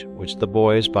bridge, which the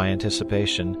boys, by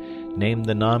anticipation, named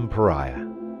the Nonpareil.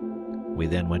 We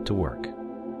then went to work.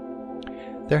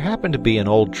 There happened to be an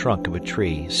old trunk of a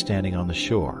tree standing on the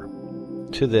shore.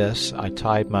 To this I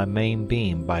tied my main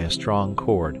beam by a strong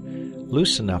cord,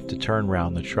 loose enough to turn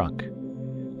round the trunk.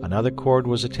 Another cord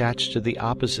was attached to the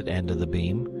opposite end of the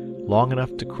beam, long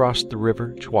enough to cross the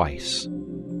river twice.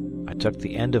 I took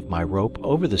the end of my rope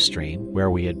over the stream,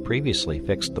 where we had previously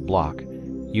fixed the block,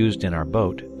 used in our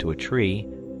boat, to a tree,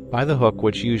 by the hook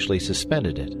which usually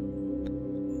suspended it.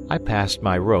 I passed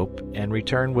my rope, and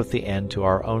returned with the end to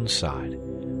our own side.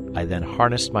 I then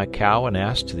harnessed my cow and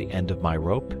ass to the end of my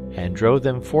rope, and drove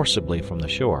them forcibly from the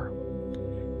shore.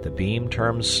 The beam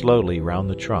turned slowly round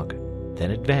the trunk,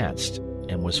 then advanced,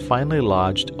 and was finally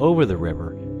lodged over the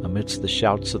river amidst the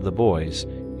shouts of the boys,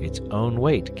 its own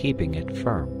weight keeping it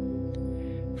firm.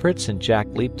 Fritz and Jack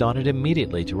leaped on it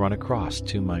immediately to run across,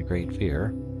 to my great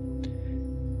fear.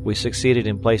 We succeeded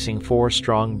in placing 4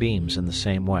 strong beams in the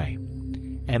same way,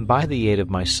 and by the aid of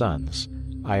my sons,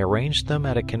 I arranged them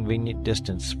at a convenient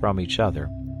distance from each other,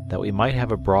 that we might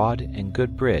have a broad and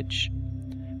good bridge.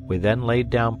 We then laid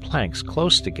down planks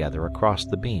close together across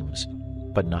the beams,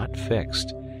 but not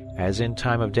fixed, as in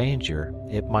time of danger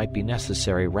it might be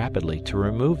necessary rapidly to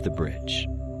remove the bridge.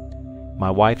 My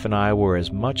wife and I were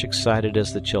as much excited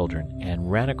as the children,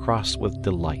 and ran across with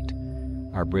delight.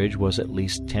 Our bridge was at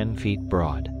least 10 feet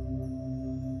broad.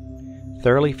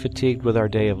 Thoroughly fatigued with our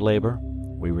day of labor,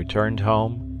 we returned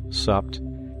home, supped,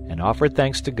 and offered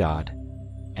thanks to God,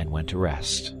 and went to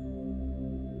rest.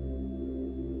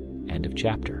 End of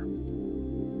chapter.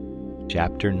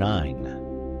 Chapter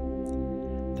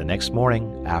 9. The next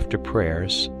morning, after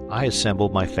prayers, I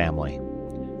assembled my family.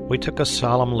 We took a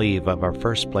solemn leave of our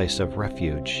first place of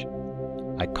refuge.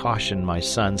 I cautioned my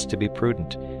sons to be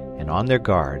prudent and on their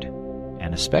guard,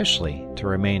 and especially to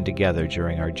remain together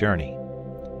during our journey.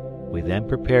 We then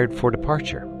prepared for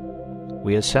departure.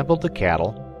 We assembled the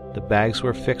cattle, the bags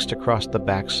were fixed across the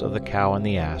backs of the cow and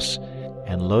the ass,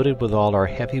 and loaded with all our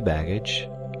heavy baggage,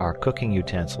 our cooking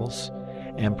utensils,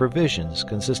 and provisions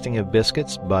consisting of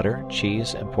biscuits, butter,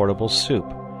 cheese, and portable soup.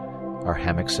 Our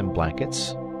hammocks and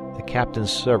blankets, the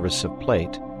captain's service of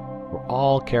plate, were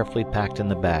all carefully packed in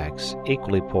the bags,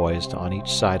 equally poised on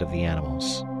each side of the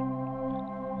animals.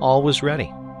 All was ready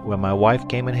when my wife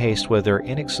came in haste with her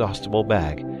inexhaustible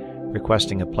bag,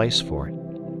 requesting a place for it.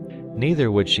 Neither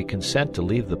would she consent to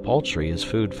leave the poultry as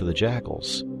food for the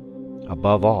jackals.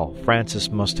 Above all,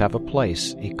 Francis must have a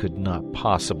place. He could not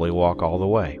possibly walk all the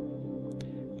way.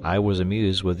 I was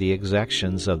amused with the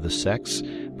exactions of the sex,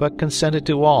 but consented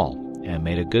to all, and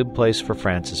made a good place for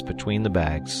Francis between the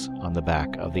bags on the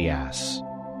back of the ass.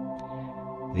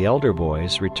 The elder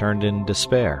boys returned in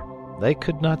despair. They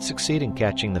could not succeed in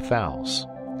catching the fowls,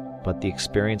 but the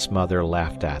experienced mother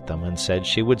laughed at them and said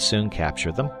she would soon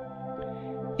capture them.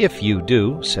 "If you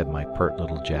do," said my pert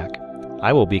little Jack,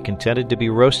 "I will be contented to be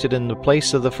roasted in the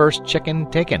place of the first chicken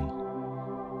taken."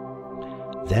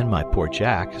 "Then, my poor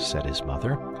Jack," said his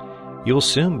mother, "you'll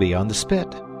soon be on the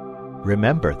spit.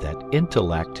 Remember that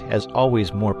intellect has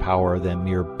always more power than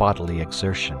mere bodily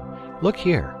exertion. Look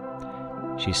here."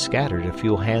 She scattered a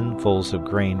few handfuls of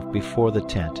grain before the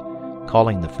tent,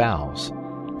 calling the fowls.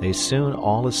 They soon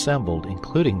all assembled,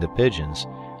 including the pigeons.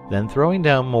 Then throwing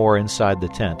down more inside the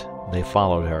tent, they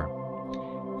followed her.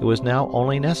 It was now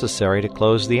only necessary to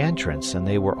close the entrance, and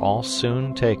they were all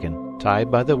soon taken, tied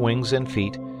by the wings and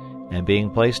feet, and being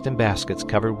placed in baskets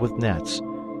covered with nets,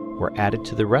 were added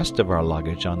to the rest of our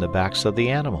luggage on the backs of the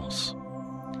animals.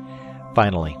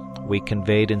 Finally, we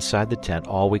conveyed inside the tent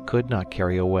all we could not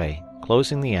carry away,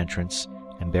 closing the entrance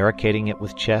and barricading it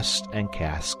with chests and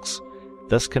casks,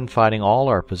 thus confiding all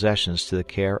our possessions to the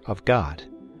care of God.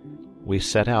 We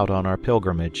set out on our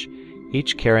pilgrimage,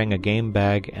 each carrying a game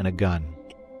bag and a gun.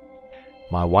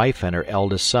 My wife and her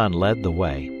eldest son led the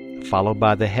way, followed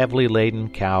by the heavily laden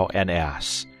cow and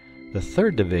ass. The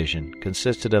third division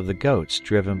consisted of the goats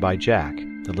driven by Jack,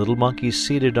 the little monkey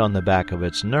seated on the back of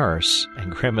its nurse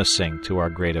and grimacing to our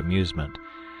great amusement.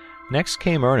 Next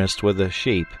came Ernest with the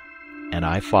sheep, and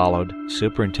I followed,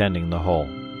 superintending the whole.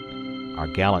 Our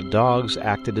gallant dogs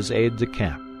acted as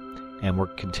aides-de-camp, and were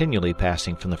continually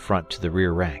passing from the front to the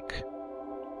rear rank.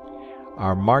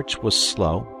 Our march was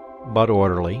slow, but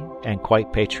orderly, and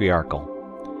quite patriarchal.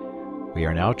 "We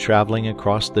are now traveling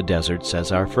across the deserts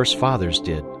as our first fathers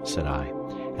did," said I,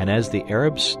 "and as the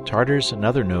Arabs, Tartars, and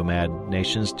other nomad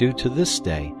nations do to this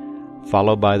day,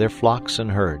 followed by their flocks and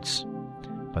herds.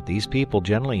 But these people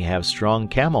generally have strong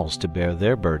camels to bear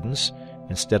their burdens,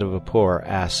 instead of a poor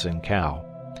ass and cow.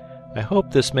 I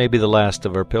hope this may be the last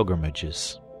of our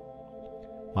pilgrimages."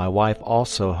 My wife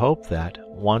also hoped that,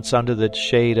 once under the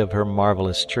shade of her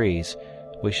marvelous trees,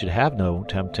 we should have no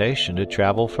temptation to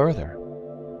travel further.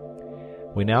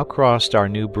 We now crossed our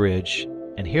new bridge,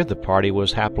 and here the party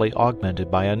was happily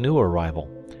augmented by a new arrival.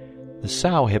 The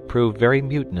sow had proved very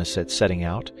mutinous at setting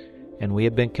out, and we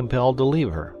had been compelled to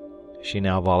leave her. She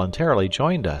now voluntarily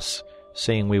joined us,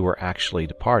 seeing we were actually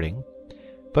departing,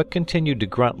 but continued to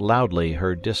grunt loudly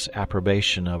her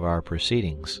disapprobation of our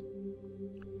proceedings.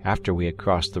 After we had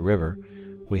crossed the river,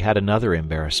 we had another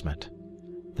embarrassment.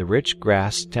 The rich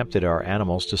grass tempted our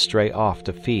animals to stray off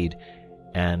to feed,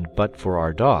 and but for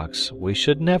our dogs, we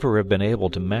should never have been able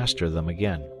to master them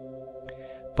again.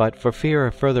 But for fear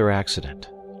of further accident,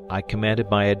 I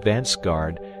commanded my advance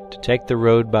guard to take the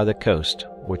road by the coast,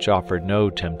 which offered no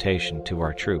temptation to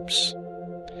our troops.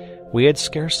 We had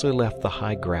scarcely left the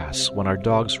high grass when our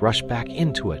dogs rushed back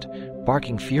into it,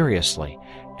 barking furiously,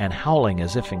 and howling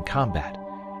as if in combat.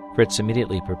 Fritz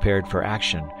immediately prepared for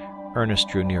action. Ernest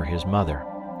drew near his mother.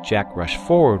 Jack rushed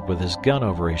forward with his gun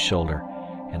over his shoulder,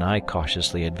 and I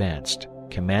cautiously advanced,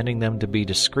 commanding them to be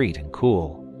discreet and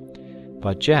cool.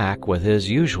 But Jack, with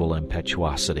his usual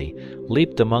impetuosity,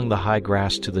 leaped among the high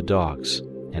grass to the dogs,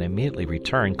 and immediately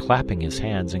returned clapping his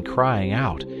hands and crying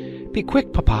out, "Be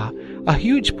quick, Papa! A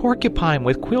huge porcupine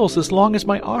with quills as long as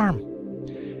my arm!"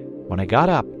 When I got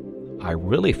up, I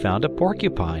really found a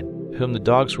porcupine, whom the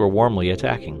dogs were warmly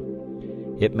attacking.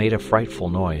 It made a frightful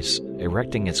noise,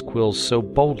 erecting its quills so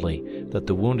boldly that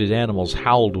the wounded animals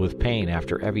howled with pain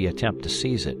after every attempt to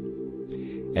seize it.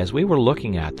 As we were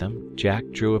looking at them, Jack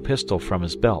drew a pistol from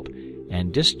his belt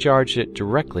and discharged it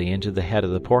directly into the head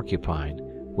of the porcupine,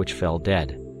 which fell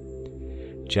dead.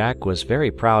 Jack was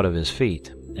very proud of his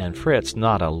feat, and Fritz,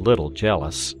 not a little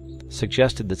jealous,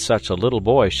 suggested that such a little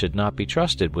boy should not be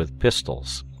trusted with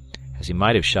pistols, as he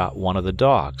might have shot one of the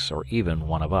dogs or even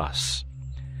one of us.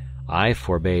 I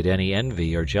forbade any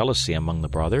envy or jealousy among the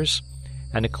brothers,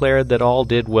 and declared that all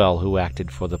did well who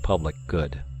acted for the public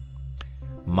good.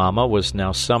 Mamma was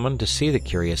now summoned to see the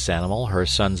curious animal her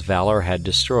son's valor had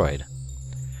destroyed.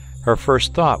 Her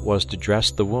first thought was to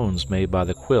dress the wounds made by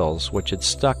the quills which had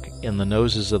stuck in the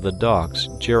noses of the dogs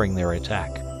during their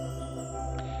attack.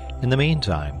 In the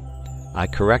meantime, I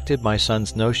corrected my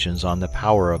son's notions on the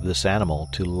power of this animal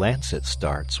to lance its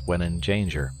darts when in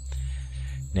danger.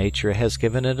 Nature has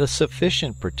given it a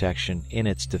sufficient protection in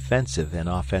its defensive and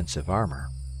offensive armor.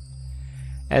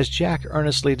 As Jack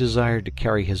earnestly desired to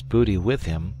carry his booty with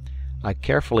him, I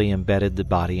carefully embedded the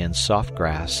body in soft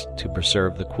grass to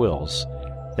preserve the quills,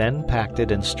 then packed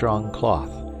it in strong cloth,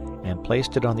 and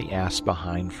placed it on the ass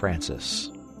behind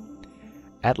Francis.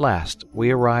 At last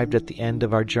we arrived at the end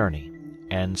of our journey,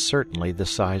 and certainly the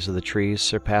size of the trees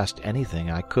surpassed anything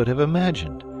I could have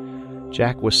imagined.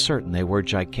 Jack was certain they were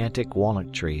gigantic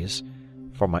walnut trees.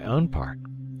 For my own part,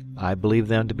 I believed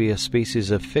them to be a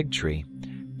species of fig tree,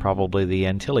 probably the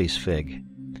Antilles fig.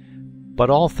 But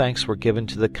all thanks were given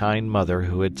to the kind mother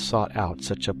who had sought out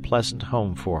such a pleasant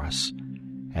home for us.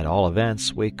 At all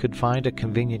events, we could find a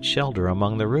convenient shelter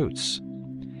among the roots.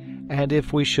 And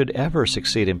if we should ever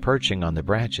succeed in perching on the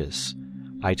branches,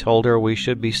 I told her we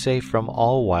should be safe from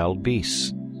all wild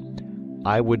beasts.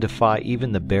 I would defy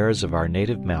even the bears of our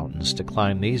native mountains to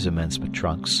climb these immense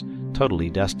trunks,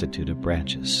 totally destitute of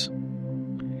branches.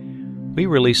 We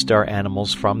released our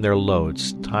animals from their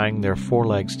loads, tying their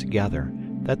forelegs together,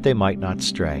 that they might not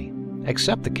stray,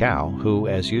 except the cow, who,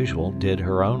 as usual, did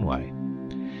her own way.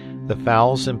 The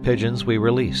fowls and pigeons we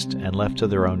released and left to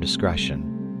their own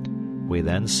discretion. We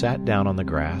then sat down on the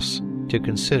grass to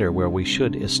consider where we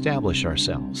should establish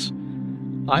ourselves.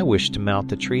 I wished to mount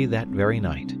the tree that very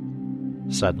night.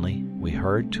 Suddenly, we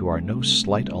heard, to our no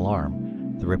slight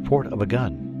alarm, the report of a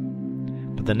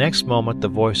gun. But the next moment the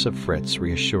voice of Fritz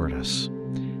reassured us.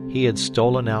 He had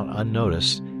stolen out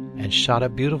unnoticed and shot a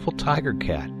beautiful tiger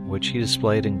cat, which he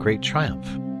displayed in great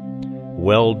triumph.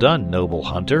 "Well done, noble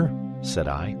hunter," said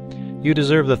I. "You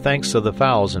deserve the thanks of the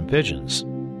fowls and pigeons.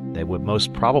 They would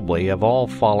most probably have all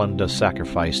fallen to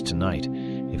sacrifice tonight,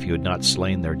 if you had not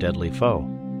slain their deadly foe.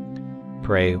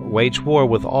 Pray, wage war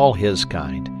with all his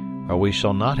kind, or we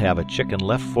shall not have a chicken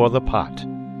left for the pot."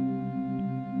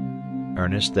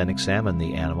 Ernest then examined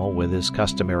the animal with his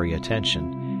customary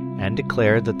attention, and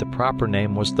declared that the proper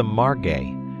name was the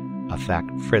margay, a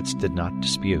fact Fritz did not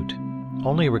dispute,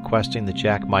 only requesting that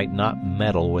Jack might not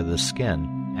meddle with the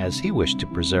skin, as he wished to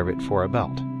preserve it for a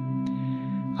belt.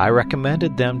 I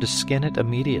recommended them to skin it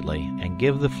immediately and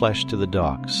give the flesh to the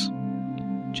dogs.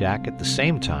 Jack, at the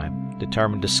same time,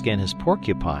 determined to skin his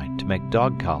porcupine to make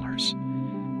dog collars.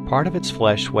 Part of its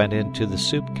flesh went into the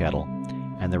soup kettle,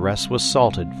 and the rest was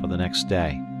salted for the next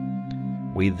day.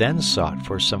 We then sought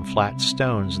for some flat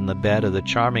stones in the bed of the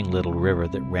charming little river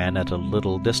that ran at a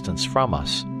little distance from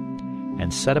us,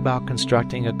 and set about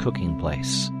constructing a cooking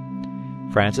place.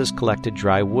 Francis collected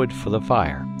dry wood for the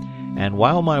fire, and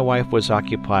while my wife was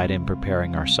occupied in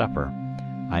preparing our supper,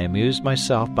 I amused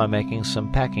myself by making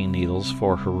some packing needles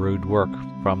for her rude work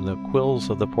from the quills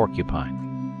of the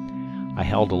porcupine. I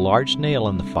held a large nail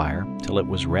in the fire till it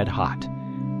was red hot.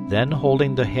 Then,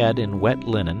 holding the head in wet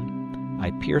linen,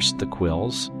 I pierced the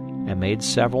quills and made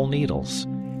several needles,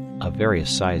 of various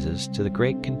sizes, to the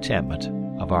great contentment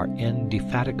of our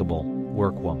indefatigable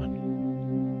workwoman.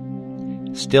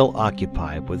 Still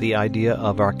occupied with the idea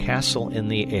of our castle in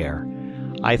the air,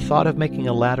 I thought of making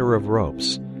a ladder of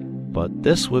ropes, but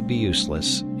this would be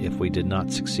useless if we did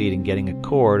not succeed in getting a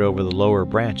cord over the lower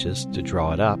branches to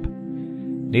draw it up.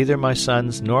 Neither my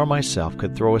sons nor myself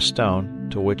could throw a stone,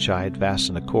 to which I had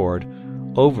fastened a cord,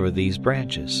 over these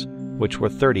branches, which were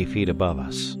 30 feet above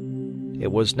us.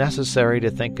 It was necessary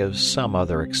to think of some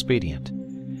other expedient.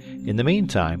 In the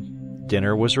meantime,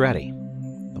 dinner was ready.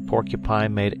 The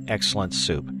porcupine made excellent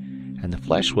soup, and the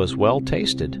flesh was well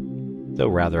tasted, though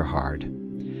rather hard.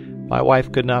 My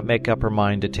wife could not make up her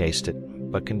mind to taste it,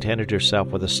 but contented herself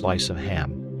with a slice of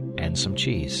ham and some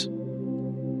cheese.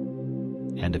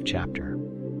 End of chapter.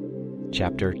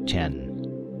 Chapter 10.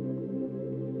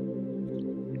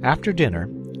 After dinner,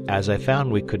 as I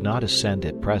found we could not ascend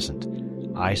at present,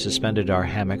 I suspended our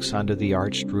hammocks under the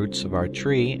arched roots of our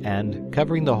tree, and,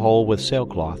 covering the whole with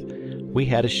sailcloth, we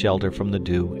had a shelter from the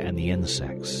dew and the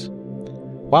insects.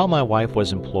 While my wife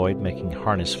was employed making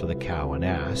harness for the cow and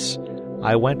ass,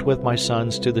 I went with my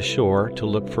sons to the shore to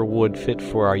look for wood fit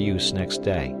for our use next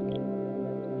day.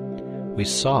 We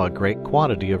saw a great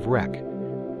quantity of wreck,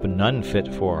 but none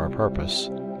fit for our purpose,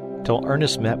 till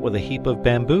Ernest met with a heap of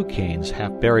bamboo canes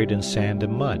half buried in sand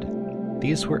and mud.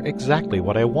 These were exactly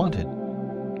what I wanted.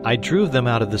 I drew them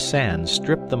out of the sand,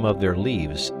 stripped them of their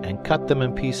leaves, and cut them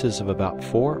in pieces of about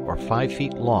 4 or 5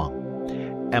 feet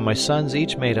long, and my sons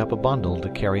each made up a bundle to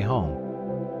carry home.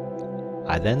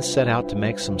 I then set out to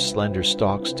make some slender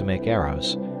stalks to make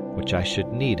arrows, which I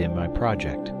should need in my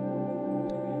project.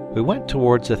 We went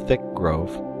towards a thick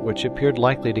grove, which appeared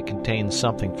likely to contain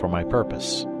something for my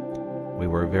purpose. We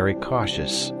were very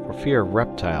cautious, for fear of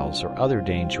reptiles or other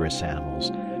dangerous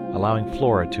animals, allowing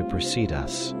Flora to precede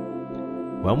us.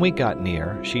 When we got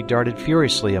near, she darted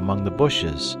furiously among the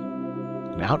bushes,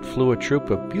 and out flew a troop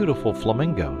of beautiful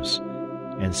flamingos,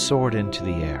 and soared into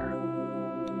the air.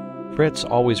 Fritz,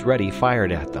 always ready,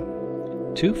 fired at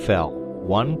them. 2 fell,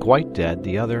 one quite dead,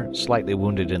 the other slightly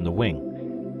wounded in the wing.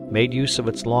 Made use of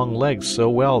its long legs so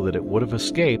well that it would have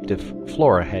escaped if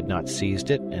Flora had not seized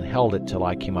it and held it till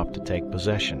I came up to take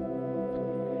possession.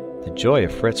 The joy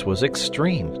of Fritz was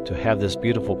extreme to have this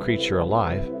beautiful creature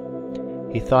alive.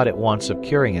 He thought at once of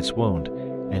curing its wound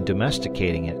and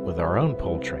domesticating it with our own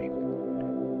poultry.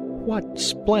 "What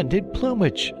splendid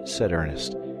plumage!" said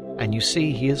Ernest. "And you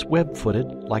see he is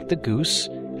web-footed, like the goose,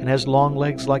 and has long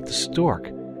legs like the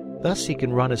stork. Thus he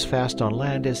can run as fast on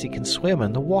land as he can swim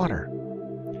in the water."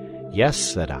 "Yes,"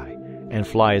 said I, "and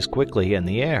fly as quickly in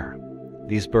the air.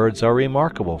 These birds are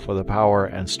remarkable for the power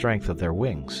and strength of their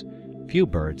wings. Few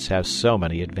birds have so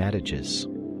many advantages."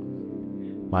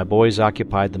 My boys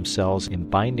occupied themselves in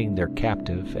binding their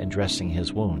captive and dressing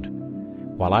his wound,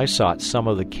 while I sought some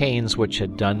of the canes which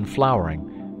had done flowering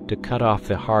to cut off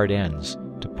the hard ends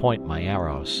to point my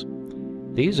arrows.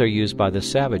 These are used by the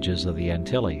savages of the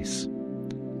Antilles.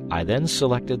 I then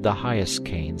selected the highest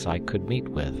canes I could meet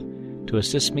with to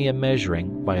assist me in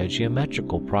measuring by a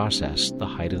geometrical process the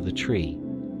height of the tree.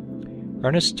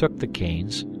 Ernest took the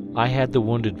canes, I had the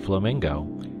wounded flamingo,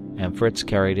 and Fritz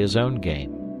carried his own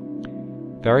game.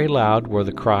 Very loud were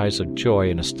the cries of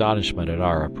joy and astonishment at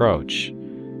our approach.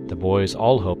 The boys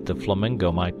all hoped the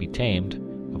flamingo might be tamed,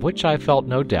 of which I felt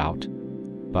no doubt,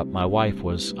 but my wife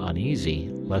was uneasy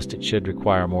lest it should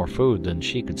require more food than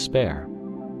she could spare.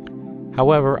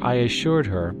 However, I assured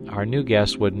her our new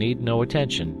guest would need no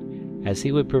attention, as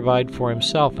he would provide for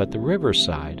himself at the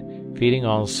riverside, feeding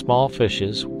on small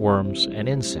fishes, worms, and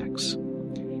insects.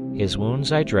 His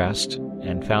wounds I dressed,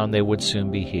 and found they would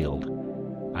soon be healed.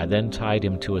 I then tied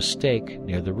him to a stake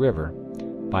near the river,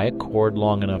 by a cord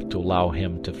long enough to allow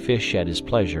him to fish at his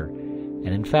pleasure, and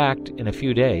in fact, in a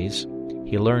few days,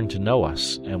 he learned to know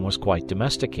us and was quite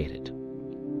domesticated.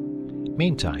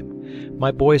 Meantime,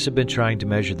 my boys had been trying to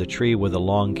measure the tree with the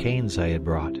long canes I had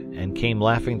brought, and came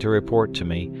laughing to report to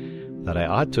me that I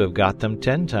ought to have got them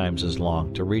 10 times as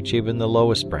long to reach even the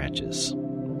lowest branches.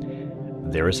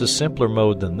 "There is a simpler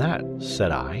mode than that,"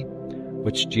 said I,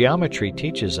 "which geometry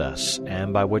teaches us,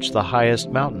 and by which the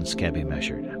highest mountains can be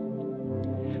measured."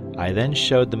 I then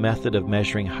showed the method of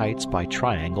measuring heights by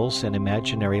triangles and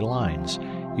imaginary lines,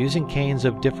 using canes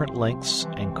of different lengths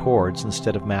and cords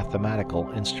instead of mathematical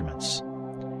instruments.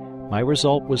 My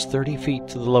result was 30 feet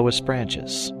to the lowest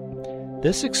branches.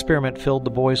 This experiment filled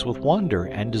the boys with wonder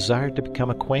and desired to become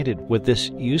acquainted with this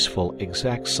useful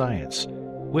exact science,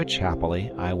 which,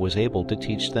 happily, I was able to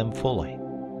teach them fully.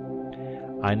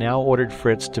 I now ordered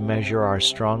Fritz to measure our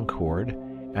strong cord,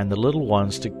 and the little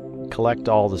ones to collect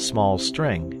all the small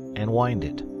string and wind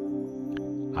it.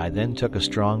 I then took a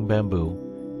strong bamboo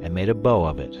and made a bow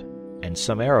of it, and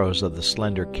some arrows of the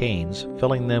slender canes,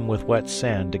 filling them with wet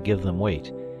sand to give them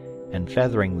weight, and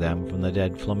feathering them from the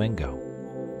dead flamingo.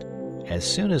 As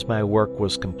soon as my work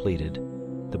was completed,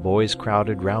 the boys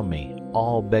crowded round me,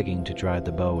 all begging to try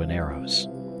the bow and arrows.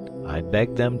 I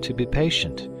begged them to be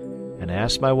patient, and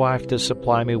asked my wife to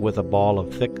supply me with a ball of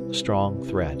thick, strong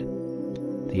thread.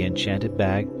 The enchanted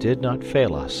bag did not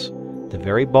fail us, The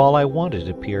very ball I wanted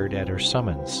appeared at her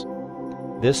summons.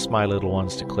 This, my little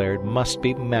ones declared, must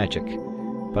be magic,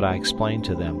 but I explained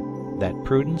to them that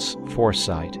prudence,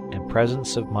 foresight, and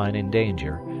presence of mind in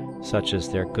danger, such as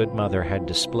their good mother had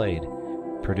displayed,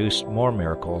 produced more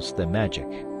miracles than magic.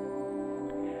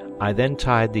 I then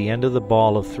tied the end of the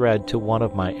ball of thread to one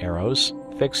of my arrows,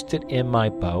 fixed it in my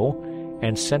bow,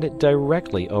 and sent it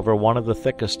directly over one of the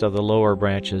thickest of the lower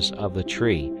branches of the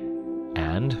tree,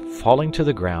 and, falling to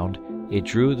the ground, it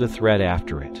drew the thread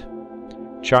after it.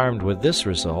 Charmed with this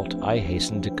result, I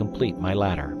hastened to complete my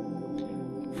ladder.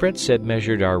 Fritz had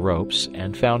measured our ropes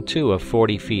and found 2 of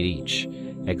 40 feet each,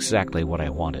 exactly what I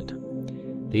wanted.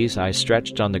 These I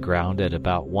stretched on the ground at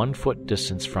about 1 foot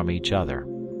distance from each other.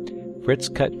 Fritz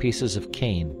cut pieces of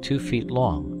cane 2 feet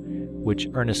long, which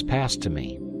Ernest passed to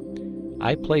me.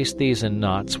 I placed these in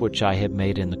knots which I had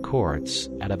made in the cords,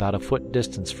 at about a foot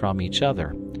distance from each other,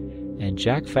 and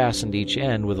Jack fastened each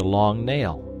end with a long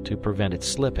nail to prevent it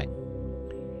slipping.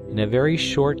 In a very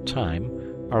short time,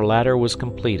 our ladder was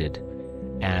completed,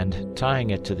 and, tying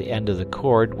it to the end of the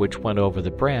cord which went over the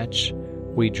branch,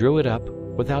 we drew it up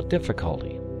without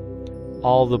difficulty.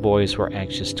 All the boys were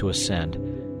anxious to ascend,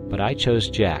 but I chose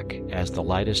Jack as the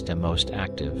lightest and most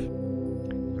active.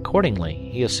 Accordingly,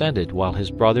 he ascended while his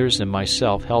brothers and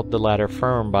myself held the ladder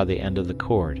firm by the end of the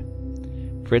cord.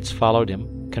 Fritz followed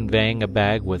him, conveying a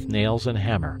bag with nails and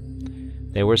hammer.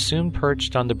 They were soon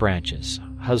perched on the branches,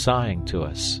 huzzaing to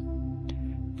us.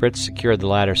 Fritz secured the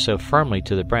ladder so firmly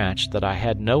to the branch that I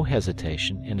had no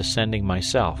hesitation in ascending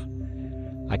myself.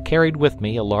 I carried with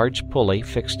me a large pulley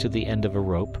fixed to the end of a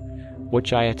rope,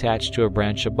 which I attached to a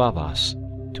branch above us,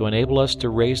 to enable us to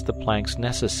raise the planks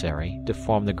necessary to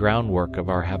form the groundwork of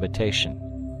our habitation.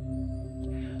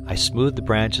 I smoothed the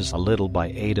branches a little by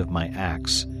aid of my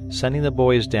axe, sending the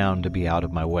boys down to be out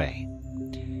of my way.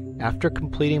 After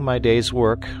completing my day's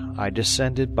work, I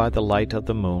descended by the light of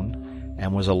the moon,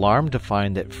 and was alarmed to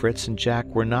find that Fritz and Jack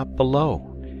were not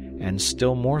below, and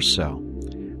still more so,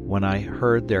 when I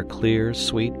heard their clear,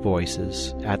 sweet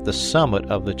voices at the summit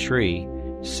of the tree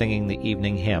singing the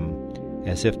evening hymn,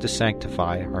 as if to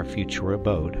sanctify our future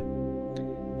abode.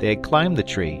 They had climbed the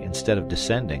tree instead of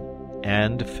descending,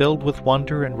 and, filled with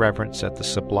wonder and reverence at the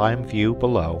sublime view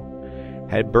below,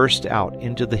 had burst out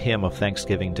into the hymn of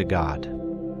thanksgiving to God.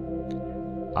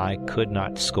 I could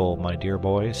not scold my dear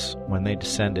boys when they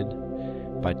descended,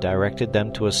 but directed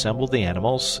them to assemble the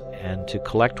animals and to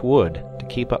collect wood to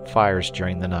keep up fires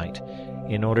during the night,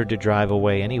 in order to drive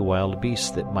away any wild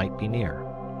beasts that might be near.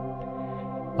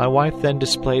 My wife then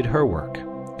displayed her work,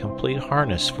 complete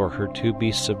harness for her 2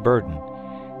 beasts of burden,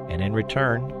 and in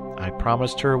return I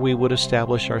promised her we would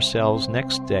establish ourselves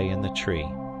next day in the tree.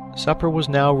 Supper was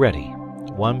now ready.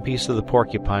 1 piece of the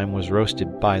porcupine was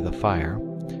roasted by the fire,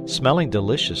 smelling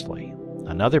deliciously.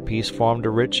 Another piece formed a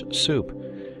rich soup.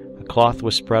 A cloth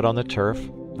was spread on the turf.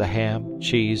 The ham,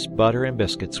 cheese, butter, and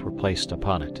biscuits were placed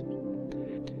upon it.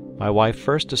 My wife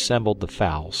first assembled the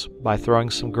fowls by throwing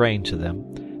some grain to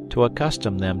them, to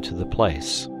accustom them to the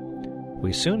place.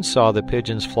 We soon saw the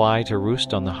pigeons fly to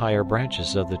roost on the higher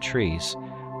branches of the trees,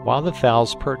 while the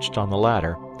fowls perched on the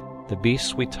ladder. The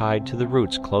beasts we tied to the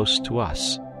roots close to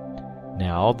us.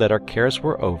 Now that our cares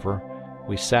were over,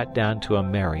 we sat down to a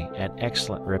merry and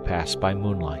excellent repast by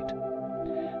moonlight.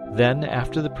 Then,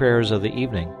 after the prayers of the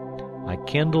evening, I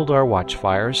kindled our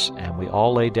watchfires, and we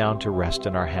all lay down to rest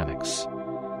in our hammocks.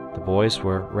 The boys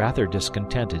were rather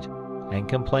discontented, and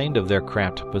complained of their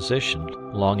cramped position,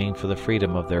 longing for the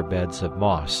freedom of their beds of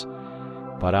moss.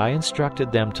 But I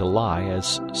instructed them to lie,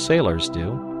 as sailors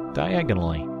do,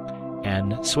 diagonally,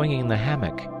 and swinging the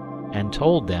hammock, and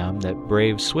told them that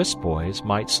brave Swiss boys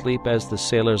might sleep as the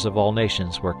sailors of all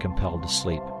nations were compelled to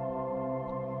sleep.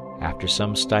 After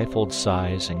some stifled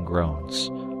sighs and groans,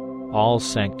 all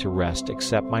sank to rest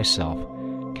except myself,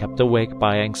 kept awake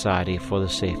by anxiety for the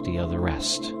safety of the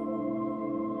rest.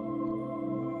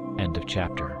 End of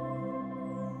chapter.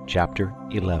 Chapter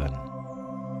 11.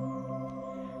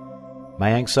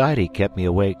 My anxiety kept me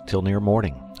awake till near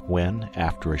morning, when,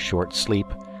 after a short sleep,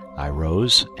 I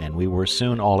rose, and we were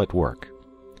soon all at work.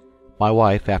 My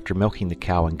wife, after milking the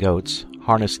cow and goats,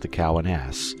 harnessed the cow and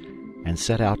ass, and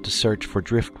set out to search for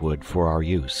driftwood for our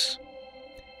use.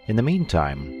 In the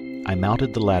meantime, I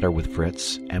mounted the ladder with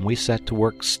Fritz, and we set to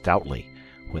work stoutly,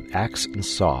 with axe and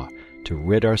saw, to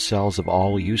rid ourselves of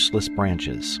all useless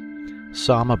branches.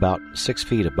 Some about 6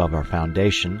 feet above our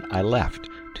foundation I left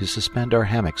to suspend our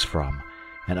hammocks from,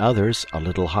 and others a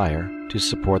little higher to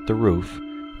support the roof,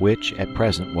 which at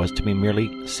present was to be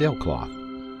merely sailcloth.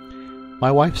 My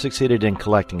wife succeeded in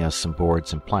collecting us some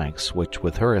boards and planks, which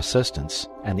with her assistance,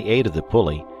 and the aid of the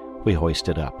pulley, we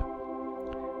hoisted up.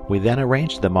 We then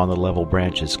arranged them on the level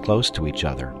branches close to each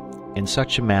other, in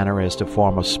such a manner as to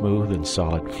form a smooth and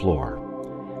solid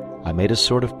floor. I made a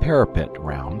sort of parapet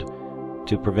round,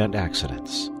 to prevent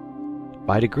accidents.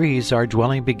 By degrees our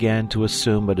dwelling began to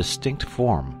assume a distinct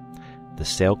form. The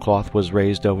sailcloth was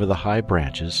raised over the high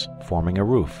branches, forming a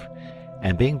roof,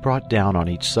 and being brought down on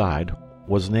each side,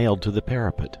 was nailed to the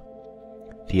parapet.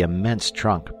 The immense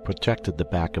trunk protected the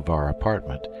back of our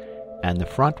apartment, and the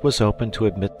front was open to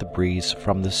admit the breeze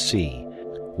from the sea,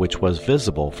 which was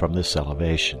visible from this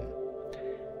elevation.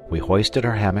 We hoisted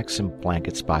our hammocks and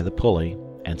blankets by the pulley,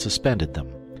 and suspended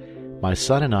them. My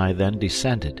son and I then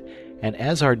descended, and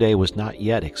as our day was not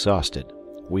yet exhausted,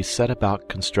 we set about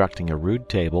constructing a rude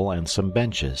table and some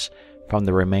benches from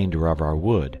the remainder of our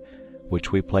wood,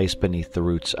 which we placed beneath the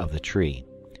roots of the tree,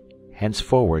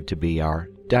 henceforward to be our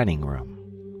dining room.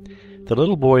 The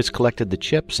little boys collected the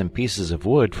chips and pieces of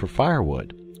wood for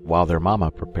firewood, while their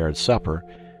mamma prepared supper,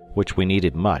 which we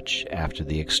needed much after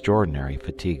the extraordinary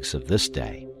fatigues of this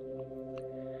day.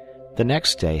 The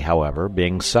next day, however,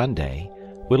 being Sunday,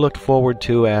 we looked forward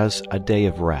to as a day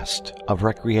of rest, of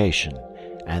recreation,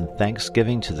 and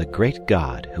thanksgiving to the great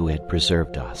God who had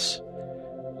preserved us.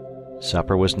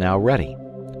 Supper was now ready.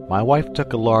 My wife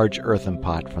took a large earthen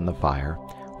pot from the fire,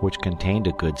 which contained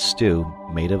a good stew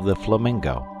made of the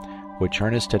flamingo, which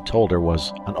Ernest had told her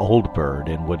was an old bird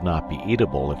and would not be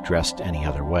eatable if dressed any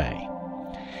other way.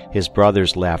 His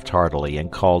brothers laughed heartily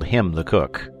and called him the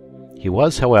cook. He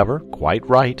was, however, quite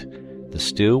right. The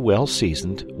stew, well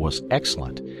seasoned, was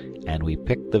excellent, and we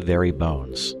picked the very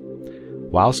bones.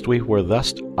 Whilst we were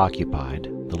thus occupied,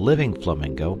 the living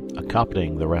flamingo,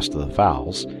 accompanying the rest of the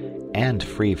fowls, and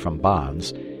free from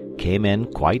bonds, came in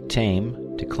quite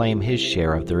tame to claim his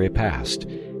share of the repast,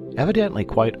 evidently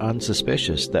quite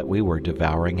unsuspicious that we were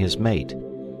devouring his mate.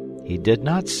 He did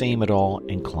not seem at all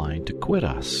inclined to quit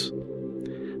us.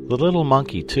 The little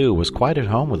monkey, too, was quite at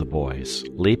home with the boys,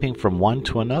 leaping from one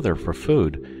to another for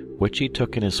food, which he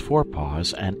took in his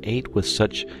forepaws and ate with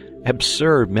such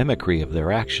absurd mimicry of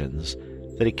their actions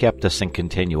that he kept us in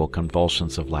continual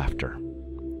convulsions of laughter.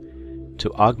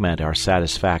 To augment our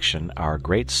satisfaction, our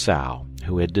great sow,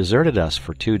 who had deserted us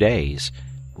for 2 days,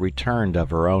 returned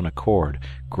of her own accord,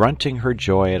 grunting her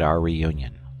joy at our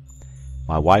reunion.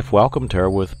 My wife welcomed her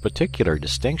with particular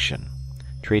distinction,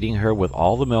 treating her with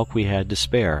all the milk we had to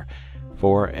spare,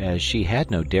 for as she had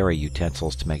no dairy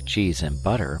utensils to make cheese and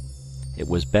butter, it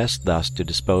was best thus to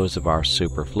dispose of our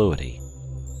superfluity.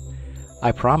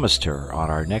 I promised her on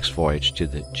our next voyage to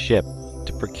the ship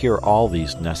to procure all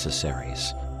these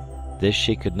necessaries. This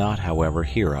she could not, however,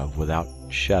 hear of without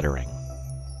shuddering.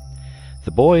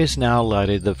 The boys now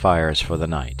lighted the fires for the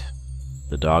night.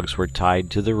 The dogs were tied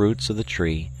to the roots of the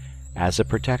tree as a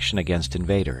protection against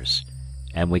invaders,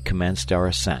 and we commenced our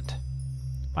ascent.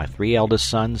 My 3 eldest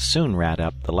sons soon ran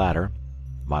up the ladder.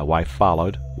 My wife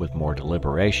followed, with more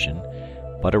deliberation,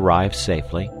 but arrived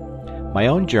safely. My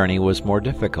own journey was more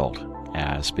difficult,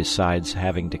 as, besides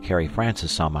having to carry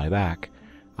Francis on my back,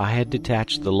 I had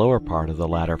detached the lower part of the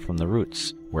ladder from the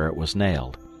roots, where it was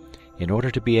nailed, in order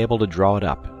to be able to draw it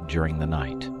up during the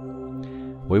night.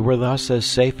 We were thus as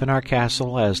safe in our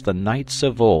castle as the knights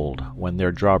of old when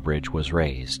their drawbridge was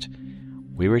raised.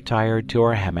 We retired to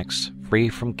our hammocks, free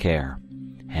from care,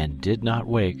 and did not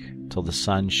wake till the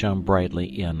sun shone brightly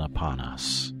in upon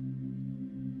us.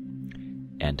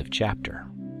 End of chapter.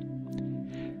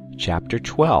 Chapter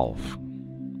 12.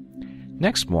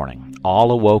 Next morning,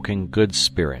 all awoke in good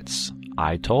spirits.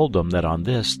 I told them that on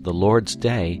this, the Lord's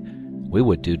day, we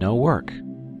would do no work,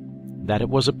 that it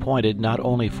was appointed not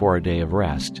only for a day of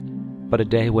rest, but a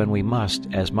day when we must,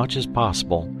 as much as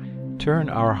possible, turn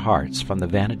our hearts from the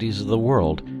vanities of the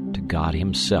world to God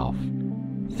Himself,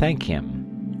 thank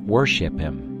Him, worship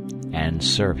Him, and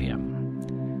serve Him.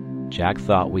 Jack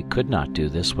thought we could not do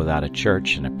this without a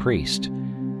church and a priest,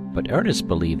 but Ernest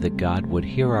believed that God would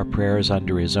hear our prayers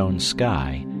under His own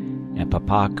sky, and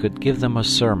Papa could give them a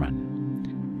sermon.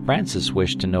 Francis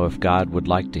wished to know if God would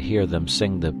like to hear them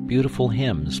sing the beautiful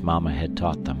hymns Mamma had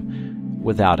taught them,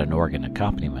 without an organ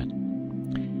accompaniment.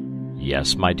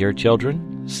 "Yes, my dear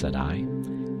children," said I,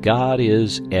 "God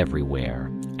is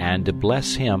everywhere, and to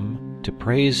bless Him, to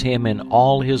praise Him in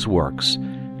all His works,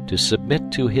 to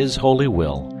submit to His holy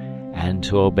will, and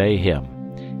to obey Him,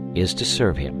 is to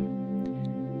serve Him.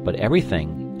 But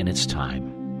everything in its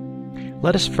time.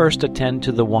 Let us first attend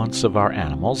to the wants of our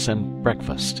animals and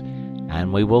breakfast,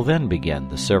 and we will then begin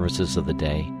the services of the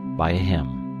day by a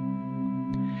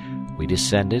hymn." We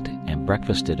descended and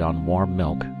breakfasted on warm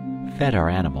milk, fed our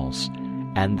animals,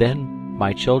 and then,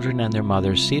 my children and their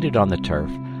mother seated on the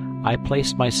turf, I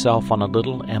placed myself on a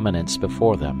little eminence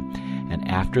before them, and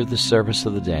after the service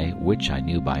of the day, which I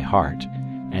knew by heart,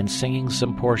 and singing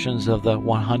some portions of the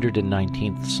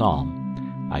 119th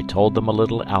Psalm, I told them a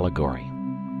little allegory.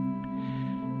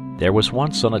 There was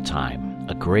once on a time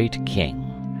a great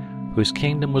king, whose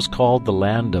kingdom was called the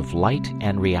land of light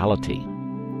and reality,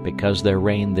 because there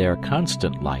reigned there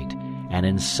constant light and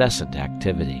incessant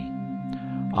activity.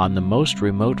 On the most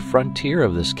remote frontier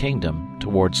of this kingdom,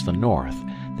 towards the north,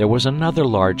 there was another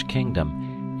large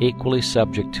kingdom, equally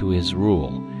subject to his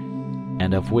rule,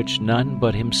 and of which none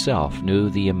but himself knew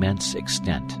the immense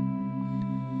extent.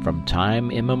 From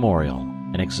time immemorial,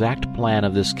 an exact plan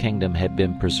of this kingdom had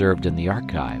been preserved in the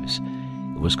archives.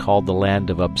 It was called the land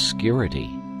of obscurity,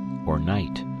 or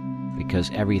night,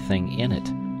 because everything in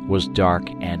it was dark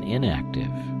and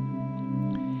inactive.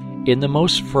 In the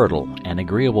most fertile and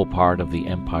agreeable part of the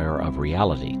empire of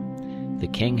reality, the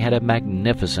king had a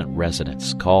magnificent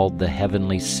residence called the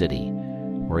Heavenly City,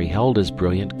 where he held his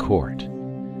brilliant court.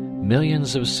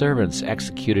 Millions of servants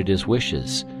executed his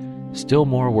wishes. Still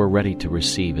more were ready to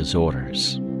receive his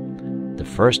orders. The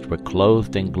first were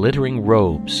clothed in glittering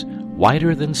robes,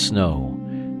 whiter than snow,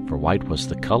 for white was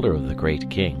the color of the great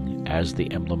king, as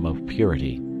the emblem of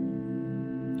purity.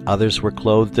 Others were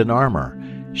clothed in armor,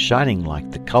 shining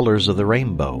like the colors of the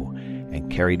rainbow,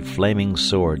 and carried flaming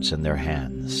swords in their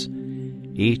hands.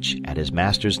 Each, at his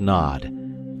master's nod,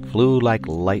 flew like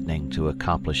lightning to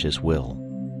accomplish his will.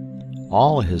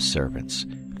 All his servants,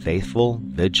 faithful,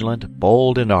 vigilant,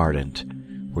 bold, and ardent,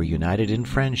 were united in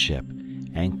friendship,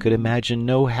 and could imagine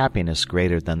no happiness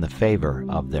greater than the favor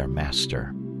of their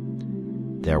master.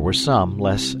 There were some,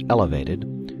 less elevated,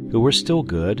 who were still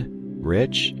good,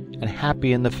 rich, and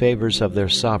happy in the favors of their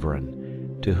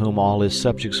sovereign, to whom all his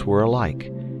subjects were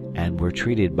alike, and were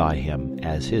treated by him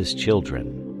as his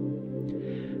children.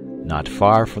 Not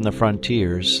far from the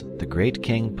frontiers, the great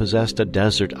king possessed a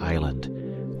desert island,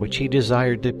 which he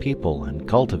desired to people and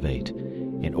cultivate,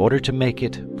 in order to make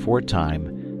it, for a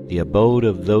time, the abode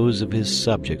of those of his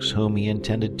subjects whom he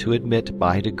intended to admit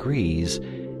by degrees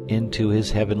into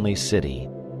his heavenly city,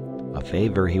 a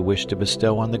favor he wished to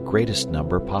bestow on the greatest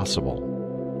number possible.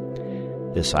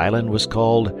 This island was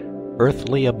called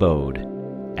Earthly Abode,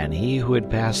 and he who had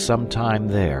passed some time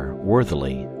there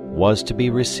worthily was to be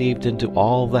received into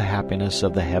all the happiness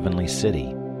of the heavenly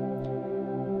city.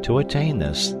 To attain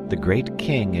this, the great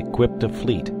king equipped a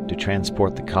fleet to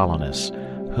transport the colonists,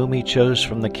 whom he chose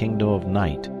from the kingdom of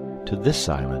night, to this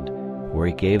island, where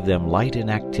he gave them light and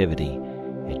activity,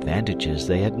 advantages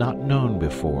they had not known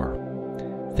before.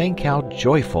 Think how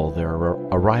joyful their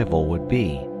arrival would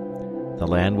be. The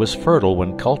land was fertile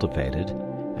when cultivated,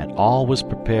 and all was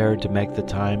prepared to make the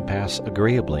time pass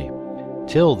agreeably,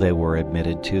 till they were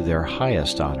admitted to their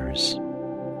highest honors.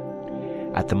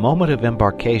 At the moment of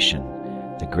embarkation,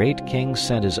 the great king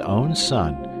sent his own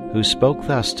son, who spoke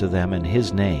thus to them in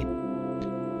his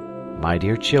name: "My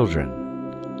dear children,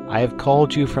 I have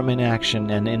called you from inaction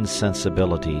and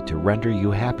insensibility to render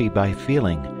you happy by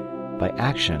feeling, by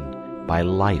action, by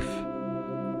life.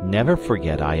 Never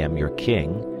forget I am your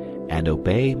king, and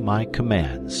obey my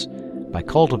commands, by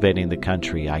cultivating the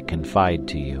country I confide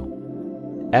to you.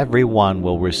 Every one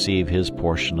will receive his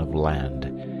portion of land,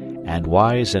 and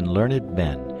wise and learned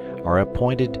men are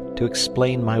appointed to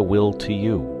explain my will to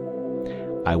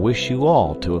you. I wish you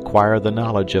all to acquire the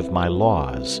knowledge of my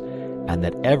laws, and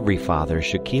that every father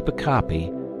should keep a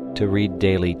copy to read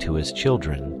daily to his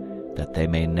children, that they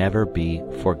may never be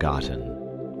forgotten.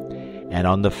 And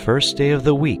on the first day of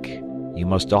the week you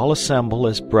must all assemble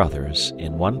as brothers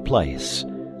in one place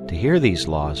to hear these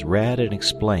laws read and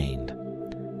explained.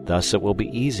 Thus it will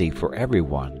be easy for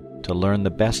everyone to learn the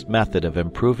best method of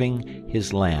improving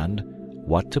his land,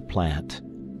 what to plant,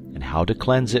 and how to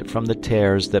cleanse it from the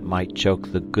tares that might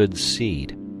choke the good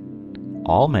seed.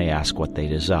 All may ask what they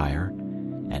desire,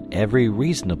 and every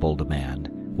reasonable demand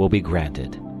will be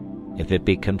granted, if it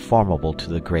be conformable to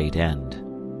the great end.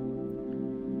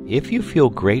 If you feel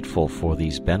grateful for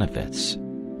these benefits,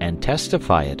 and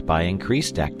testify it by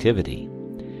increased activity,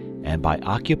 and by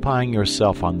occupying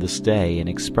yourself on this day in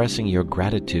expressing your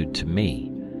gratitude to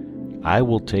me, I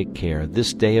will take care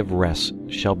this day of rest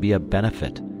shall be a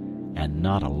benefit and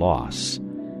not a loss.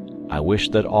 I wish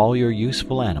that all your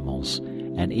useful animals,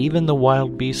 and even the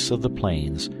wild beasts of the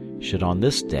plains, should on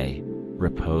this day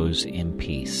repose in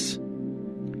peace.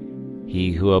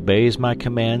 He who obeys my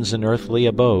commands in earthly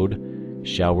abode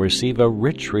shall receive a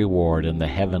rich reward in the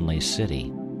heavenly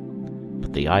city.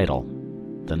 But the idle,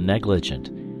 the negligent,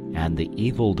 and the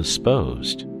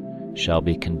evil-disposed shall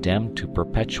be condemned to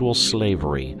perpetual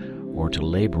slavery or to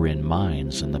labor in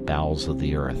mines in the bowels of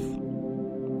the earth.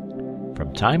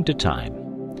 From time to time,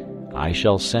 I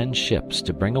shall send ships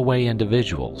to bring away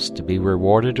individuals to be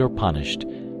rewarded or punished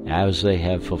as they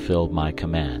have fulfilled my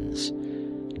commands.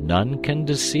 None can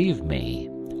deceive me.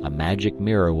 A magic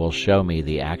mirror will show me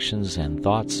the actions and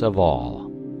thoughts of all."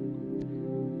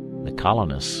 The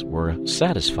colonists were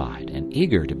satisfied and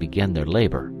eager to begin their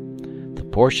labor. The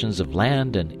portions of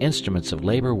land and instruments of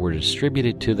labor were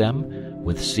distributed to them,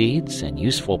 with seeds and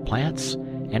useful plants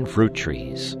and fruit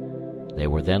trees. They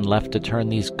were then left to turn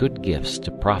these good gifts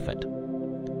to profit.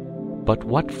 But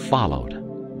what followed?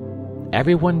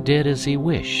 Everyone did as he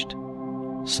wished.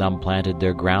 Some planted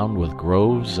their ground with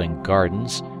groves and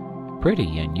gardens,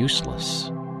 pretty and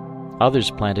useless.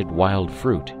 Others planted wild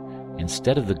fruit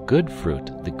instead of the good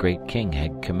fruit the great king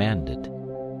had commanded.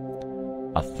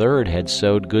 A third had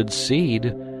sowed good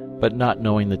seed, but not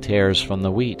knowing the tares from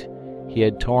the wheat, he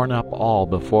had torn up all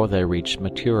before they reached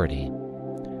maturity.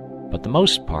 But the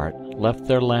most part left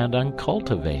their land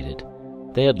uncultivated.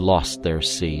 They had lost their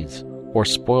seeds, or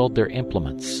spoiled their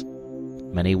implements.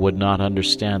 Many would not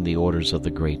understand the orders of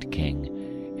the great king,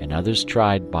 and others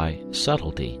tried by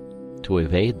subtlety to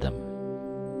evade them.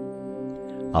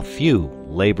 A few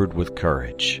labored with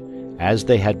courage, as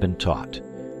they had been taught,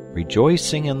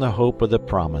 rejoicing in the hope of the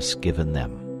promise given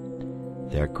them.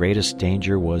 Their greatest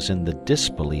danger was in the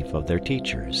disbelief of their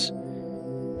teachers.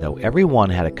 Though every one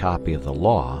had a copy of the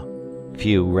law,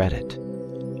 few read it.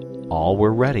 All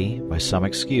were ready, by some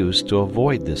excuse, to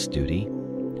avoid this duty.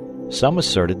 Some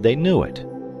asserted they knew it,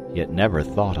 yet never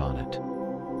thought on it.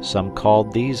 Some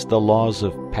called these the laws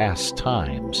of past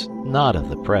times, not of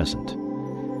the present.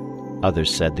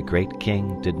 Others said the great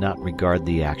king did not regard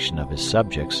the action of his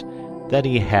subjects, that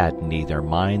he had neither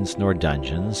mines nor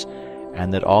dungeons,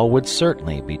 and that all would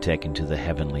certainly be taken to the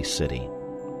heavenly city.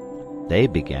 They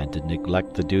began to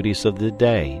neglect the duties of the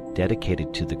day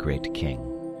dedicated to the great king.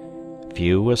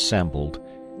 Few assembled,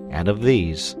 and of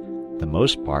these, the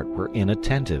most part were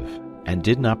inattentive, and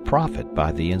did not profit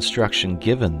by the instruction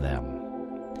given them.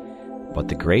 But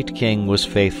the great king was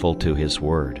faithful to his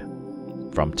word.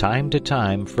 From time to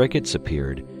time frigates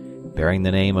appeared, bearing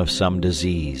the name of some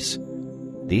disease.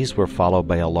 These were followed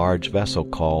by a large vessel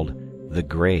called the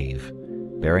Grave,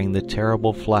 bearing the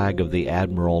terrible flag of the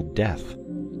Admiral Death.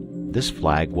 This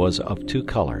flag was of two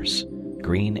colors,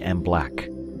 green and black,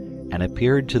 and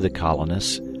appeared to the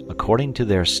colonists, according to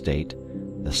their state,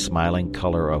 the smiling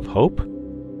color of hope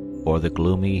or the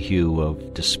gloomy hue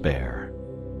of despair.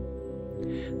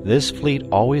 This fleet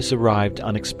always arrived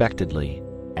unexpectedly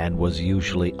and was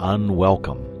usually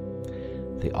unwelcome.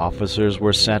 The officers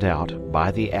were sent out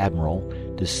by the admiral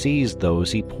to seize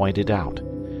those he pointed out.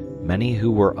 Many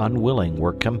who were unwilling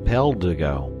were compelled to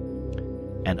go,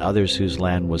 and others whose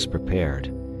land was prepared,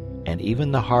 and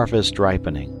even the harvest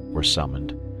ripening, were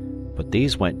summoned. But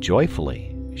these went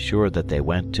joyfully, sure that they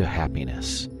went to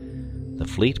happiness. The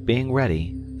fleet being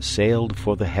ready, sailed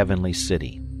for the heavenly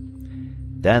city.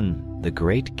 Then the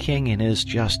great king in his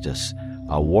justice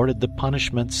awarded the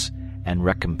punishments and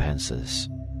recompenses.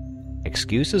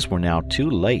 Excuses were now too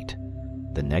late.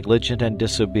 The negligent and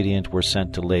disobedient were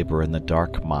sent to labor in the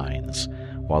dark mines,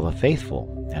 while the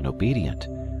faithful and obedient,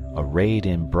 arrayed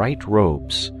in bright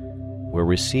robes, were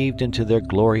received into their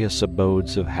glorious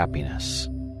abodes of happiness.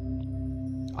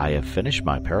 I have finished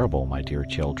my parable, my dear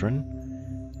children.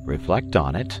 Reflect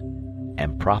on it,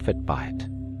 and profit by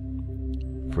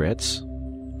it. Fritz,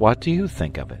 what do you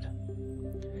think of it?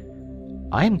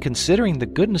 I am considering the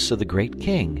goodness of the great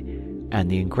king, and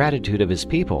the ingratitude of his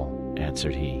people,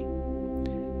 answered he.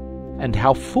 And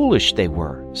how foolish they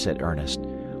were, said Ernest.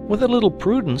 With a little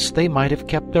prudence they might have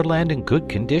kept their land in good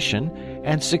condition,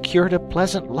 and secured a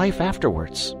pleasant life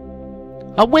afterwards.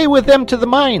 Away with them to the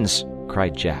mines,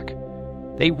 cried Jack.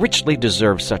 They richly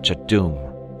deserve such a doom.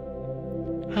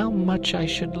 How much I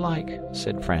should like,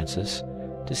 said Francis,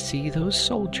 to see those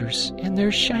soldiers in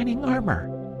their shining armor.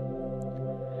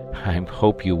 I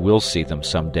hope you will see them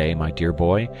some day, my dear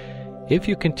boy, if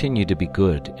you continue to be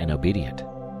good and obedient.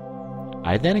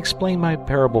 I then explained my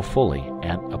parable fully,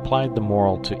 and applied the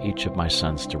moral to each of my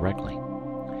sons directly.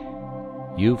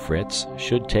 You, Fritz,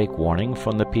 should take warning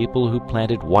from the people who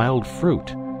planted wild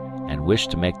fruit, and wish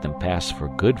to make them pass for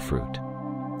good fruit,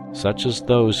 such as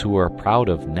those who are proud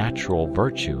of natural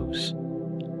virtues,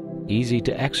 easy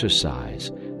to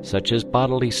exercise, such as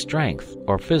bodily strength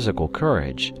or physical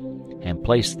courage, and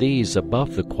place these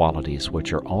above the qualities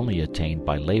which are only attained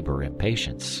by labor and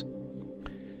patience.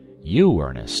 You,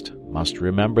 Ernest, must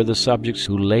remember the subjects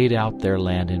who laid out their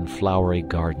land in flowery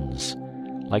gardens,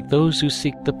 like those who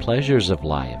seek the pleasures of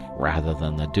life rather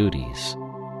than the duties.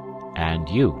 And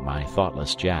you, my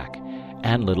thoughtless Jack,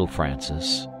 and little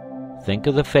Francis, think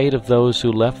of the fate of those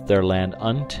who left their land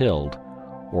untilled,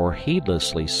 or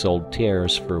heedlessly sold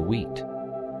tares for wheat.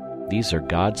 These are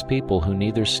God's people who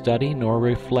neither study nor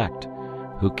reflect,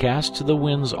 who cast to the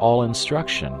winds all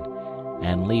instruction,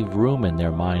 and leave room in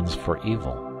their minds for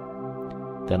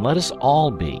evil. Then let us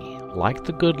all be, like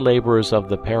the good laborers of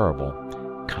the parable,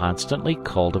 constantly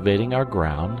cultivating our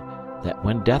ground, that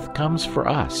when death comes for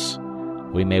us,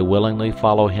 we may willingly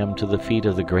follow him to the feet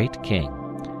of the great King,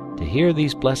 to hear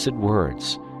these blessed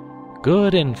words,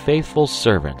 "Good and faithful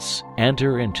servants,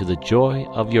 enter into the joy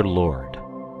of your Lord."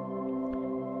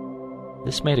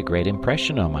 This made a great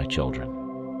impression on my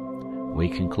children. We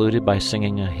concluded by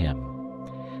singing a hymn.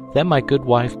 Then my good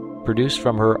wife produced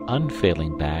from her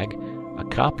unfailing bag a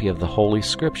copy of the Holy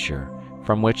Scripture,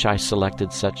 from which I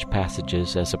selected such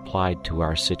passages as applied to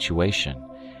our situation,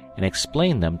 and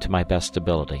explained them to my best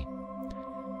ability.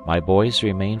 My boys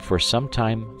remained for some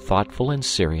time thoughtful and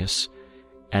serious,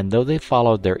 and though they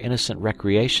followed their innocent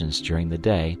recreations during the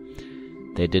day,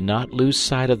 they did not lose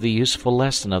sight of the useful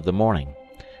lesson of the morning,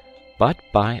 but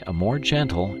by a more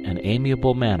gentle and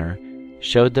amiable manner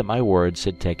showed that my words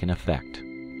had taken effect.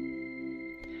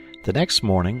 The next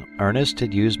morning Ernest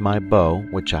had used my bow,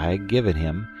 which I had given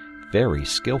him, very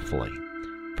skillfully,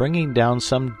 bringing down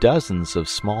some dozens of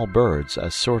small birds, a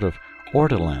sort of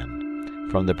ortolan,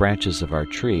 from the branches of our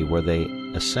tree where they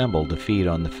assembled to feed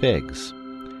on the figs.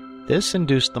 This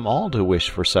induced them all to wish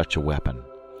for such a weapon.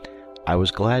 I was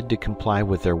glad to comply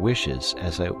with their wishes,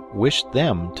 as I wished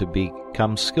them to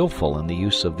become skillful in the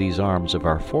use of these arms of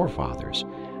our forefathers,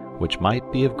 which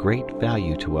might be of great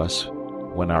value to us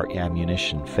when our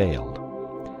ammunition failed.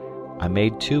 I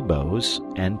made 2 bows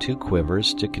and 2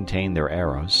 quivers to contain their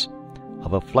arrows,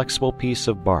 of a flexible piece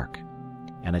of bark,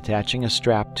 and attaching a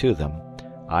strap to them,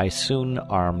 I soon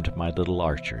armed my little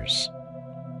archers.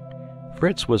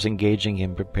 Fritz was engaging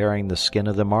in preparing the skin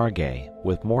of the margay,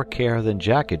 with more care than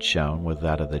Jack had shown with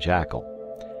that of the jackal.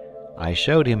 I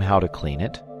showed him how to clean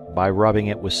it, by rubbing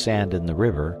it with sand in the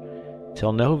river,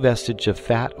 till no vestige of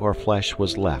fat or flesh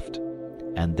was left,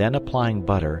 and then applying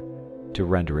butter to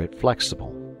render it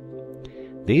flexible.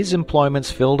 These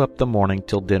employments filled up the morning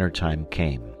till dinner time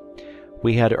came.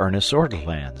 We had Ernest's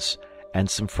ortolans, and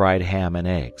some fried ham and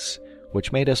eggs,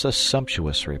 which made us a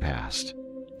sumptuous repast.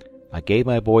 I gave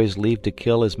my boys leave to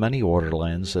kill as many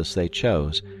ortolans as they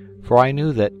chose, for I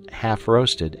knew that, half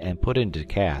roasted and put into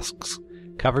casks,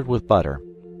 covered with butter,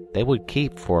 they would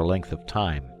keep for a length of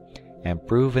time, and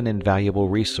prove an invaluable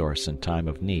resource in time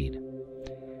of need.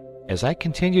 As I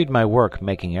continued my work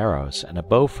making arrows and a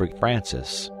bow for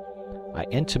Francis, I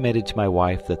intimated to my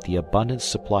wife that the abundant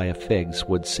supply of figs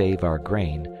would save our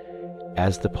grain,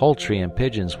 as the poultry and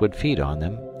pigeons would feed on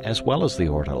them, as well as the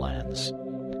ortolans.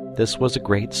 This was a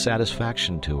great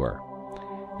satisfaction to her,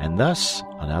 and thus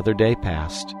another day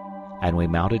passed, and we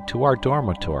mounted to our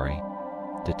dormitory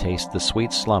to taste the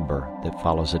sweet slumber that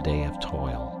follows a day of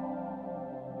toil.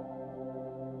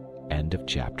 End of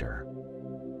chapter.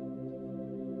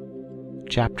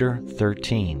 Chapter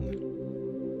 13.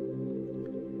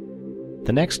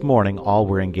 The next morning all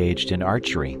were engaged in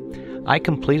archery. I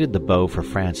completed the bow for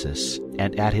Francis,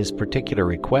 and at his particular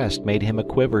request made him a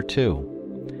quiver too.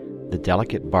 The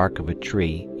delicate bark of a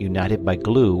tree, united by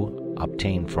glue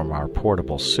obtained from our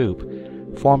portable soup,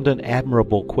 formed an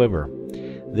admirable quiver.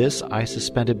 This I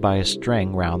suspended by a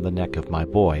string round the neck of my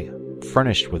boy,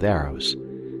 furnished with arrows.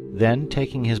 Then,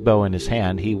 taking his bow in his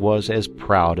hand, he was as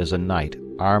proud as a knight,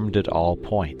 armed at all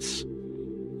points.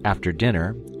 After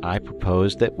dinner, I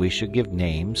proposed that we should give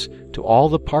names to all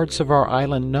the parts of our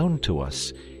island known to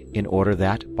us, in order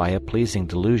that, by a pleasing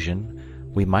delusion,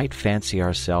 we might fancy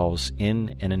ourselves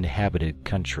in an inhabited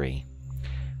country.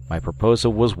 My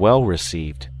proposal was well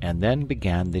received, and then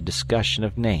began the discussion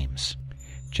of names.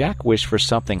 Jack wished for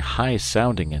something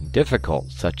high-sounding and difficult,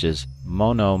 such as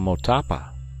Monomotapa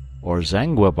or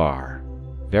Zanguebar,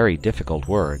 very difficult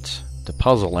words, to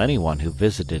puzzle anyone who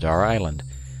visited our island.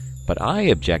 But I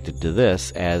objected to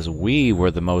this, as we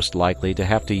were the most likely to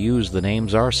have to use the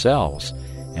names ourselves,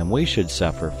 and we should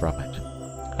suffer from it.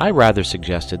 I rather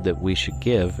suggested that we should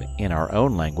give, in our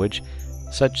own language,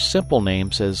 such simple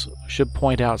names as should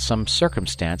point out some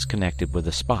circumstance connected with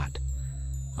the spot.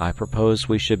 I proposed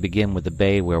we should begin with the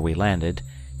bay where we landed,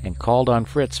 and called on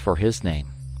Fritz for his name.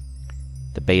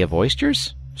 "The Bay of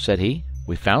Oysters?" said he.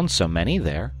 "We found so many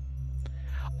there."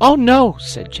 "Oh, no,"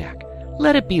 said Jack.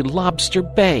 "Let it be Lobster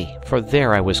Bay, for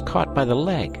there I was caught by the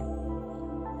leg."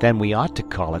 "Then we ought to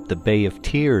call it the Bay of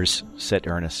Tears," said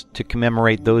Ernest, "to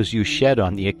commemorate those you shed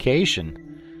on the occasion."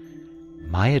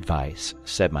 "My advice,"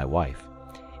 said my wife,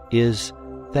 "is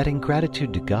that in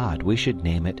gratitude to God we should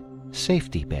name it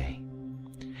Safety Bay."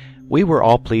 We were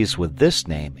all pleased with this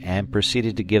name and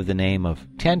proceeded to give the name of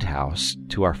Tent House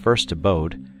to our first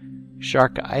abode,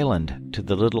 Shark Island to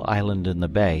the little island in the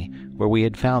bay where we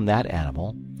had found that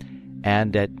animal,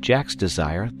 and at Jack's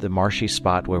desire the marshy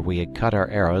spot where we had cut our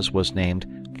arrows was named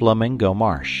Flamingo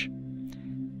Marsh.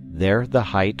 There the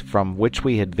height from which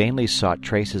we had vainly sought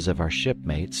traces of our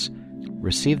shipmates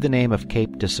received the name of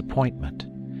Cape Disappointment.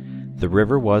 The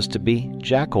river was to be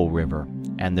Jackal River,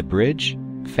 and the bridge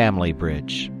Family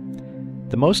Bridge.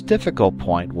 The most difficult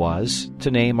point was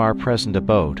to name our present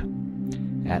abode.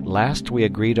 At last we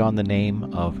agreed on the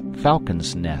name of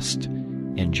Falcon's Nest,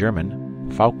 in German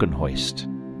Falkenhorst.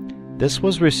 This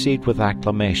was received with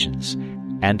acclamations,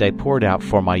 and I poured out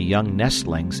for my young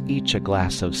nestlings each a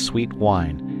glass of sweet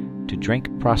wine to drink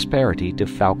prosperity to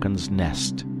Falcon's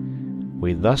Nest.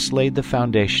 We thus laid the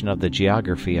foundation of the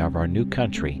geography of our new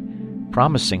country,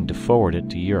 promising to forward it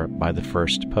to Europe by the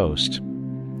first post.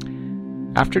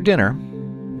 After dinner,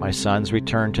 my sons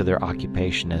returned to their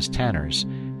occupation as tanners,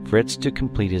 Fritz to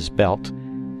complete his belt,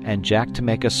 and Jack to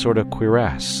make a sort of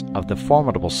cuirass of the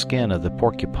formidable skin of the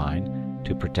porcupine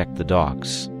to protect the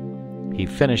dogs. He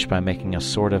finished by making a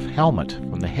sort of helmet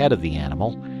from the head of the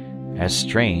animal, as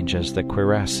strange as the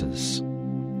cuirasses.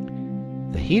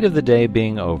 The heat of the day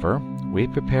being over, we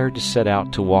prepared to set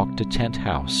out to walk to Tent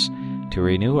House, to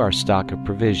renew our stock of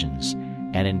provisions,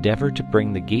 and endeavor to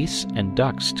bring the geese and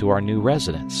ducks to our new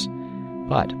residence.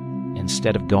 But,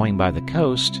 instead of going by the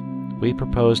coast, we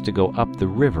proposed to go up the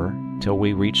river till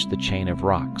we reached the chain of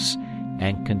rocks,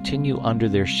 and continue under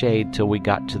their shade till we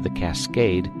got to the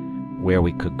cascade, where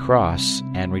we could cross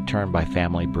and return by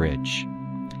Family Bridge.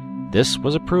 This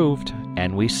was approved,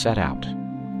 and we set out.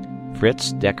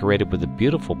 Fritz decorated with a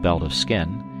beautiful belt of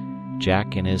skin,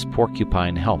 Jack in his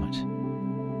porcupine helmet.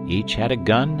 Each had a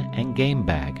gun and game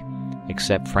bag,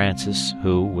 except Francis,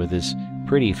 who, with his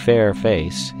pretty fair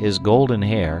face, his golden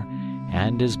hair,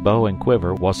 and his bow and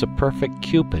quiver, was a perfect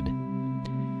Cupid.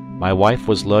 My wife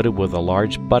was loaded with a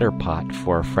large butter pot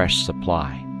for a fresh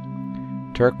supply.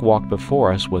 Turk walked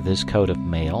before us with his coat of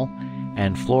mail,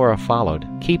 and Flora followed,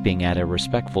 keeping at a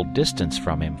respectful distance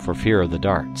from him for fear of the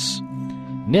darts.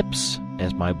 Nips,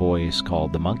 as my boys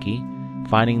called the monkey,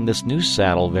 finding this new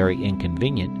saddle very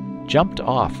inconvenient, jumped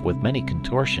off with many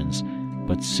contortions,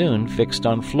 but soon fixed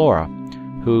on Flora,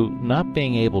 who, not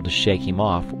being able to shake him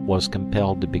off, was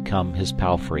compelled to become his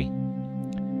palfrey.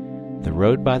 The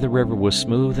road by the river was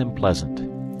smooth and pleasant.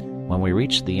 When we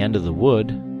reached the end of the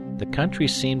wood, the country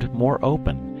seemed more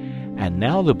open, and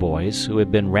now the boys, who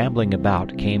had been rambling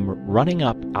about, came running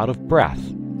up out of breath.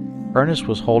 Ernest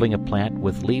was holding a plant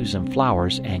with leaves and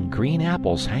flowers and green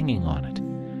apples hanging on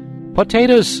it.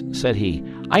 "Potatoes," said he.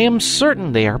 "I am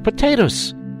certain they are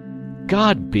potatoes."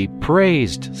 "God be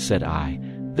praised," said I.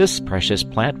 "This precious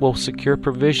plant will secure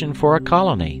provision for a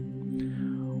colony."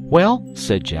 "Well,"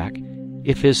 said Jack,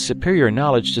 "if his superior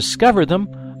knowledge discover them,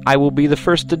 I will be the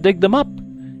first to dig them up."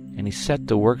 And he set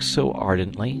to work so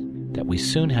ardently that we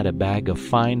soon had a bag of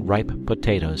fine ripe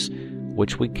potatoes,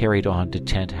 which we carried on to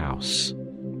Tent House.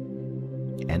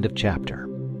 End of chapter.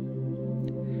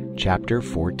 Chapter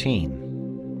 14.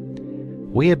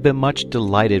 We had been much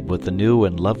delighted with the new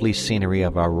and lovely scenery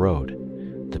of our road.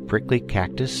 The prickly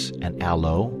cactus and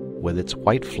aloe, with its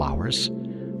white flowers,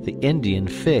 the Indian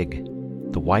fig,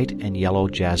 the white and yellow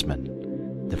jasmine,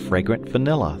 the fragrant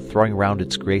vanilla throwing round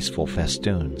its graceful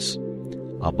festoons.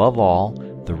 Above all,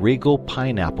 the regal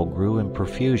pineapple grew in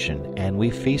profusion, and we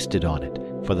feasted on it,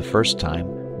 for the first time,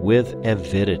 with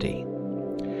avidity.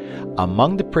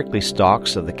 Among the prickly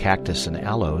stalks of the cactus and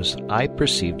aloes, I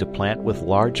perceived a plant with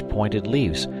large pointed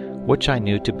leaves, which I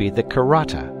knew to be the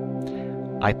karata.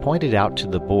 I pointed out to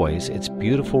the boys its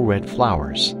beautiful red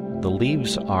flowers. The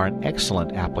leaves are an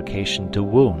excellent application to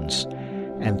wounds,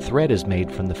 and thread is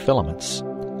made from the filaments,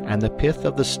 and the pith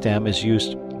of the stem is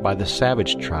used by the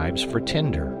savage tribes for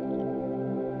tinder.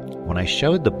 When I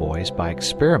showed the boys by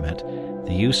experiment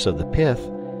the use of the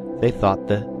pith, they thought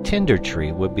the tinder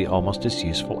tree would be almost as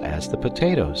useful as the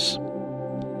potatoes.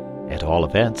 "At all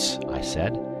events," I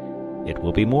said, "it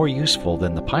will be more useful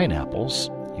than the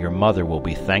pineapples. Your mother will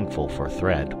be thankful for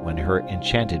thread when her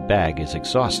enchanted bag is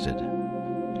exhausted."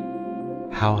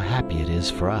 "How happy it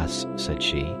is for us," said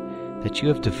she, "that you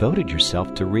have devoted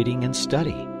yourself to reading and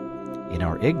study. In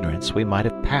our ignorance we might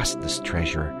have passed this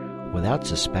treasure without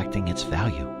suspecting its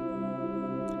value."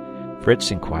 Fritz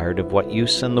inquired of what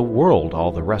use in the world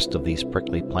all the rest of these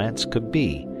prickly plants could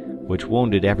be, which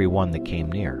wounded every one that came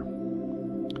near.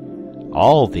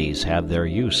 "All these have their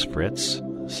use, Fritz,"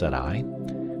 said I.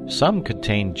 "Some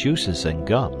contain juices and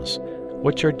gums,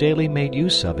 which are daily made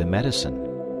use of in medicine.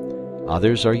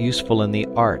 Others are useful in the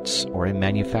arts or in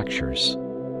manufactures.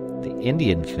 The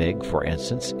Indian fig, for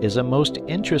instance, is a most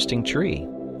interesting tree.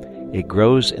 It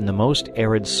grows in the most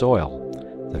arid soil.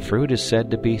 The fruit is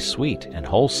said to be sweet and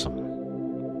wholesome.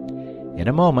 In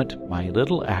a moment, my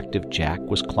little active Jack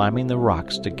was climbing the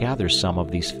rocks to gather some of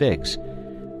these figs,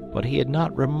 but he had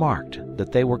not remarked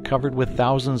that they were covered with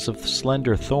thousands of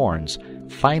slender thorns,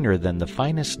 finer than the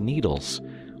finest needles,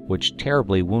 which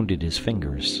terribly wounded his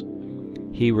fingers.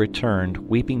 He returned,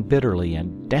 weeping bitterly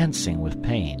and dancing with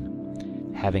pain.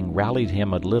 Having rallied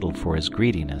him a little for his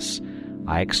greediness,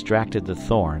 I extracted the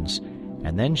thorns,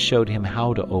 and then showed him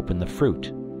how to open the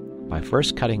fruit, by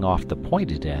first cutting off the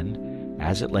pointed end,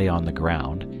 as it lay on the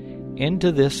ground.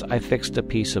 Into this I fixed a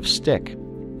piece of stick,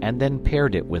 and then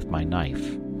pared it with my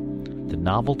knife. The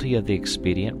novelty of the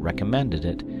expedient recommended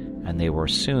it, and they were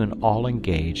soon all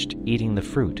engaged eating the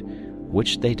fruit,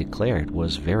 which they declared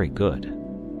was very good.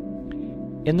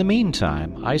 In the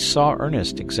meantime, I saw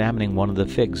Ernest examining one of the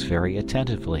figs very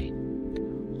attentively.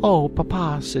 "Oh,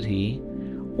 Papa," said he,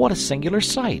 "what a singular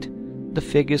sight! The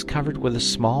fig is covered with a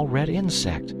small red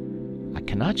insect. I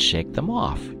cannot shake them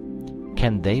off.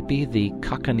 Can they be the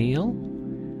cochineal?"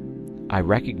 I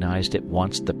recognized at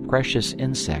once the precious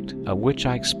insect, of which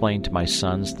I explained to my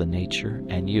sons the nature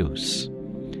and use.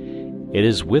 "It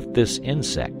is with this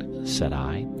insect," said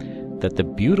I, "that the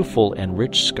beautiful and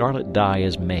rich scarlet dye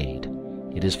is made.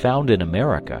 It is found in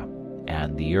America,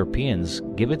 and the Europeans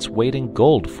give its weight in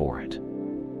gold for it."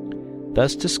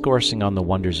 Thus discoursing on the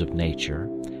wonders of nature,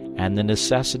 and the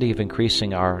necessity of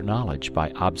increasing our knowledge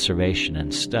by observation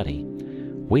and study,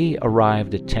 we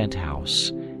arrived at Tent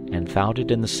House, and found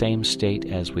it in the same state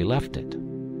as we left it.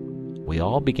 We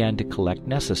all began to collect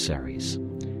necessaries.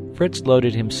 Fritz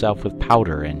loaded himself with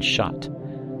powder and shot.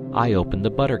 I opened the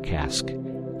butter cask,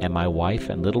 and my wife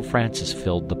and little Francis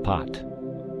filled the pot.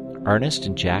 Ernest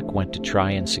and Jack went to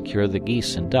try and secure the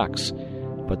geese and ducks,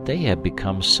 but they had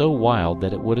become so wild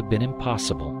that it would have been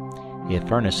impossible,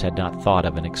 if Ernest had not thought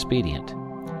of an expedient.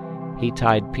 He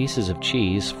tied pieces of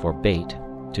cheese, for bait,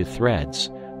 to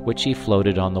threads, which he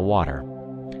floated on the water.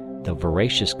 The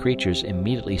voracious creatures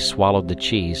immediately swallowed the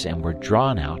cheese and were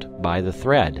drawn out by the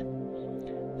thread.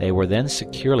 They were then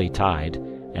securely tied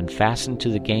and fastened to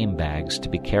the game bags to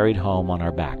be carried home on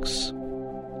our backs.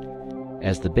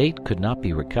 As the bait could not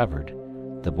be recovered,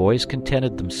 the boys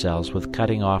contented themselves with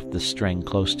cutting off the string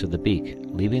close to the beak,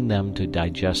 leaving them to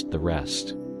digest the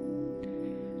rest.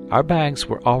 Our bags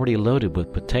were already loaded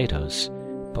with potatoes,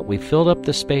 but we filled up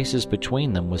the spaces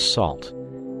between them with salt,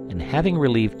 and having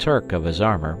relieved Turk of his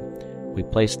armor, we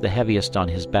placed the heaviest on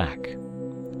his back.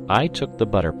 I took the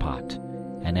butter pot,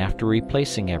 and after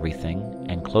replacing everything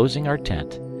and closing our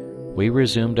tent, we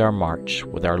resumed our march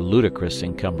with our ludicrous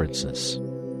encumbrances.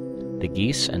 The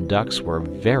geese and ducks were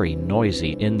very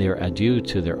noisy in their adieu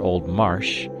to their old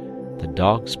marsh. The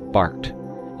dogs barked,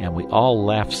 and we all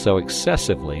laughed so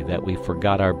excessively that we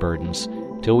forgot our burdens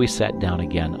till we sat down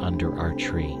again under our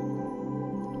tree.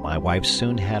 My wife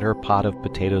soon had her pot of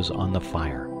potatoes on the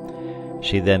fire.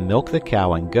 She then milked the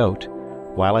cow and goat,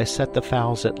 while I set the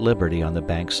fowls at liberty on the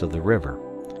banks of the river.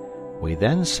 We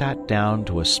then sat down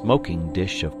to a smoking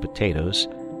dish of potatoes,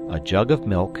 a jug of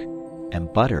milk,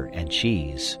 and butter and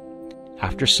cheese.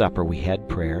 After supper we had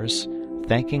prayers,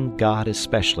 thanking God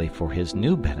especially for his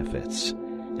new benefits,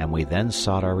 and we then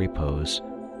sought our repose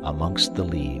amongst the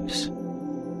leaves.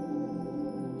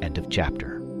 End of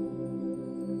chapter.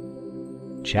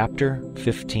 Chapter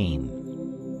 15.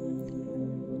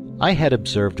 I had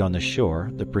observed on the shore,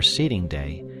 the preceding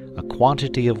day, a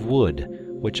quantity of wood,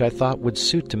 which I thought would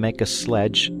suit to make a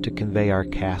sledge to convey our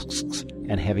casks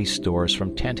and heavy stores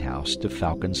from Tent House to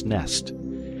Falcon's Nest.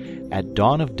 At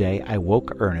dawn of day I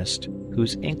woke Ernest,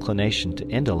 whose inclination to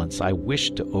indolence I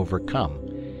wished to overcome,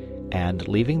 and,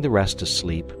 leaving the rest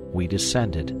asleep, we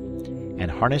descended, and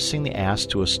harnessing the ass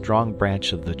to a strong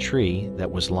branch of the tree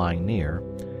that was lying near,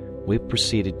 we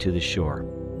proceeded to the shore.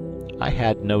 I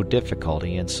had no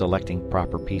difficulty in selecting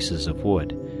proper pieces of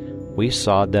wood. We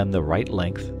sawed them the right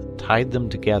length, tied them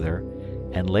together,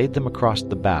 and laid them across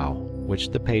the bow, which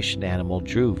the patient animal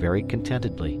drew very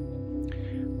contentedly.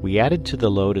 We added to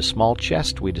the load a small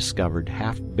chest we discovered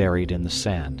half buried in the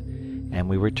sand, and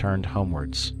we returned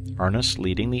homewards, Ernest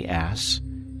leading the ass,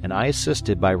 and I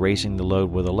assisted by raising the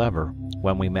load with a lever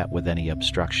when we met with any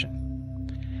obstruction.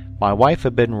 My wife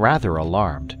had been rather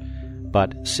alarmed,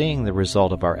 but seeing the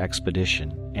result of our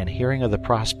expedition and hearing of the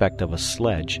prospect of a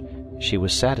sledge, she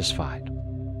was satisfied.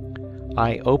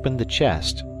 I opened the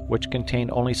chest, which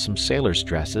contained only some sailors'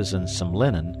 dresses and some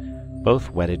linen, both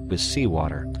wetted with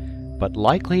sea-water, but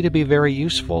likely to be very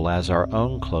useful as our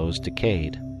own clothes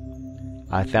decayed.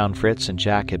 I found Fritz and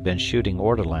Jack had been shooting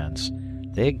ortolans.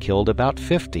 They had killed about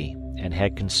 50, and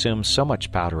had consumed so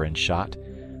much powder and shot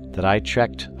that I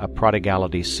checked a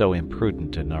prodigality so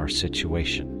imprudent in our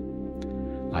situation.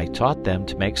 I taught them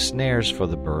to make snares for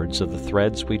the birds of the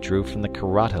threads we drew from the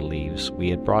karata leaves we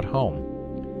had brought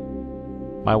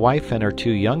home. My wife and her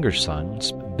 2 younger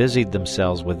sons busied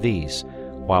themselves with these,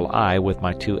 while I, with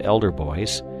my 2 elder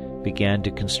boys, began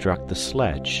to construct the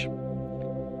sledge.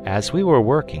 As we were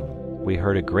working, we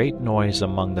heard a great noise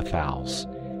among the fowls,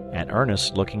 and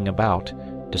Ernest, looking about,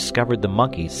 discovered the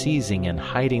monkey seizing and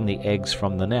hiding the eggs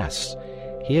from the nests.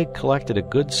 He had collected a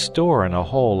good store in a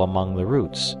hole among the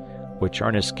roots, which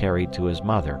Ernest carried to his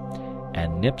mother,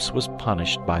 and Nips was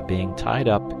punished by being tied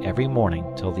up every morning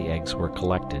till the eggs were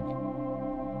collected.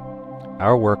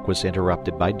 Our work was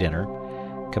interrupted by dinner,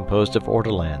 composed of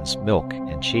ortolans, milk,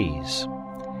 and cheese.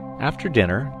 After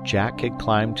dinner, Jack had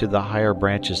climbed to the higher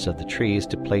branches of the trees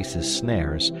to place his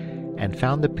snares, and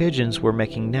found the pigeons were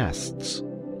making nests.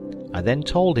 I then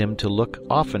told him to look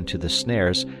often to the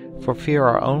snares, for fear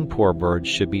our own poor birds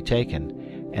should be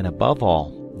taken, and above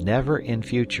all, never in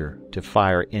future to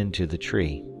fire into the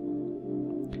tree.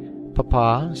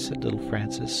 "Papa," said little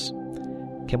Francis,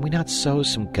 "can we not sow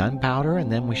some gunpowder,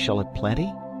 and then we shall have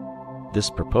plenty?" This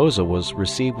proposal was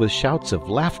received with shouts of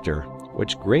laughter,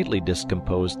 which greatly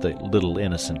discomposed the little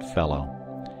innocent fellow.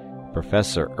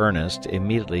 Professor Ernest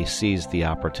immediately seized the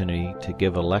opportunity to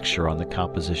give a lecture on the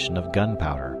composition of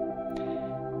gunpowder.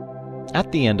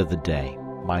 At the end of the day,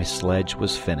 my sledge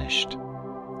was finished.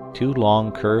 2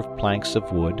 long curved planks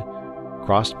of wood,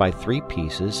 crossed by 3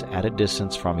 pieces at a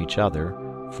distance from each other,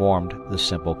 formed the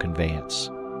simple conveyance.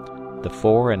 The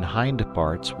fore and hind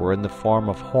parts were in the form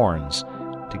of horns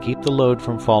to keep the load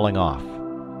from falling off.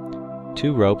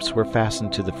 2 ropes were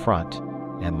fastened to the front,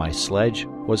 and my sledge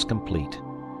was complete.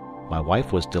 My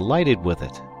wife was delighted with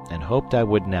it, and hoped I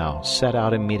would now set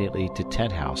out immediately to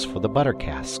Tent House for the butter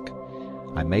cask.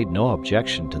 I made no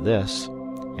objection to this,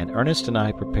 and Ernest and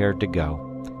I prepared to go,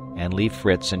 and leave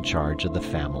Fritz in charge of the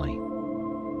family.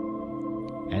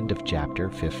 End of chapter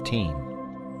 15.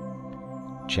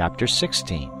 Chapter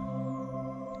 16.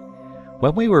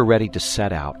 When we were ready to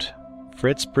set out,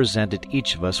 Fritz presented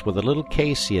each of us with a little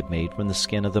case he had made from the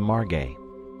skin of the margay.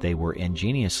 They were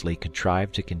ingeniously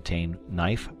contrived to contain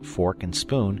knife, fork, and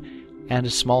spoon, and a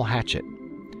small hatchet.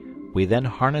 We then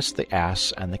harnessed the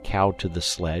ass and the cow to the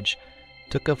sledge,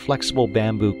 took a flexible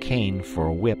bamboo cane for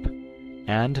a whip,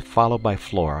 and, followed by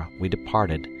Flora, we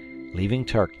departed, leaving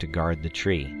Turk to guard the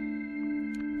tree.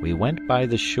 We went by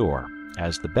the shore,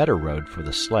 as the better road for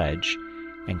the sledge,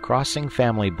 and crossing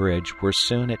Family Bridge were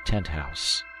soon at Tent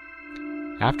House.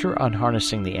 After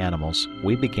unharnessing the animals,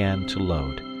 we began to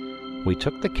load. We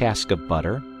took the cask of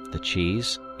butter, the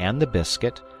cheese, and the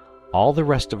biscuit, all the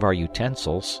rest of our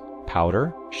utensils,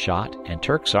 powder, shot, and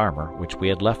Turk's armor, which we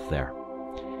had left there.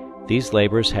 These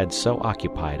labors had so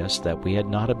occupied us that we had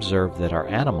not observed that our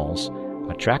animals,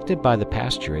 attracted by the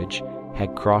pasturage,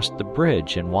 had crossed the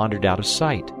bridge and wandered out of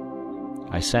sight.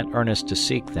 I sent Ernest to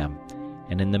seek them,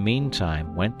 and in the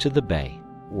meantime went to the bay,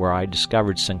 where I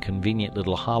discovered some convenient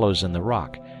little hollows in the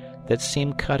rock that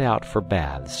seemed cut out for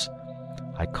baths.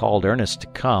 I called Ernest to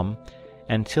come,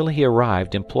 and till he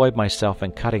arrived employed myself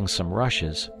in cutting some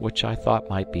rushes, which I thought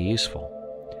might be useful.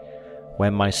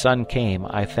 When my son came,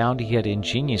 I found he had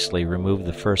ingeniously removed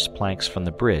the first planks from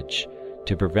the bridge,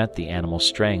 to prevent the animals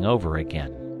straying over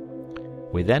again.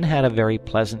 We then had a very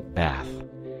pleasant bath,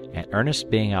 and Ernest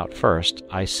being out first,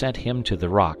 I sent him to the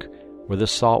rock, where the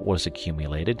salt was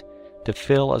accumulated, to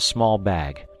fill a small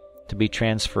bag, to be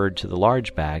transferred to the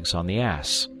large bags on the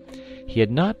ass. He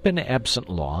had not been absent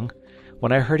long,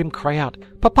 when I heard him cry out,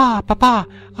 "Papa, Papa,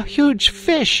 a huge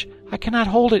fish! I cannot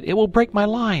hold it, it will break my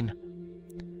line."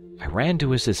 I ran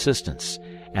to his assistance,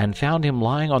 and found him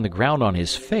lying on the ground on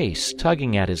his face,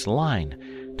 tugging at his line,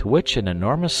 to which an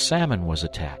enormous salmon was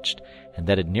attached, and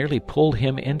that had nearly pulled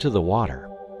him into the water.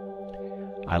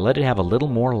 I let it have a little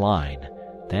more line,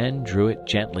 then drew it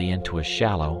gently into a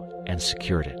shallow, and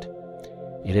secured it.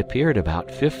 It appeared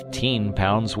about 15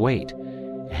 pounds weight,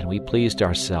 and we pleased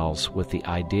ourselves with the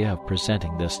idea of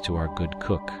presenting this to our good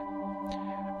cook.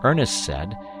 Ernest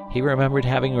said he remembered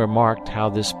having remarked how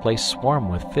this place swarmed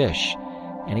with fish,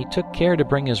 and he took care to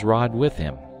bring his rod with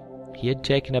him. He had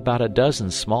taken about a dozen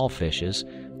small fishes,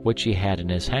 which he had in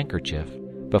his handkerchief,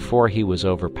 before he was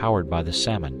overpowered by the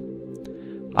salmon.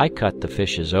 I cut the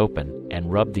fishes open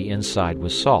and rubbed the inside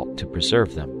with salt to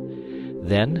preserve them.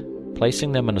 Then,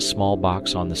 placing them in a small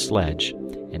box on the sledge,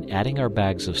 and adding our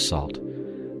bags of salt,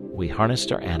 we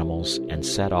harnessed our animals and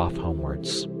set off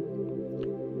homewards.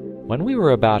 When we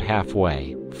were about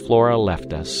halfway, Flora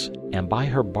left us, and by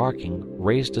her barking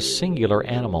raised a singular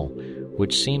animal,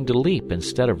 which seemed to leap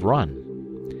instead of run.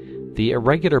 The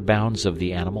irregular bounds of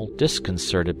the animal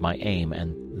disconcerted my aim,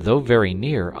 and though very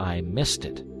near, I missed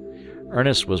it.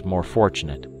 Ernest was more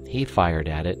fortunate. He fired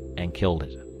at it and killed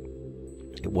it.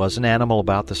 It was an animal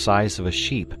about the size of a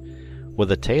sheep, with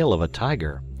the tail of a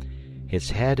tiger. Its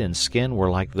head and skin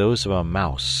were like those of a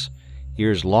mouse,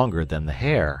 ears longer than the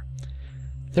hair.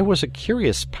 There was a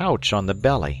curious pouch on the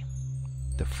belly.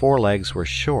 The forelegs were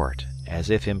short, as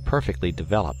if imperfectly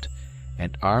developed,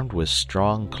 and armed with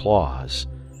strong claws.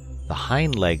 The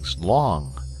hind legs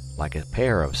long, like a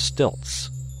pair of stilts.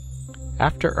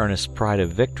 After Ernest's pride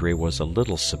of victory was a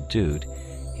little subdued,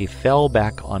 he fell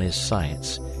back on his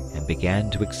science and began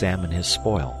to examine his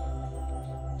spoil.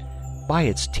 "By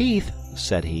its teeth,"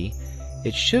 said he,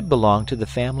 "it should belong to the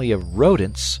family of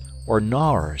rodents or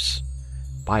gnawers,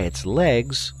 by its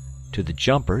legs to the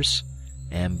jumpers,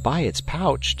 and by its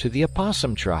pouch to the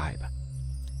opossum tribe."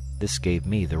 This gave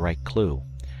me the right clue.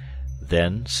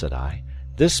 "Then," said I,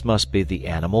 "this must be the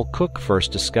animal Cook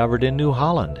first discovered in New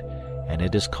Holland, and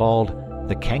it is called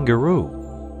the kangaroo."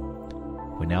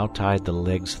 We now tied the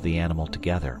legs of the animal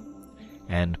together,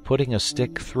 and, putting a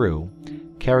stick through,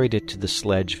 carried it to the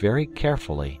sledge very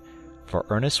carefully, for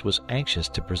Ernest was anxious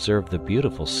to preserve the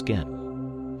beautiful skin.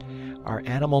 Our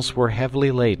animals were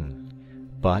heavily laden,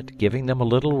 but, giving them a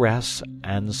little rest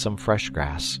and some fresh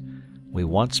grass, we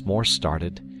once more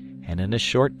started, and in a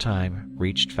short time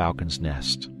reached Falcon's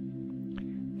Nest.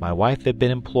 My wife had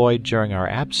been employed during our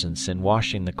absence in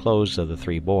washing the clothes of the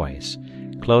 3 boys,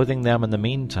 clothing them in the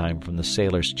meantime from the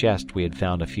sailor's chest we had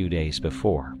found a few days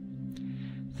before.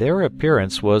 Their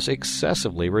appearance was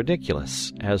excessively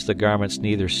ridiculous, as the garments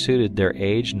neither suited their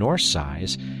age nor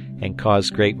size, and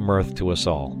caused great mirth to us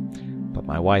all, but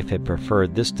my wife had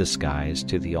preferred this disguise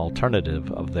to the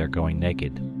alternative of their going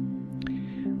naked.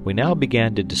 We now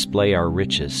began to display our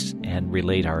riches and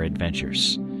relate our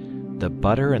adventures. The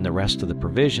butter and the rest of the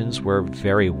provisions were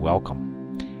very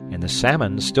welcome, and the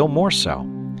salmon still more so,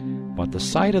 but the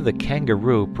sight of the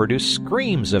kangaroo produced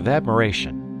screams of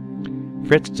admiration.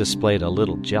 Fritz displayed a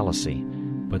little jealousy,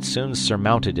 but soon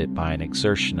surmounted it by an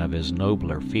exertion of his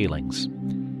nobler feelings,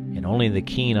 and only the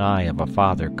keen eye of a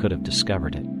father could have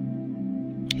discovered it.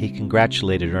 He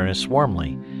congratulated Ernest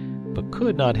warmly, but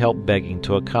could not help begging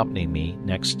to accompany me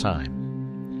next time.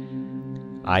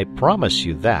 "I promise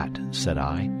you that," said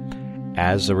I,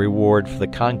 "as a reward for the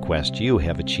conquest you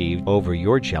have achieved over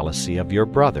your jealousy of your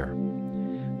brother.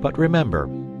 But remember,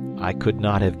 I could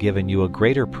not have given you a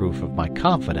greater proof of my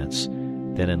confidence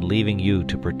than in leaving you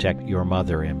to protect your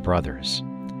mother and brothers.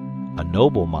 A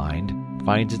noble mind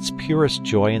finds its purest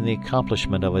joy in the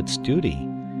accomplishment of its duty,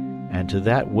 and to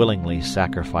that willingly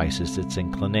sacrifices its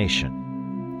inclination.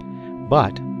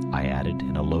 But," I added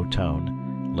in a low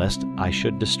tone, lest I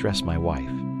should distress my wife,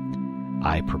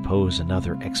 "I propose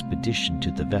another expedition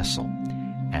to the vessel,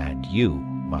 and you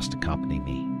must accompany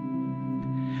me."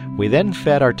 We then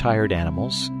fed our tired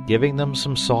animals, giving them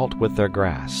some salt with their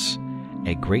grass,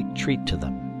 a great treat to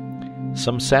them.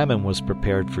 Some salmon was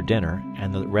prepared for dinner,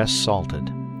 and the rest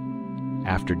salted.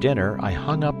 After dinner, I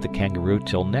hung up the kangaroo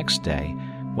till next day,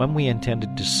 when we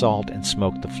intended to salt and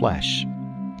smoke the flesh.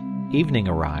 Evening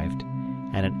arrived,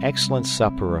 and an excellent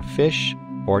supper of fish,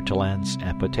 ortolans,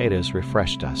 and potatoes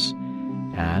refreshed us,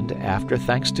 and, after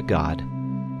thanks to God,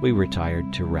 we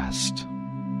retired to rest.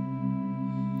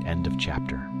 End of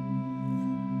chapter.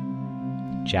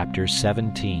 Chapter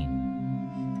 17.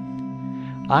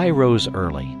 I rose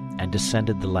early, and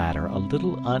descended the ladder, a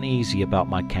little uneasy about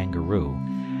my kangaroo,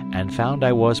 and found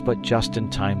I was but just in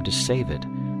time to save it,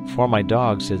 for my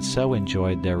dogs had so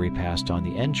enjoyed their repast on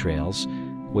the entrails,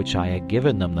 which I had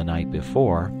given them the night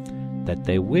before, that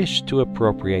they wished to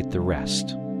appropriate the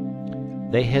rest.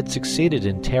 They had succeeded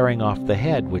in tearing off the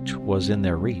head which was in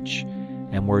their reach,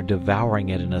 and were devouring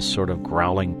it in a sort of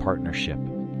growling partnership.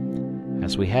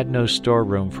 As we had no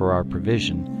storeroom for our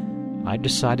provision, I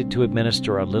decided to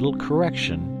administer a little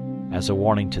correction as a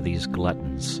warning to these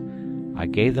gluttons. I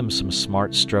gave them some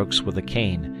smart strokes with a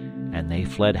cane, and they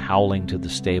fled howling to the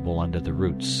stable under the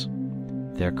roots.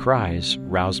 Their cries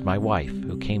roused my wife,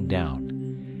 who came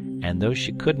down, and though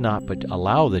she could not but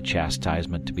allow the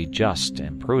chastisement to be just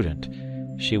and prudent,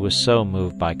 she was so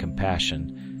moved by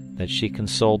compassion that she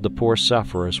consoled the poor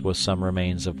sufferers with some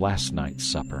remains of last night's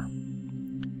supper.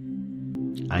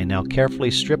 I now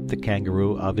carefully stripped the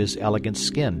kangaroo of his elegant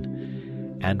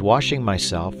skin, and washing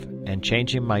myself and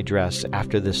changing my dress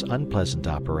after this unpleasant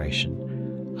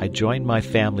operation, I joined my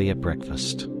family at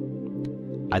breakfast.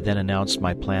 I then announced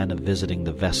my plan of visiting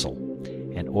the vessel,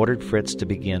 and ordered Fritz to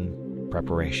begin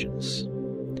preparations.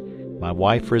 My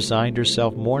wife resigned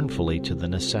herself mournfully to the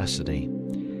necessity.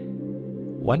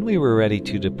 When we were ready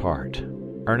to depart,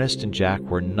 Ernest and Jack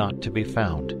were not to be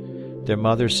found. Their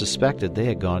mother suspected they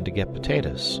had gone to get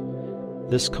potatoes.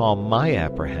 This calmed my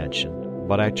apprehension,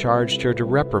 but I charged her to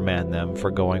reprimand them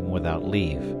for going without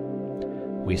leave.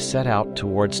 We set out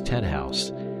towards Tent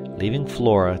House, leaving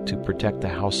Flora to protect the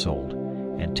household,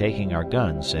 and taking our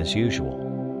guns as usual.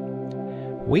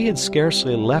 We had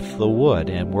scarcely left the wood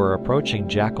and were approaching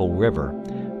Jackal River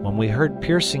when we heard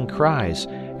piercing cries,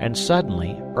 and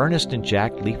suddenly Ernest and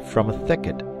Jack leaped from a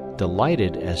thicket,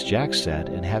 delighted, as Jack said,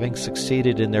 in having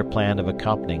succeeded in their plan of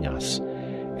accompanying us,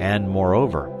 and,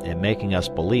 moreover, in making us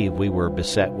believe we were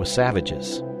beset with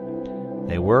savages.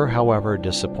 They were, however,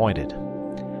 disappointed.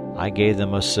 I gave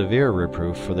them a severe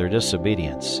reproof for their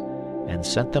disobedience, and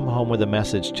sent them home with a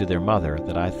message to their mother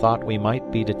that I thought we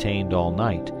might be detained all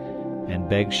night, and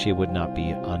begged she would not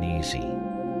be uneasy.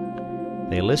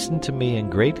 They listened to me in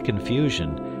great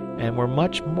confusion, and were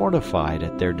much mortified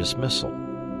at their dismissal.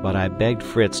 But I begged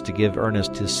Fritz to give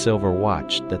Ernest his silver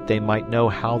watch, that they might know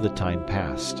how the time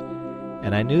passed,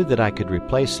 and I knew that I could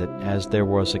replace it, as there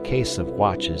was a case of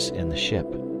watches in the ship.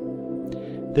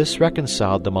 This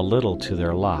reconciled them a little to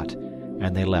their lot,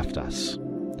 and they left us.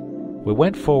 We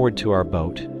went forward to our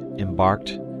boat, embarked,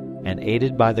 and,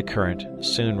 aided by the current,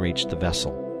 soon reached the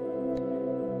vessel.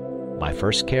 My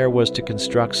first care was to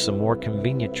construct some more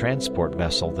convenient transport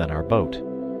vessel than our boat.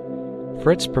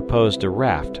 Fritz proposed a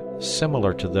raft,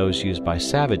 similar to those used by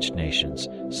savage nations,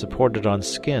 supported on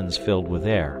skins filled with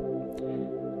air.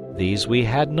 These we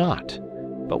had not,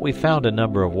 but we found a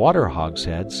number of water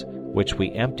hogsheads, which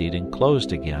we emptied and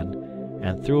closed again,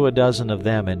 and threw a dozen of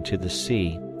them into the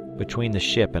sea between the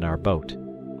ship and our boat.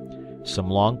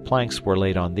 Some long planks were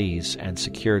laid on these and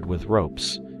secured with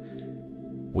ropes.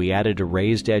 We added a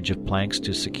raised edge of planks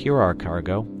to secure our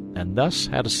cargo, and thus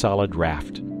had a solid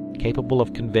raft, capable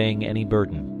of conveying any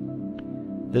burden.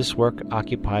 This work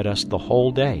occupied us the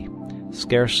whole day,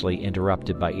 scarcely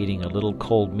interrupted by eating a little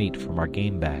cold meat from our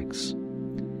game bags.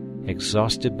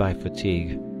 Exhausted by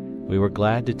fatigue, we were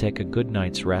glad to take a good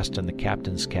night's rest in the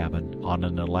captain's cabin on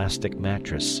an elastic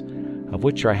mattress, of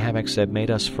which our hammocks had made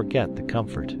us forget the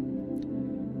comfort.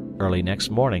 Early next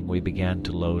morning we began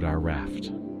to load our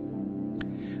raft.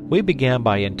 We began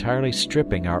by entirely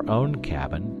stripping our own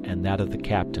cabin and that of the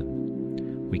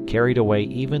captain. We carried away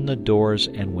even the doors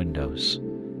and windows.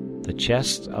 The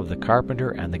chests of the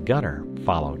carpenter and the gunner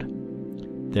followed.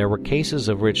 There were cases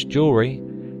of rich jewelry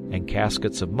and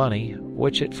caskets of money,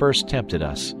 which at first tempted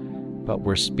us, but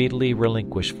were speedily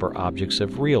relinquished for objects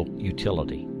of real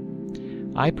utility.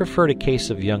 I preferred a case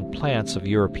of young plants of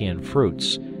European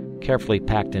fruits, carefully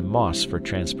packed in moss for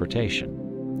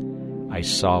transportation. I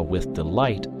saw with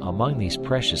delight among these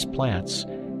precious plants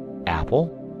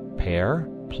apple, pear,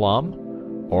 plum,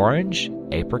 orange,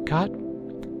 apricot,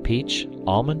 peach,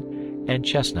 almond, and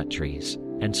chestnut trees,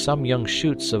 and some young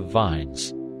shoots of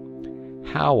vines.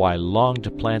 How I longed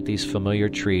to plant these familiar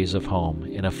trees of home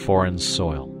in a foreign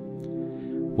soil.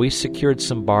 We secured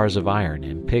some bars of iron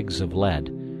and pigs of lead,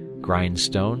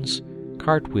 grindstones,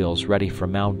 cartwheels ready for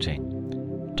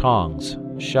mounting, tongs,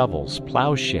 shovels,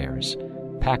 plowshares,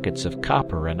 packets of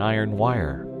copper and iron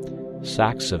wire,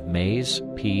 sacks of maize,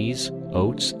 peas,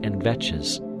 oats, and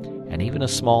vetches, and even a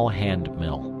small hand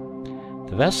mill.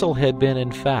 The vessel had been,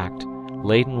 in fact,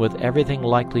 laden with everything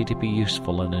likely to be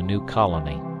useful in a new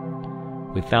colony.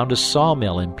 We found a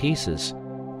sawmill in pieces,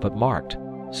 but marked,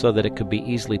 so that it could be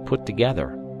easily put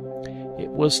together. It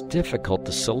was difficult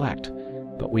to select,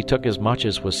 but we took as much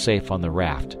as was safe on the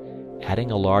raft,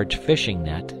 adding a large fishing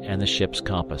net and the ship's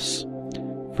compass.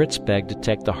 Fritz begged to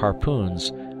take the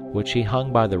harpoons, which he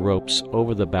hung by the ropes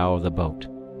over the bow of the boat,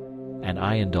 and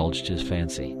I indulged his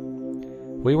fancy.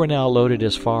 We were now loaded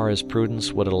as far as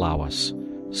prudence would allow us,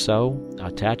 so,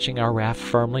 attaching our raft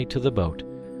firmly to the boat,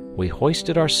 we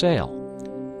hoisted our sail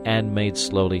and made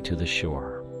slowly to the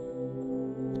shore.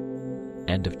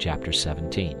 End of chapter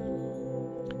 17.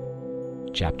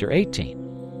 Chapter 18.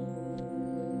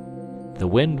 The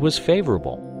wind was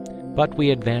favorable, but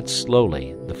we advanced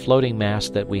slowly, the floating mass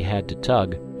that we had to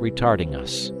tug retarding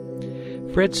us.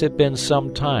 Fritz had been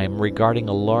some time regarding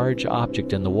a large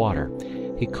object in the water.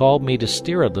 He called me to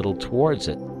steer a little towards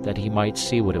it, that he might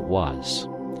see what it was.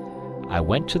 I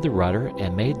went to the rudder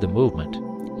and made the movement.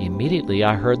 Immediately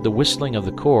I heard the whistling of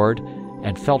the cord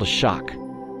and felt a shock,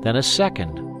 then a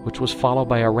second, which was followed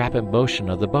by a rapid motion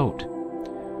of the boat.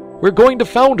 "We're going to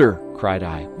founder!" cried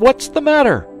I. "What's the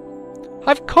matter?"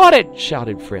 "I've caught it!"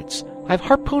 shouted Fritz. "I've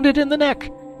harpooned it in the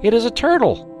neck. It is a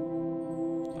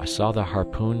turtle." I saw the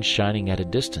harpoon shining at a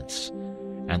distance,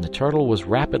 and the turtle was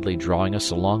rapidly drawing us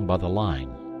along by the line.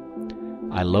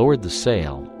 I lowered the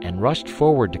sail and rushed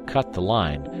forward to cut the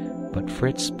line, but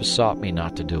Fritz besought me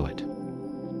not to do it.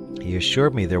 He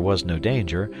assured me there was no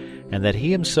danger, and that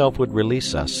he himself would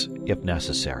release us if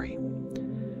necessary.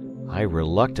 I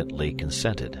reluctantly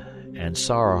consented, and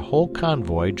saw our whole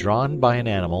convoy drawn by an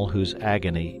animal whose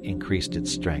agony increased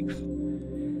its strength.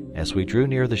 As we drew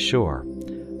near the shore,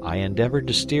 I endeavored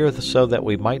to steer so that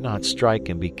we might not strike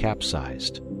and be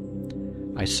capsized.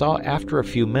 I saw after a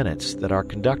few minutes that our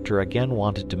conductor again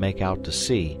wanted to make out to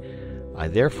sea. I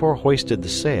therefore hoisted the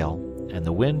sail, and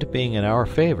the wind being in our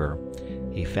favor,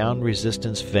 he found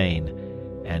resistance vain,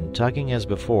 and tugging as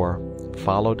before,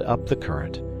 followed up the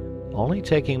current, only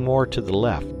taking more to the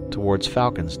left towards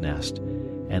Falcon's Nest,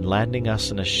 and landing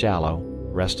us in a shallow,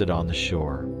 rested on the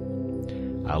shore.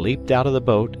 I leaped out of the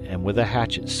boat, and with a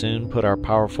hatchet soon put our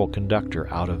powerful conductor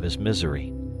out of his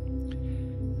misery.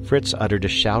 Fritz uttered a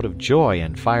shout of joy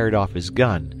and fired off his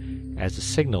gun as a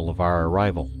signal of our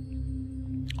arrival.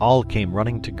 All came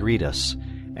running to greet us,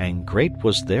 and great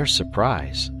was their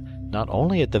surprise, not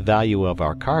only at the value of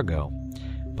our cargo,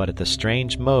 but at the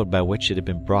strange mode by which it had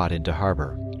been brought into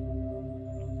harbor.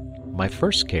 My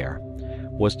first care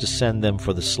was to send them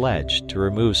for the sledge to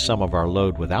remove some of our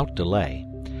load without delay,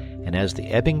 and as the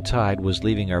ebbing tide was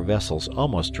leaving our vessels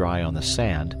almost dry on the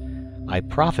sand, I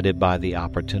profited by the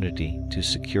opportunity to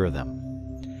secure them.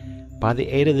 By the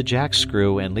aid of the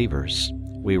jackscrew and levers,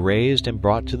 we raised and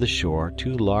brought to the shore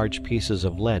 2 large pieces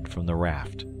of lead from the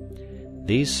raft.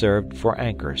 These served for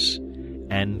anchors,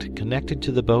 and, connected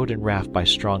to the boat and raft by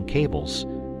strong cables,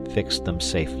 fixed them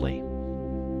safely.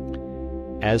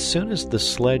 As soon as the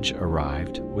sledge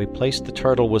arrived, we placed the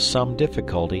turtle with some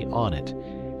difficulty on it,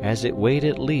 as it weighed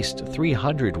at least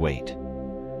 300 weight.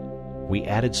 We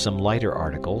added some lighter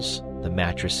articles, the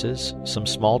mattresses, some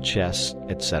small chests,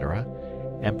 etc.,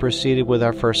 and proceeded with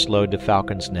our first load to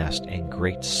Falcon's Nest in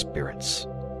great spirits.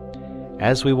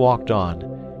 As we walked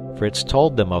on, Fritz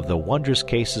told them of the wondrous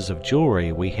cases of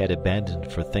jewelry we had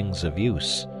abandoned for things of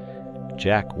use.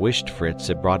 Jack wished Fritz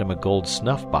had brought him a gold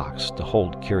snuff-box to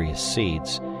hold curious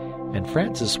seeds, and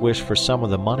Francis wished for some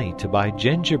of the money to buy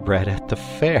gingerbread at the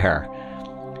fair.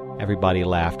 Everybody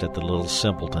laughed at the little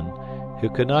simpleton, who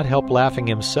could not help laughing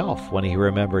himself when he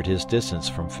remembered his distance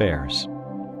from fairs.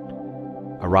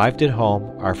 Arrived at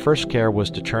home, our first care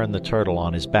was to turn the turtle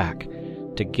on his back,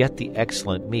 to get the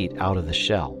excellent meat out of the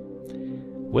shell.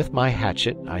 With my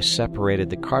hatchet, I separated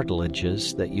the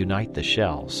cartilages that unite the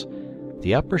shells.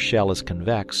 The upper shell is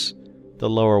convex, the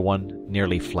lower one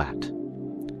nearly flat.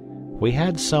 We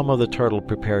had some of the turtle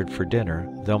prepared for dinner,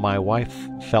 though my wife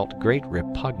felt great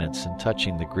repugnance in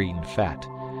touching the green fat,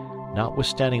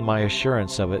 notwithstanding my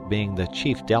assurance of it being the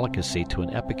chief delicacy to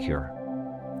an epicure.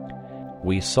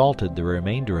 We salted the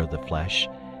remainder of the flesh,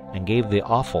 and gave the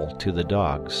offal to the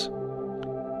dogs.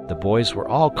 The boys were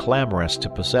all clamorous to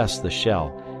possess the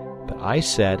shell, but I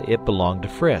said it belonged to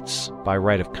Fritz, by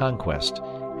right of conquest,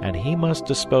 and he must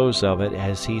dispose of it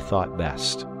as he thought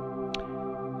best.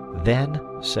 "Then,"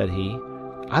 said he,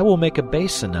 "I will make a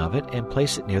basin of it and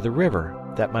place it near the river,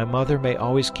 that my mother may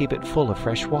always keep it full of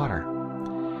fresh water."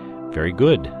 "Very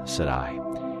good," said I,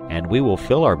 "and we will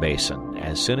fill our basin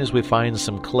as soon as we find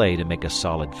some clay to make a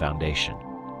solid foundation."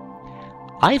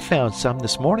 "I found some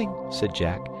this morning," said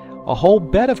Jack, "a whole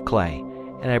bed of clay,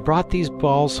 and I brought these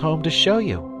balls home to show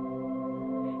you."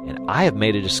 "And I have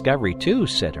made a discovery too,"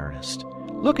 said Ernest.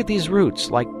 "Look at these roots,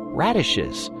 like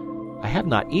radishes. I have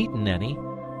not eaten any,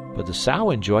 but the sow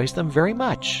enjoys them very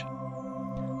much."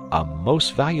 "A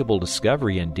most valuable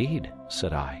discovery indeed,"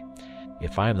 said I.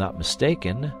 "If I am not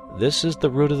mistaken, this is the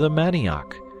root of the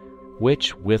manioc,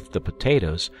 which, with the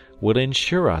potatoes, would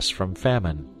insure us from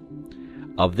famine.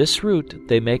 Of this root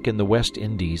they make in the West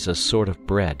Indies a sort of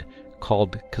bread,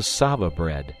 called cassava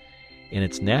bread. In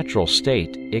its natural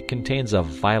state it contains a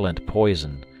violent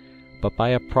poison, but by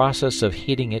a process of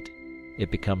heating it,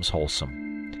 it becomes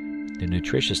wholesome. The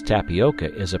nutritious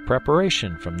tapioca is a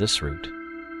preparation from this root."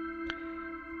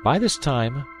 By this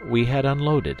time we had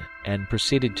unloaded, and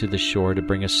proceeded to the shore to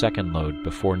bring a second load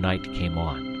before night came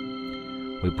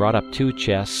on. We brought up 2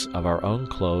 chests of our own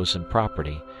clothes and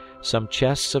property, some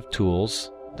chests of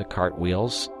tools, the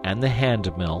cart-wheels, and the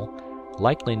hand-mill,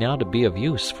 likely now to be of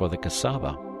use for the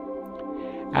cassava.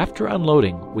 After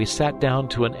unloading, we sat down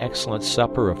to an excellent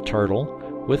supper of turtle,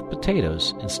 with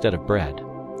potatoes instead of bread.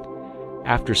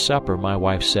 After supper my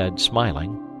wife said,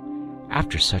 smiling,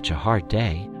 "After such a hard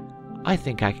day, I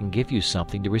think I can give you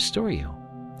something to restore you."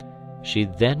 She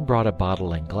then brought a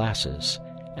bottle and glasses,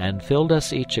 and filled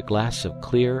us each a glass of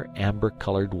clear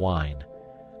amber-colored wine.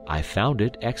 I found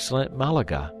it excellent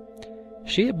Malaga.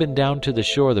 She had been down to the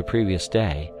shore the previous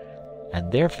day,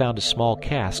 and there found a small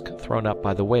cask thrown up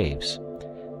by the waves.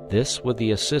 This, with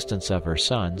the assistance of her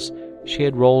sons, she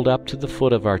had rolled up to the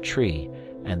foot of our tree,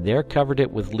 and there covered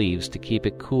it with leaves to keep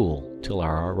it cool till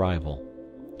our arrival.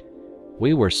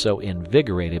 We were so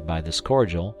invigorated by this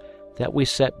cordial that we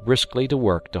set briskly to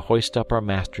work to hoist up our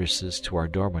mattresses to our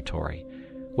dormitory,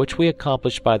 which we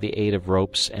accomplished by the aid of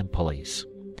ropes and pulleys.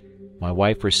 My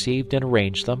wife received and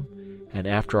arranged them, and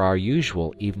after our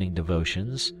usual evening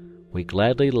devotions, we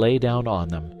gladly lay down on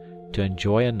them to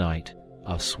enjoy a night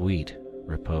of sweet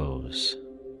repose.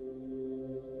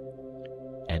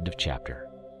 End of chapter.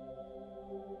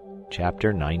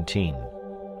 Chapter 19.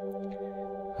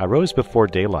 I rose before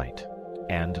daylight,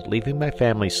 and, leaving my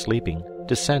family sleeping,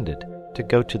 descended to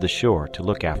go to the shore to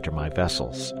look after my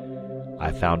vessels.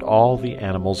 I found all the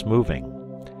animals moving.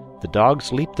 The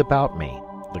dogs leaped about me,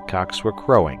 the cocks were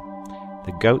crowing,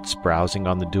 the goats browsing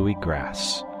on the dewy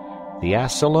grass. The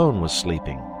ass alone was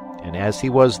sleeping, and as he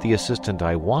was the assistant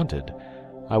I wanted,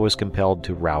 I was compelled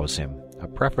to rouse him, a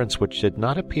preference which did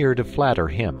not appear to flatter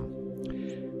him.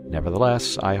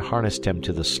 Nevertheless, I harnessed him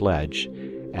to the sledge,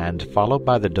 and, followed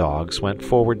by the dogs, went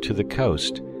forward to the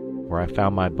coast, where I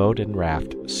found my boat and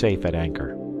raft safe at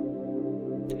anchor.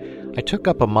 I took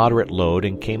up a moderate load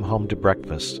and came home to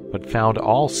breakfast, but found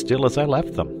all still as I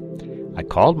left them. I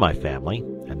called my family,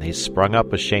 and they sprung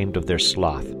up ashamed of their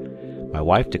sloth. My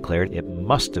wife declared it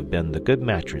must have been the good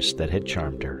mattress that had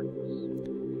charmed her.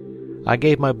 I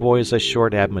gave my boys a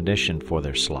short admonition for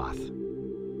their sloth.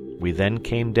 We then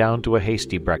came down to a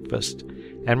hasty breakfast,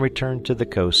 and returned to the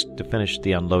coast to finish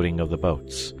the unloading of the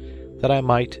boats, that I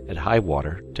might, at high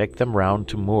water, take them round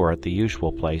to moor at the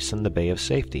usual place in the Bay of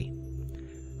Safety.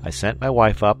 I sent my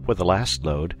wife up with the last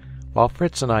load, while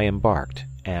Fritz and I embarked,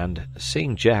 and,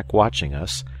 seeing Jack watching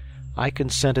us, I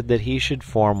consented that he should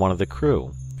form one of the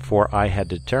crew, for I had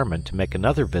determined to make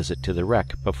another visit to the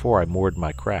wreck before I moored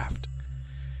my craft.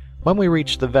 When we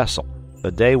reached the vessel,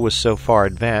 the day was so far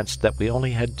advanced that we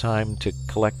only had time to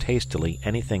collect hastily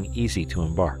anything easy to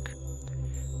embark.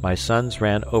 My sons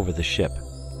ran over the ship.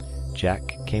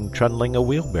 Jack came trundling a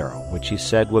wheelbarrow, which he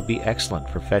said would be excellent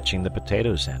for fetching the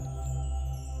potatoes in.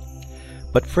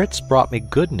 But Fritz brought me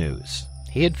good news.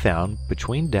 He had found,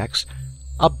 between decks,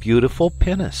 a beautiful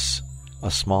pinnace,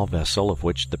 a small vessel of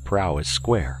which the prow is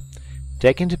square,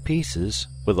 taken to pieces,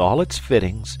 with all its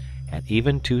fittings, and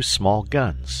even 2 small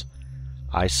guns.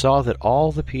 I saw that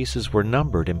all the pieces were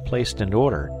numbered and placed in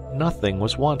order. Nothing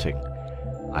was wanting.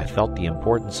 I felt the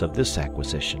importance of this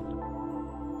acquisition.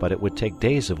 But it would take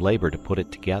days of labor to put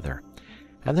it together,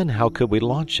 and then how could we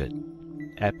launch it?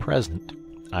 At present,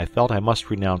 I felt I must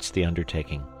renounce the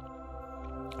undertaking.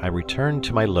 I returned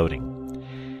to my loading.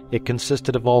 It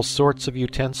consisted of all sorts of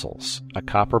utensils, a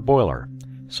copper boiler,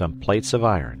 some plates of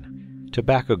iron,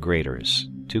 tobacco graters,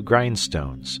 2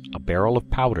 grindstones, a barrel of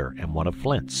powder, and 1 of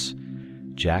flints.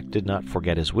 Jack did not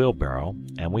forget his wheelbarrow,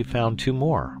 and we found 2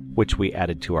 more, which we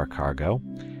added to our cargo,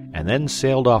 and then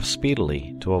sailed off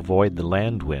speedily to avoid the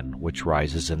land wind which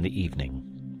rises in the evening.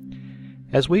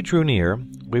 As we drew near,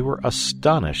 we were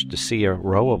astonished to see a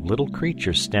row of little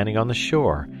creatures standing on the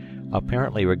shore,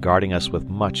 apparently regarding us with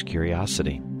much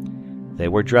curiosity. They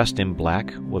were dressed in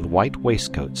black, with white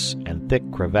waistcoats and thick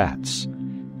cravats.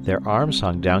 Their arms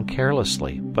hung down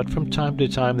carelessly, but from time to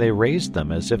time they raised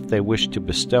them as if they wished to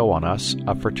bestow on us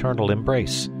a fraternal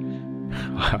embrace.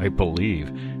 "I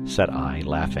believe," said I,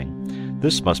 laughing,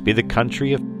 "this must be the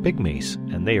country of pygmies,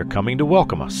 and they are coming to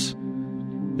welcome us."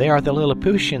 "They are the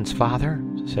Lilliputians, father,"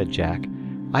 said Jack.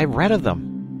 "I've read of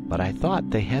them, but I thought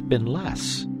they had been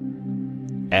less."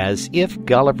 "As if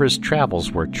Gulliver's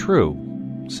travels were true,"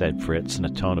 said Fritz in a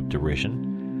tone of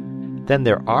derision. "Then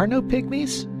there are no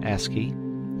pygmies?" asked he.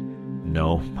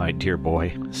 "No, my dear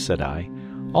boy," said I.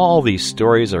 "All these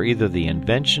stories are either the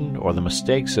invention or the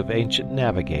mistakes of ancient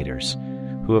navigators,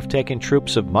 who have taken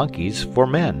troops of monkeys for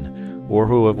men, or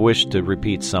who have wished to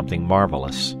repeat something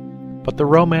marvelous. But the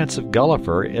romance of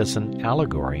Gulliver is an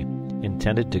allegory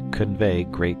intended to convey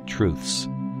great truths."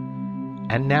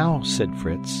 "And now," said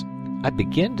Fritz, "I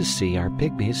begin to see our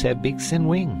pygmies have beaks and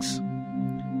wings."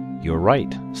 "You're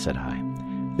right," said I.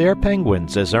 "They are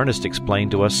penguins, as Ernest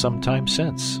explained to us some time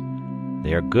since.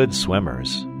 They are good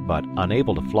swimmers, but,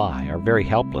 unable to fly, are very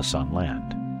helpless on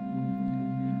land."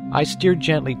 I steered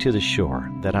gently to the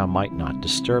shore, that I might not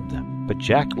disturb them, but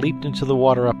Jack leaped into the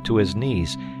water up to his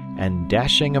knees, and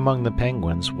dashing among the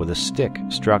penguins with a stick,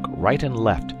 struck right and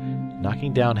left,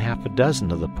 knocking down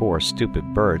 6 of the poor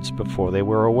stupid birds before they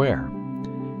were aware.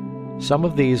 Some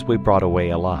of these we brought away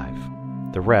alive.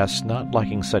 The rest, not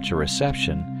liking such a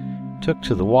reception, took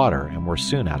to the water and were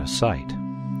soon out of sight.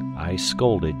 I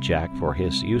scolded Jack for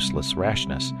his useless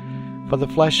rashness, for the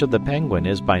flesh of the penguin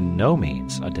is by no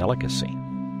means a delicacy.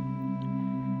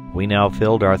 We now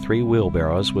filled our 3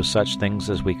 wheelbarrows with such things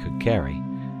as we could carry,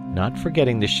 not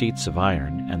forgetting the sheets of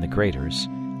iron and the graters,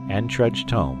 and trudged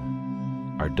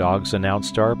home. Our dogs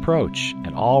announced our approach,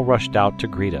 and all rushed out to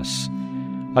greet us.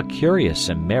 A curious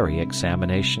and merry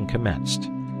examination commenced.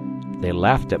 They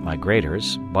laughed at my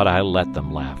graters, but I let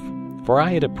them laugh, for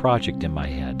I had a project in my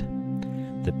head.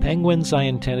 The penguins I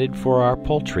intended for our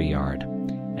poultry yard,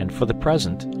 and for the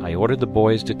present I ordered the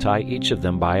boys to tie each of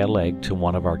them by a leg to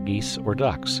one of our geese or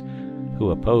ducks,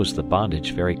 who opposed the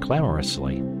bondage very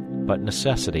clamorously, but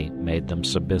necessity made them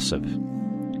submissive.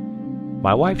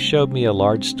 My wife showed me a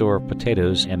large store of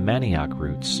potatoes and manioc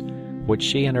roots, which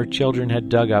she and her children had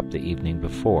dug up the evening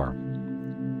before.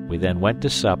 We then went to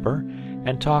supper,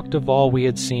 and talked of all we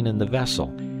had seen in the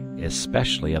vessel,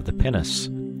 especially of the pinnace,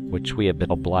 which we had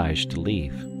been obliged to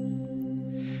leave.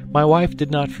 My wife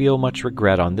did not feel much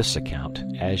regret on this account,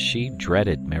 as she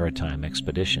dreaded maritime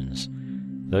expeditions,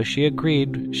 though she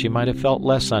agreed she might have felt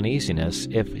less uneasiness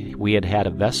if we had had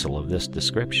a vessel of this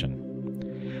description.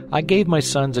 I gave my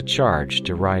sons a charge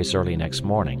to rise early next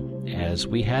morning, as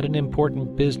we had an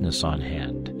important business on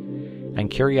hand, and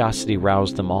curiosity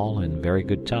roused them all in very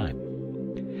good time.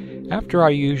 After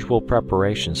our usual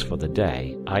preparations for the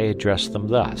day, I addressed them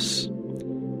thus: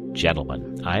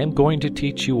 "Gentlemen, I am going to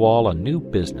teach you all a new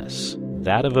business,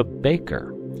 that of a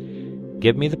baker.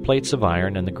 Give me the plates of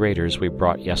iron and the graters we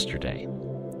brought yesterday."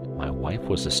 My wife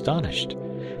was astonished,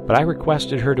 but I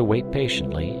requested her to wait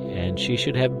patiently, and she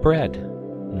should have bread,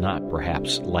 not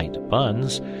perhaps light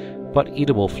buns, but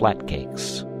eatable flat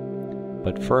cakes.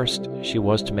 But first she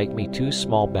was to make me 2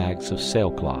 small bags of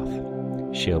sailcloth.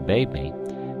 She obeyed me,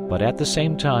 but at the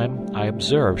same time I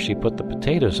observed she put the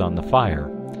potatoes on the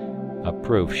fire, a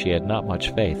proof she had not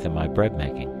much faith in my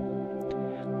bread-making.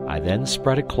 I then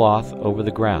spread a cloth over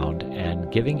the ground,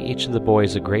 and giving each of the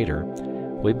boys a grater,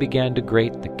 we began to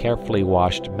grate the carefully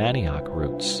washed manioc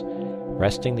roots,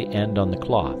 resting the end on the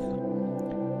cloth.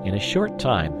 In a short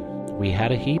time we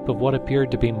had a heap of what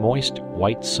appeared to be moist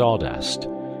white sawdust,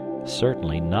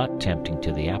 certainly not tempting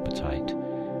to the appetite,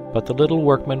 but the little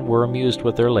workmen were amused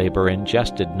with their labor and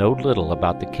jested no little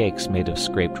about the cakes made of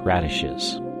scraped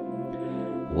radishes.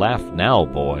 "Laugh now,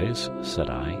 boys," said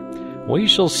I. "We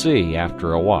shall see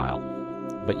after a while.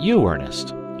 But you,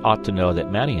 Ernest, ought to know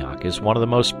that manioc is one of the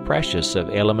most precious of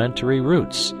alimentary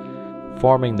roots,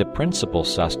 forming the principal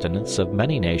sustenance of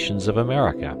many nations of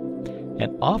America,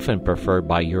 and often preferred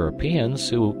by Europeans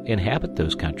who inhabit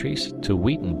those countries to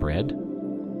wheaten bread."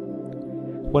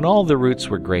 When all the roots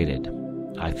were grated,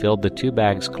 I filled the 2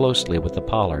 bags closely with the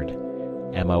pollard,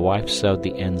 and my wife sewed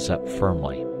the ends up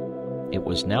firmly. It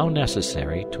was now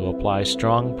necessary to apply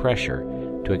strong pressure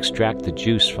to extract the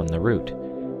juice from the root,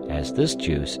 as this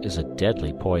juice is a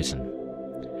deadly poison.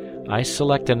 I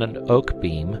selected an oak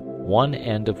beam, one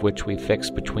end of which we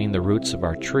fixed between the roots of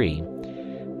our tree.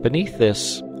 Beneath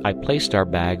this I placed our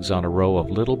bags on a row of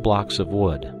little blocks of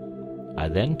wood. I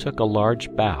then took a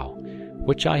large bough,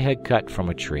 which I had cut from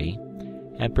a tree,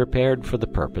 and prepared for the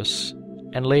purpose,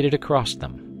 and laid it across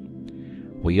them.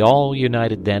 We all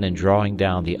united then in drawing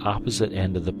down the opposite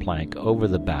end of the plank over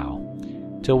the bough,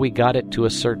 till we got it to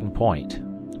a certain point,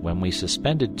 when we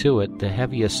suspended to it the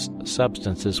heaviest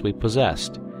substances we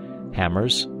possessed: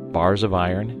 hammers, bars of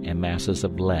iron, and masses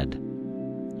of lead.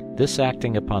 This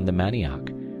acting upon the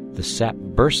manioc, the sap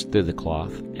burst through the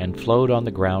cloth and flowed on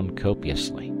the ground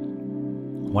copiously.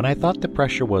 When I thought the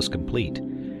pressure was complete,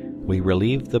 we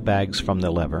relieved the bags from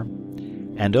the lever,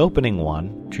 and opening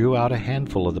one, drew out a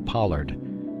handful of the pollard,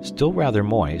 still rather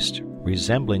moist,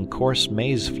 resembling coarse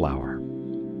maize flour.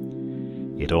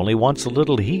 "It only wants a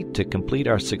little heat to complete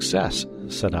our success,"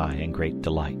 said I in great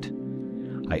delight.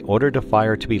 I ordered a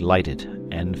fire to be lighted,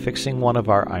 and fixing one of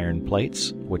our iron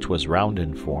plates, which was round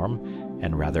in form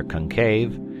and rather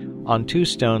concave, on 2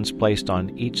 stones placed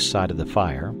on each side of the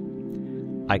fire,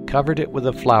 I covered it with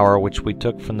the flour which we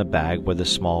took from the bag with a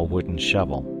small wooden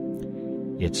shovel.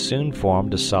 It soon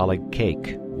formed a solid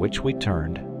cake, which we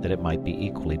turned, that it might be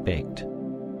equally baked.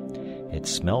 It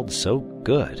smelled so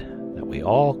good that we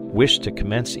all wished to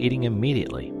commence eating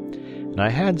immediately, and I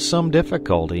had some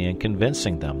difficulty in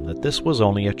convincing them that this was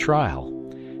only a trial,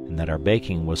 and that our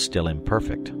baking was still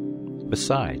imperfect.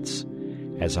 Besides,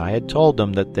 as I had told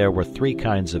them that there were 3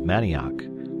 kinds of manioc,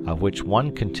 of which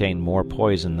one contained more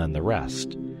poison than the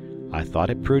rest, I thought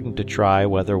it prudent to try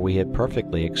whether we had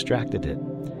perfectly extracted it,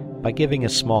 by giving a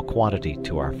small quantity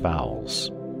to our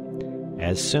fowls.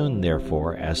 As soon,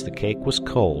 therefore, as the cake was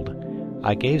cold,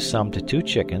 I gave some to 2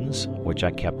 chickens, which I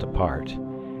kept apart,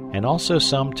 and also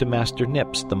some to Master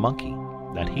Nips the monkey,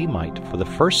 that he might, for the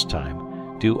first time,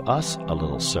 do us a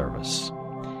little service.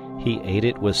 He ate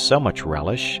it with so much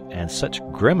relish, and such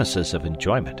grimaces of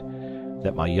enjoyment,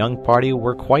 that my young party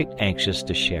were quite anxious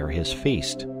to share his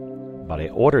feast, but I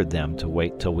ordered them to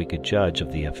wait till we could judge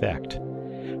of the effect.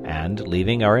 And,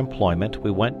 leaving our employment,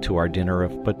 we went to our dinner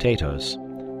of potatoes,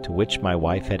 to which my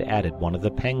wife had added one of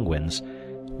the penguins,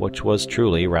 which was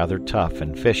truly rather tough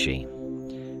and fishy.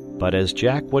 But as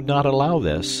Jack would not allow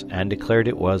this, and declared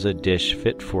it was a dish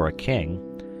fit for a king,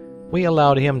 we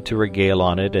allowed him to regale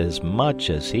on it as much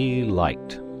as he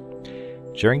liked.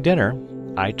 During dinner,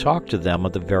 I talked to them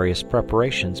of the various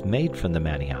preparations made from the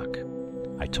manioc.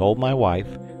 I told my wife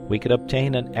we could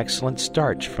obtain an excellent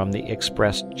starch from the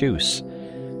expressed juice,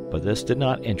 but this did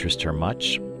not interest her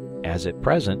much, as at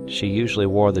present she usually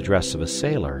wore the dress of a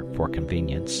sailor for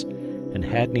convenience, and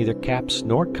had neither caps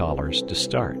nor collars to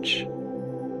starch.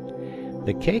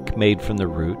 The cake made from the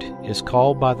root is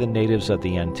called by the natives of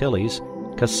the Antilles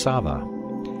cassava,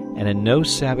 and in no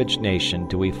savage nation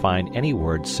do we find any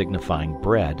word signifying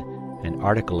bread, an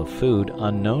article of food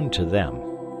unknown to them.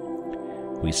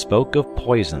 We spoke of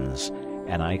poisons,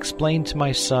 and I explained to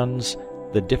my sons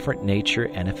the different nature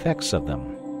and effects of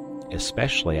them.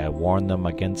 Especially I warned them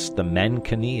against the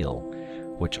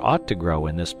manchineel, which ought to grow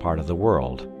in this part of the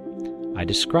world. I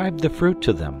described the fruit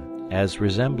to them as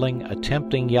resembling a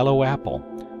tempting yellow apple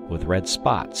with red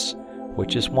spots,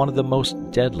 which is one of the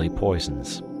most deadly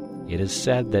poisons. It is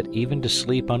said that even to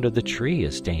sleep under the tree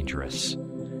is dangerous.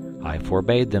 I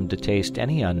forbade them to taste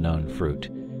any unknown fruit,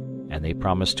 and they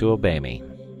promised to obey me.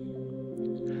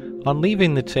 On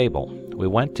leaving the table, we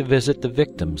went to visit the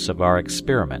victims of our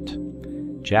experiment.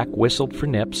 Jack whistled for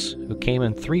Nips, who came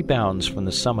in 3 bounds from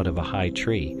the summit of a high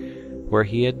tree, where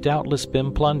he had doubtless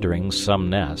been plundering some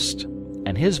nest,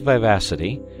 and his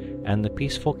vivacity, and the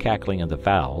peaceful cackling of the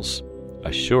fowls,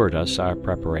 assured us our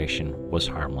preparation was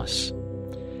harmless.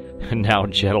 "Now,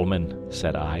 gentlemen,"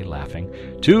 said I, laughing,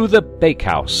 "to the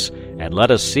bakehouse, and let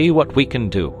us see what we can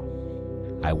do."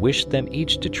 I wished them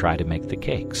each to try to make the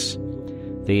cakes.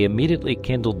 They immediately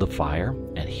kindled the fire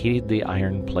and heated the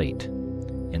iron plate.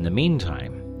 In the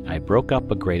meantime, I broke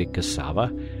up a grated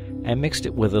cassava and mixed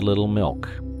it with a little milk,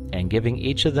 and giving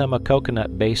each of them a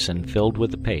coconut basin filled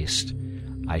with the paste,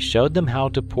 I showed them how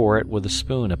to pour it with a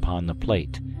spoon upon the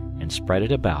plate and spread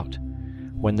it about.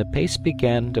 When the paste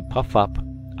began to puff up,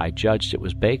 I judged it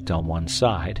was baked on one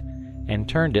side, and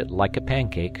turned it like a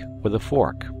pancake with a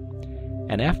fork.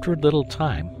 And after a little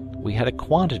time, we had a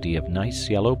quantity of nice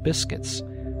yellow biscuits,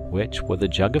 which, with a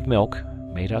jug of milk,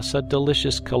 made us a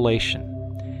delicious collation,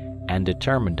 and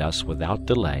determined us without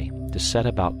delay to set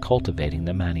about cultivating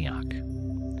the manioc.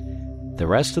 The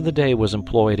rest of the day was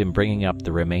employed in bringing up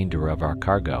the remainder of our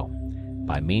cargo,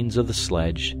 by means of the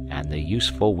sledge and the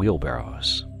useful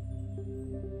wheelbarrows.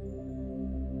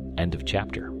 End of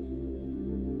chapter.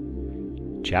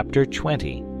 Chapter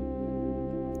 20.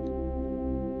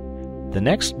 The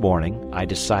next morning I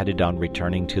decided on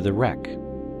returning to the wreck.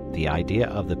 The idea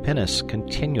of the pinnace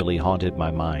continually haunted my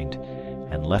mind,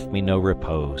 and left me no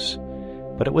repose.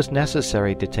 But it was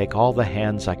necessary to take all the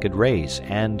hands I could raise,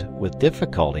 and with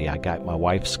difficulty I got my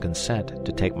wife's consent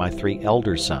to take my 3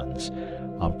 elder sons,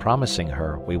 on promising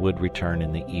her we would return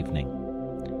in the evening.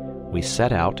 We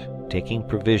set out, taking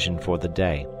provision for the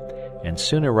day, and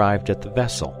soon arrived at the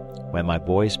vessel, when my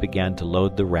boys began to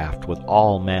load the raft with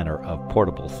all manner of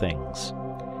portable things.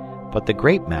 But the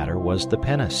great matter was the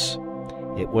pinnace.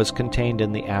 It was contained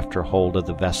in the after hold of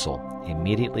the vessel,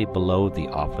 immediately below the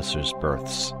officers'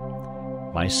 berths.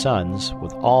 My sons,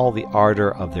 with all the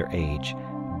ardor of their age,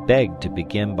 begged to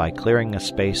begin by clearing a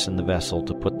space in the vessel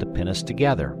to put the pinnace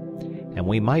together, and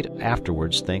we might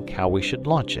afterwards think how we should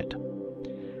launch it.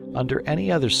 Under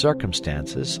any other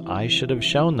circumstances, I should have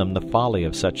shown them the folly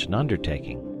of such an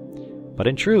undertaking. But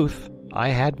in truth, I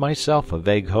had myself a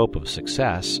vague hope of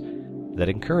success that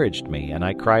encouraged me, and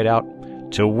I cried out,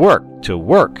 "To work! To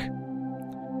work!"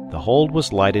 The hold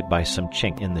was lighted by some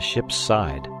chink in the ship's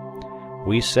side.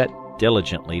 We set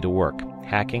diligently to work,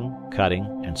 hacking, cutting,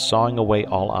 and sawing away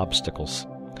all obstacles,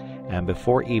 and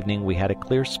before evening we had a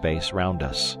clear space round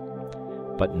us.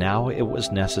 But now it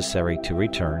was necessary to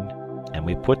return, and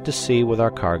we put to sea with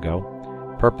our cargo,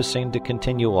 purposing to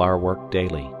continue our work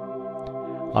daily.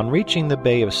 On reaching the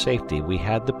bay of safety, we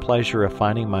had the pleasure of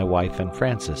finding my wife and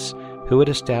Francis, who had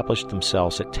established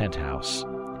themselves at Tent House,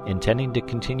 intending to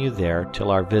continue there till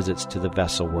our visits to the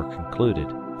vessel were concluded,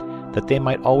 that they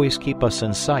might always keep us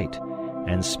in sight,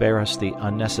 and spare us the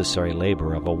unnecessary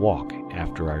labor of a walk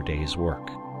after our day's work.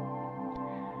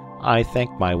 I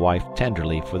thanked my wife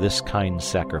tenderly for this kind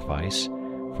sacrifice,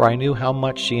 for I knew how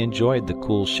much she enjoyed the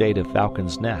cool shade of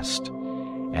Falcon's Nest,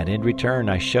 and in return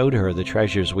I showed her the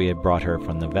treasures we had brought her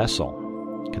from the vessel,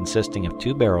 consisting of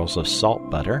 2 barrels of salt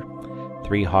butter,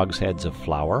 3 hogsheads of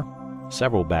flour,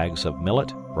 several bags of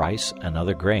millet, rice, and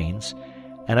other grains,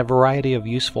 and a variety of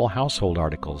useful household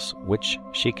articles, which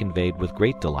she conveyed with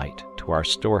great delight to our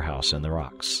storehouse in the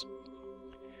rocks.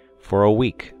 For a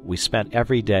week we spent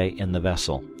every day in the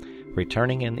vessel,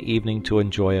 returning in the evening to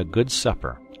enjoy a good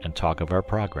supper and talk of our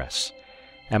progress,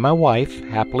 and my wife,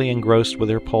 happily engrossed with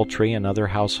her poultry and other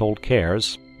household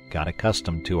cares, got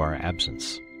accustomed to our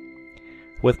absence.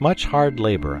 With much hard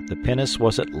labor, the pinnace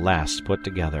was at last put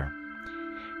together.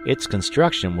 Its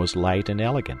construction was light and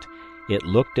elegant. It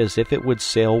looked as if it would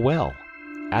sail well.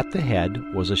 At the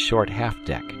head was a short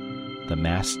half-deck. The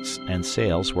masts and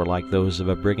sails were like those of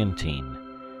a brigantine.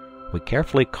 We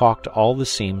carefully caulked all the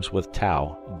seams with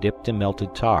tow dipped in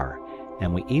melted tar,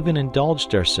 and we even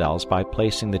indulged ourselves by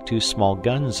placing the 2 small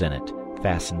guns in it,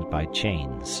 fastened by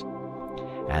chains.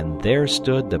 And there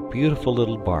stood the beautiful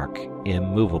little bark,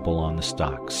 immovable on the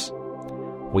stocks.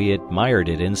 We admired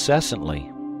it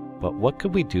incessantly, but what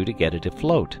could we do to get it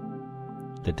afloat?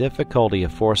 The difficulty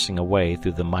of forcing a way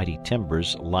through the mighty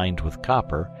timbers lined with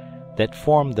copper that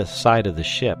formed the side of the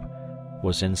ship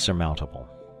was insurmountable.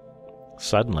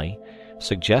 Suddenly,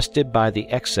 suggested by the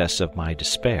excess of my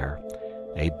despair,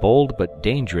 a bold but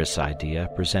dangerous idea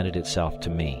presented itself to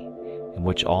me, in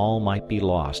which all might be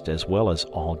lost as well as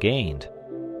all gained.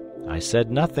 I said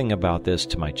nothing about this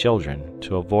to my children,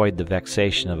 to avoid the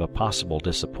vexation of a possible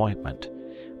disappointment,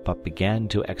 but began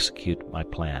to execute my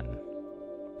plan.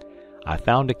 I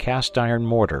found a cast-iron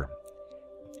mortar,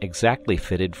 exactly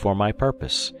fitted for my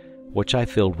purpose, which I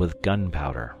filled with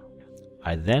gunpowder.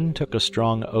 I then took a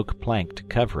strong oak plank to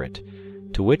cover it,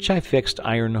 to which I fixed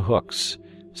iron hooks,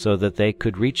 so that they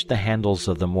could reach the handles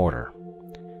of the mortar.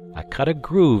 I cut a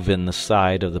groove in the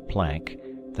side of the plank,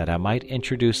 that I might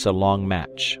introduce a long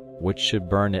match, which should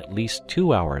burn at least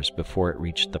 2 hours before it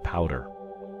reached the powder.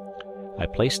 I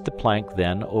placed the plank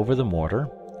then over the mortar,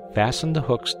 fastened the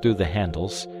hooks through the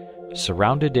handles,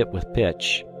 surrounded it with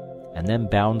pitch, and then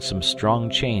bound some strong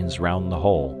chains round the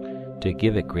whole, to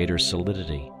give it greater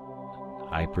solidity.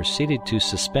 I proceeded to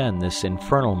suspend this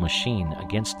infernal machine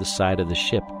against the side of the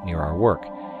ship near our work,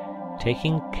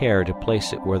 taking care to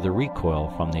place it where the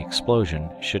recoil from the explosion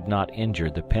should not injure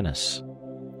the pinnace.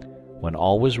 When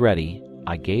all was ready,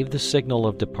 I gave the signal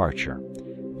of departure,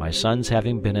 my sons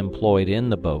having been employed in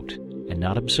the boat and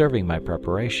not observing my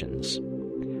preparations.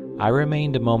 I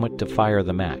remained a moment to fire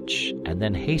the match, and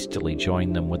then hastily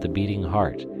joined them with a beating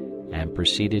heart, and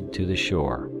proceeded to the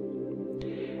shore.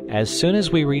 As soon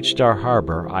as we reached our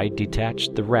harbor, I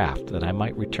detached the raft that I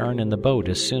might return in the boat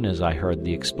as soon as I heard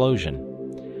the explosion.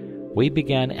 We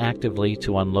began actively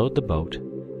to unload the boat,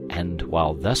 and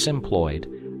while thus employed,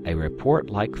 a report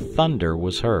like thunder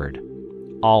was heard.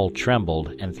 All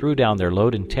trembled and threw down their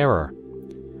load in terror.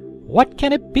 "What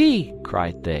can it be?"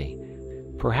 cried they.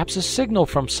 "Perhaps a signal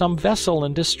from some vessel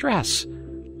in distress.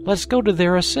 Let's go to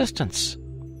their assistance."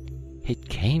 "It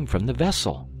came from the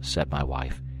vessel," said my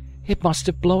wife. "It must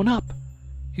have blown up.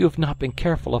 You have not been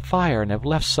careful of fire and have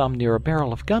left some near a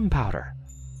barrel of gunpowder."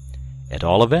 "At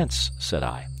all events," said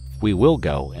I, "we will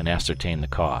go and ascertain the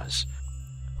cause.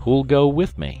 Who'll go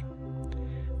with me?"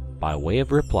 By way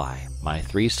of reply, my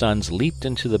 3 sons leaped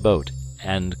into the boat,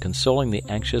 and, consoling the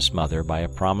anxious mother by a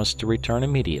promise to return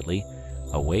immediately,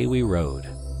 away we rowed.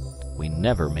 We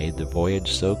never made the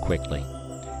voyage so quickly.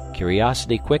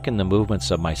 Curiosity quickened the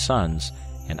movements of my sons,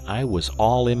 and I was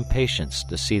all impatience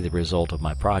to see the result of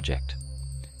my project.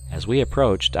 As we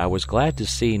approached, I was glad to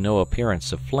see no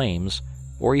appearance of flames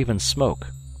or even smoke.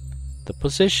 The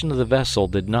position of the vessel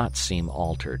did not seem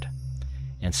altered.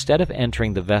 Instead of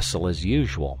entering the vessel as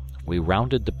usual, we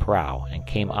rounded the prow and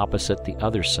came opposite the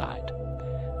other side.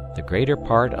 The greater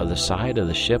part of the side of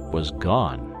the ship was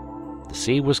gone. The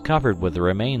sea was covered with the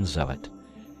remains of it.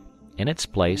 In its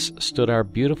place stood our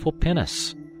beautiful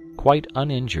pinnace, quite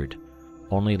uninjured,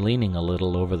 only leaning a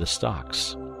little over the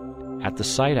stocks. At the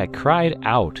sight I cried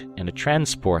out in a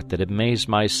transport that amazed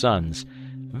my sons,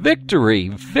 "Victory!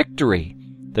 Victory!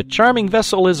 The charming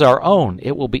vessel is our own.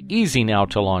 It will be easy now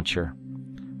to launch her."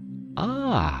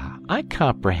 "Ah, I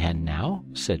comprehend now,"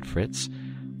 said Fritz.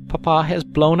 "Papa has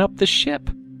blown up the ship.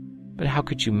 But how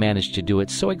could you manage to do it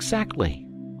so exactly?"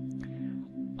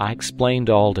 I explained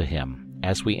all to him,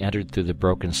 as we entered through the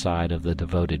broken side of the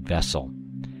devoted vessel.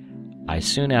 I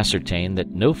soon ascertained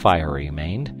that no fire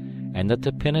remained, and that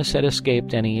the pinnace had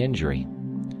escaped any injury.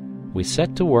 We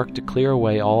set to work to clear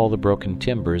away all the broken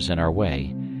timbers in our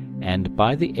way, and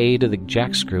by the aid of the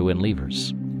jackscrew and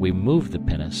levers, we moved the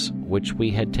pinnace, which we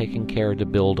had taken care to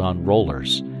build on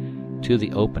rollers, to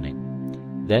the opening.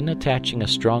 Then attaching a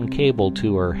strong cable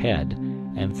to her head,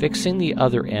 and fixing the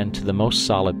other end to the most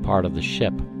solid part of the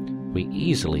ship, we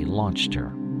easily launched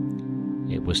her.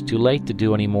 It was too late to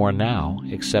do any more now,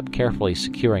 except carefully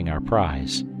securing our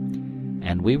prize.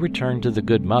 And we returned to the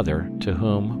good mother, to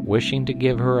whom, wishing to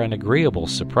give her an agreeable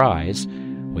surprise,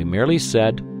 we merely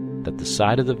said that the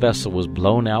side of the vessel was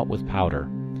blown out with powder,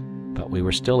 but we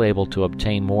were still able to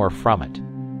obtain more from it,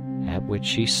 at which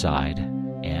she sighed,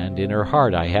 and in her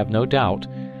heart, I have no doubt,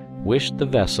 wished the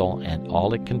vessel and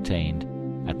all it contained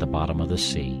at the bottom of the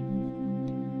sea.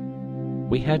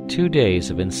 We had 2 days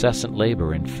of incessant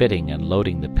labor in fitting and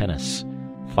loading the pinnace.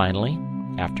 Finally,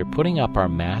 after putting up our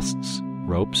masts,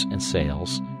 ropes, and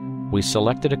sails, we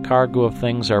selected a cargo of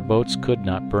things our boats could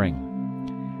not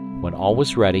bring. When all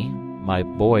was ready, my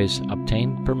boys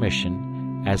obtained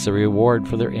permission, as a reward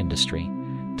for their industry,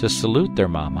 to salute their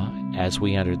mamma as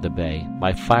we entered the bay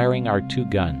by firing our 2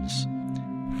 guns.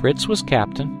 Fritz was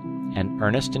captain, and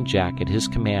Ernest and Jack at his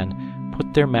command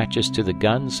put their matches to the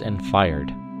guns and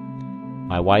fired.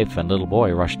 My wife and little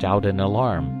boy rushed out in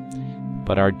alarm,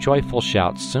 but our joyful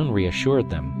shouts soon reassured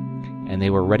them, and they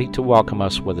were ready to welcome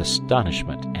us with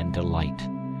astonishment and delight.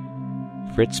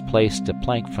 Fritz placed a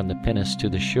plank from the pinnace to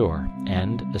the shore,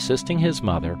 and, assisting his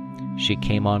mother, she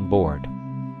came on board.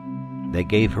 They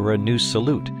gave her a new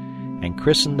salute, and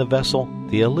christened the vessel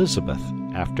the Elizabeth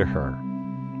after her.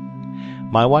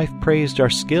 My wife praised our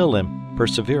skill and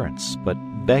perseverance, but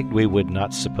begged we would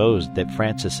not suppose that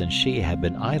Francis and she had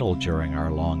been idle during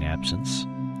our long absence.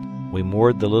 We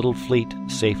moored the little fleet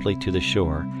safely to the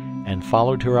shore, and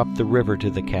followed her up the river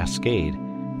to the cascade,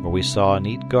 where we saw a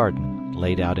neat garden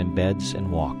laid out in beds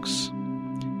and walks.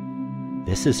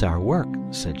 "This is our work,"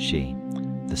 said she.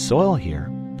 "The soil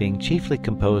here, being chiefly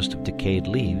composed of decayed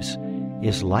leaves,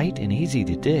 is light and easy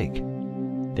to dig.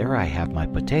 There I have my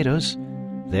potatoes,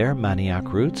 there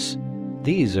manioc roots.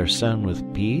 These are sown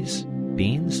with peas,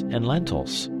 beans, and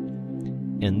lentils.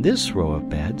 In this row of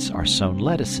beds are sown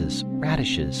lettuces,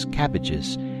 radishes,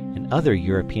 cabbages, and other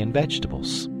European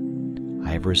vegetables. I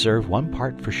have reserved one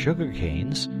part for sugar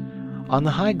canes. On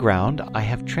the high ground I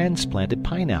have transplanted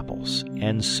pineapples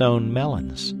and sown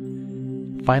melons.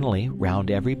 Finally, round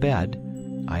every bed,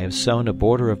 I have sown a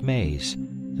border of maize,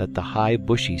 that the high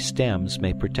bushy stems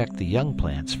may protect the young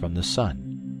plants from the sun."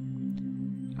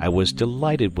 I was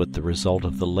delighted with the result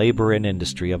of the labor and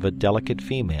industry of a delicate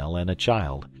female and a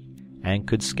child, and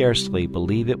could scarcely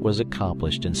believe it was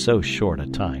accomplished in so short a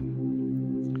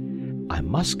time. "I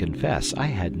must confess I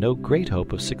had no great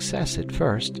hope of success at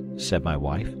first," said my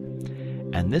wife,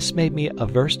 "and this made me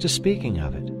averse to speaking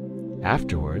of it.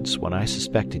 Afterwards, when I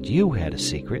suspected you had a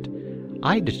secret,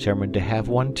 I determined to have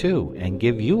one too, and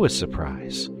give you a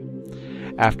surprise."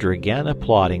 After again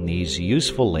applauding these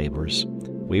useful labors,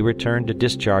 we returned to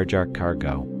discharge our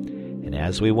cargo, and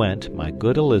as we went, my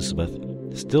good Elizabeth,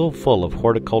 still full of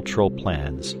horticultural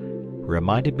plans,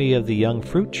 reminded me of the young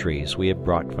fruit trees we had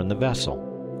brought from the vessel.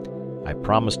 I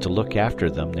promised to look after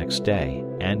them next day,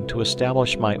 and to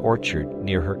establish my orchard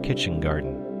near her kitchen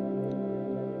garden.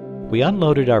 We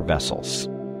unloaded our vessels,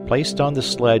 placed on the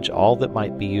sledge all that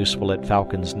might be useful at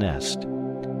Falcon's Nest,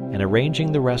 and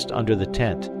arranging the rest under the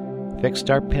tent,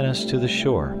 fixed our pinnace to the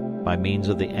shore by means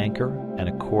of the anchor and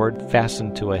a cord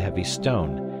fastened to a heavy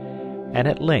stone, and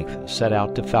at length set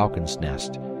out to Falcon's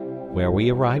Nest, where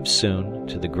we arrived soon,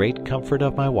 to the great comfort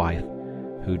of my wife,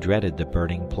 who dreaded the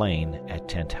burning plain at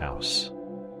Tent House.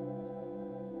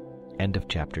 End of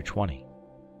chapter 20.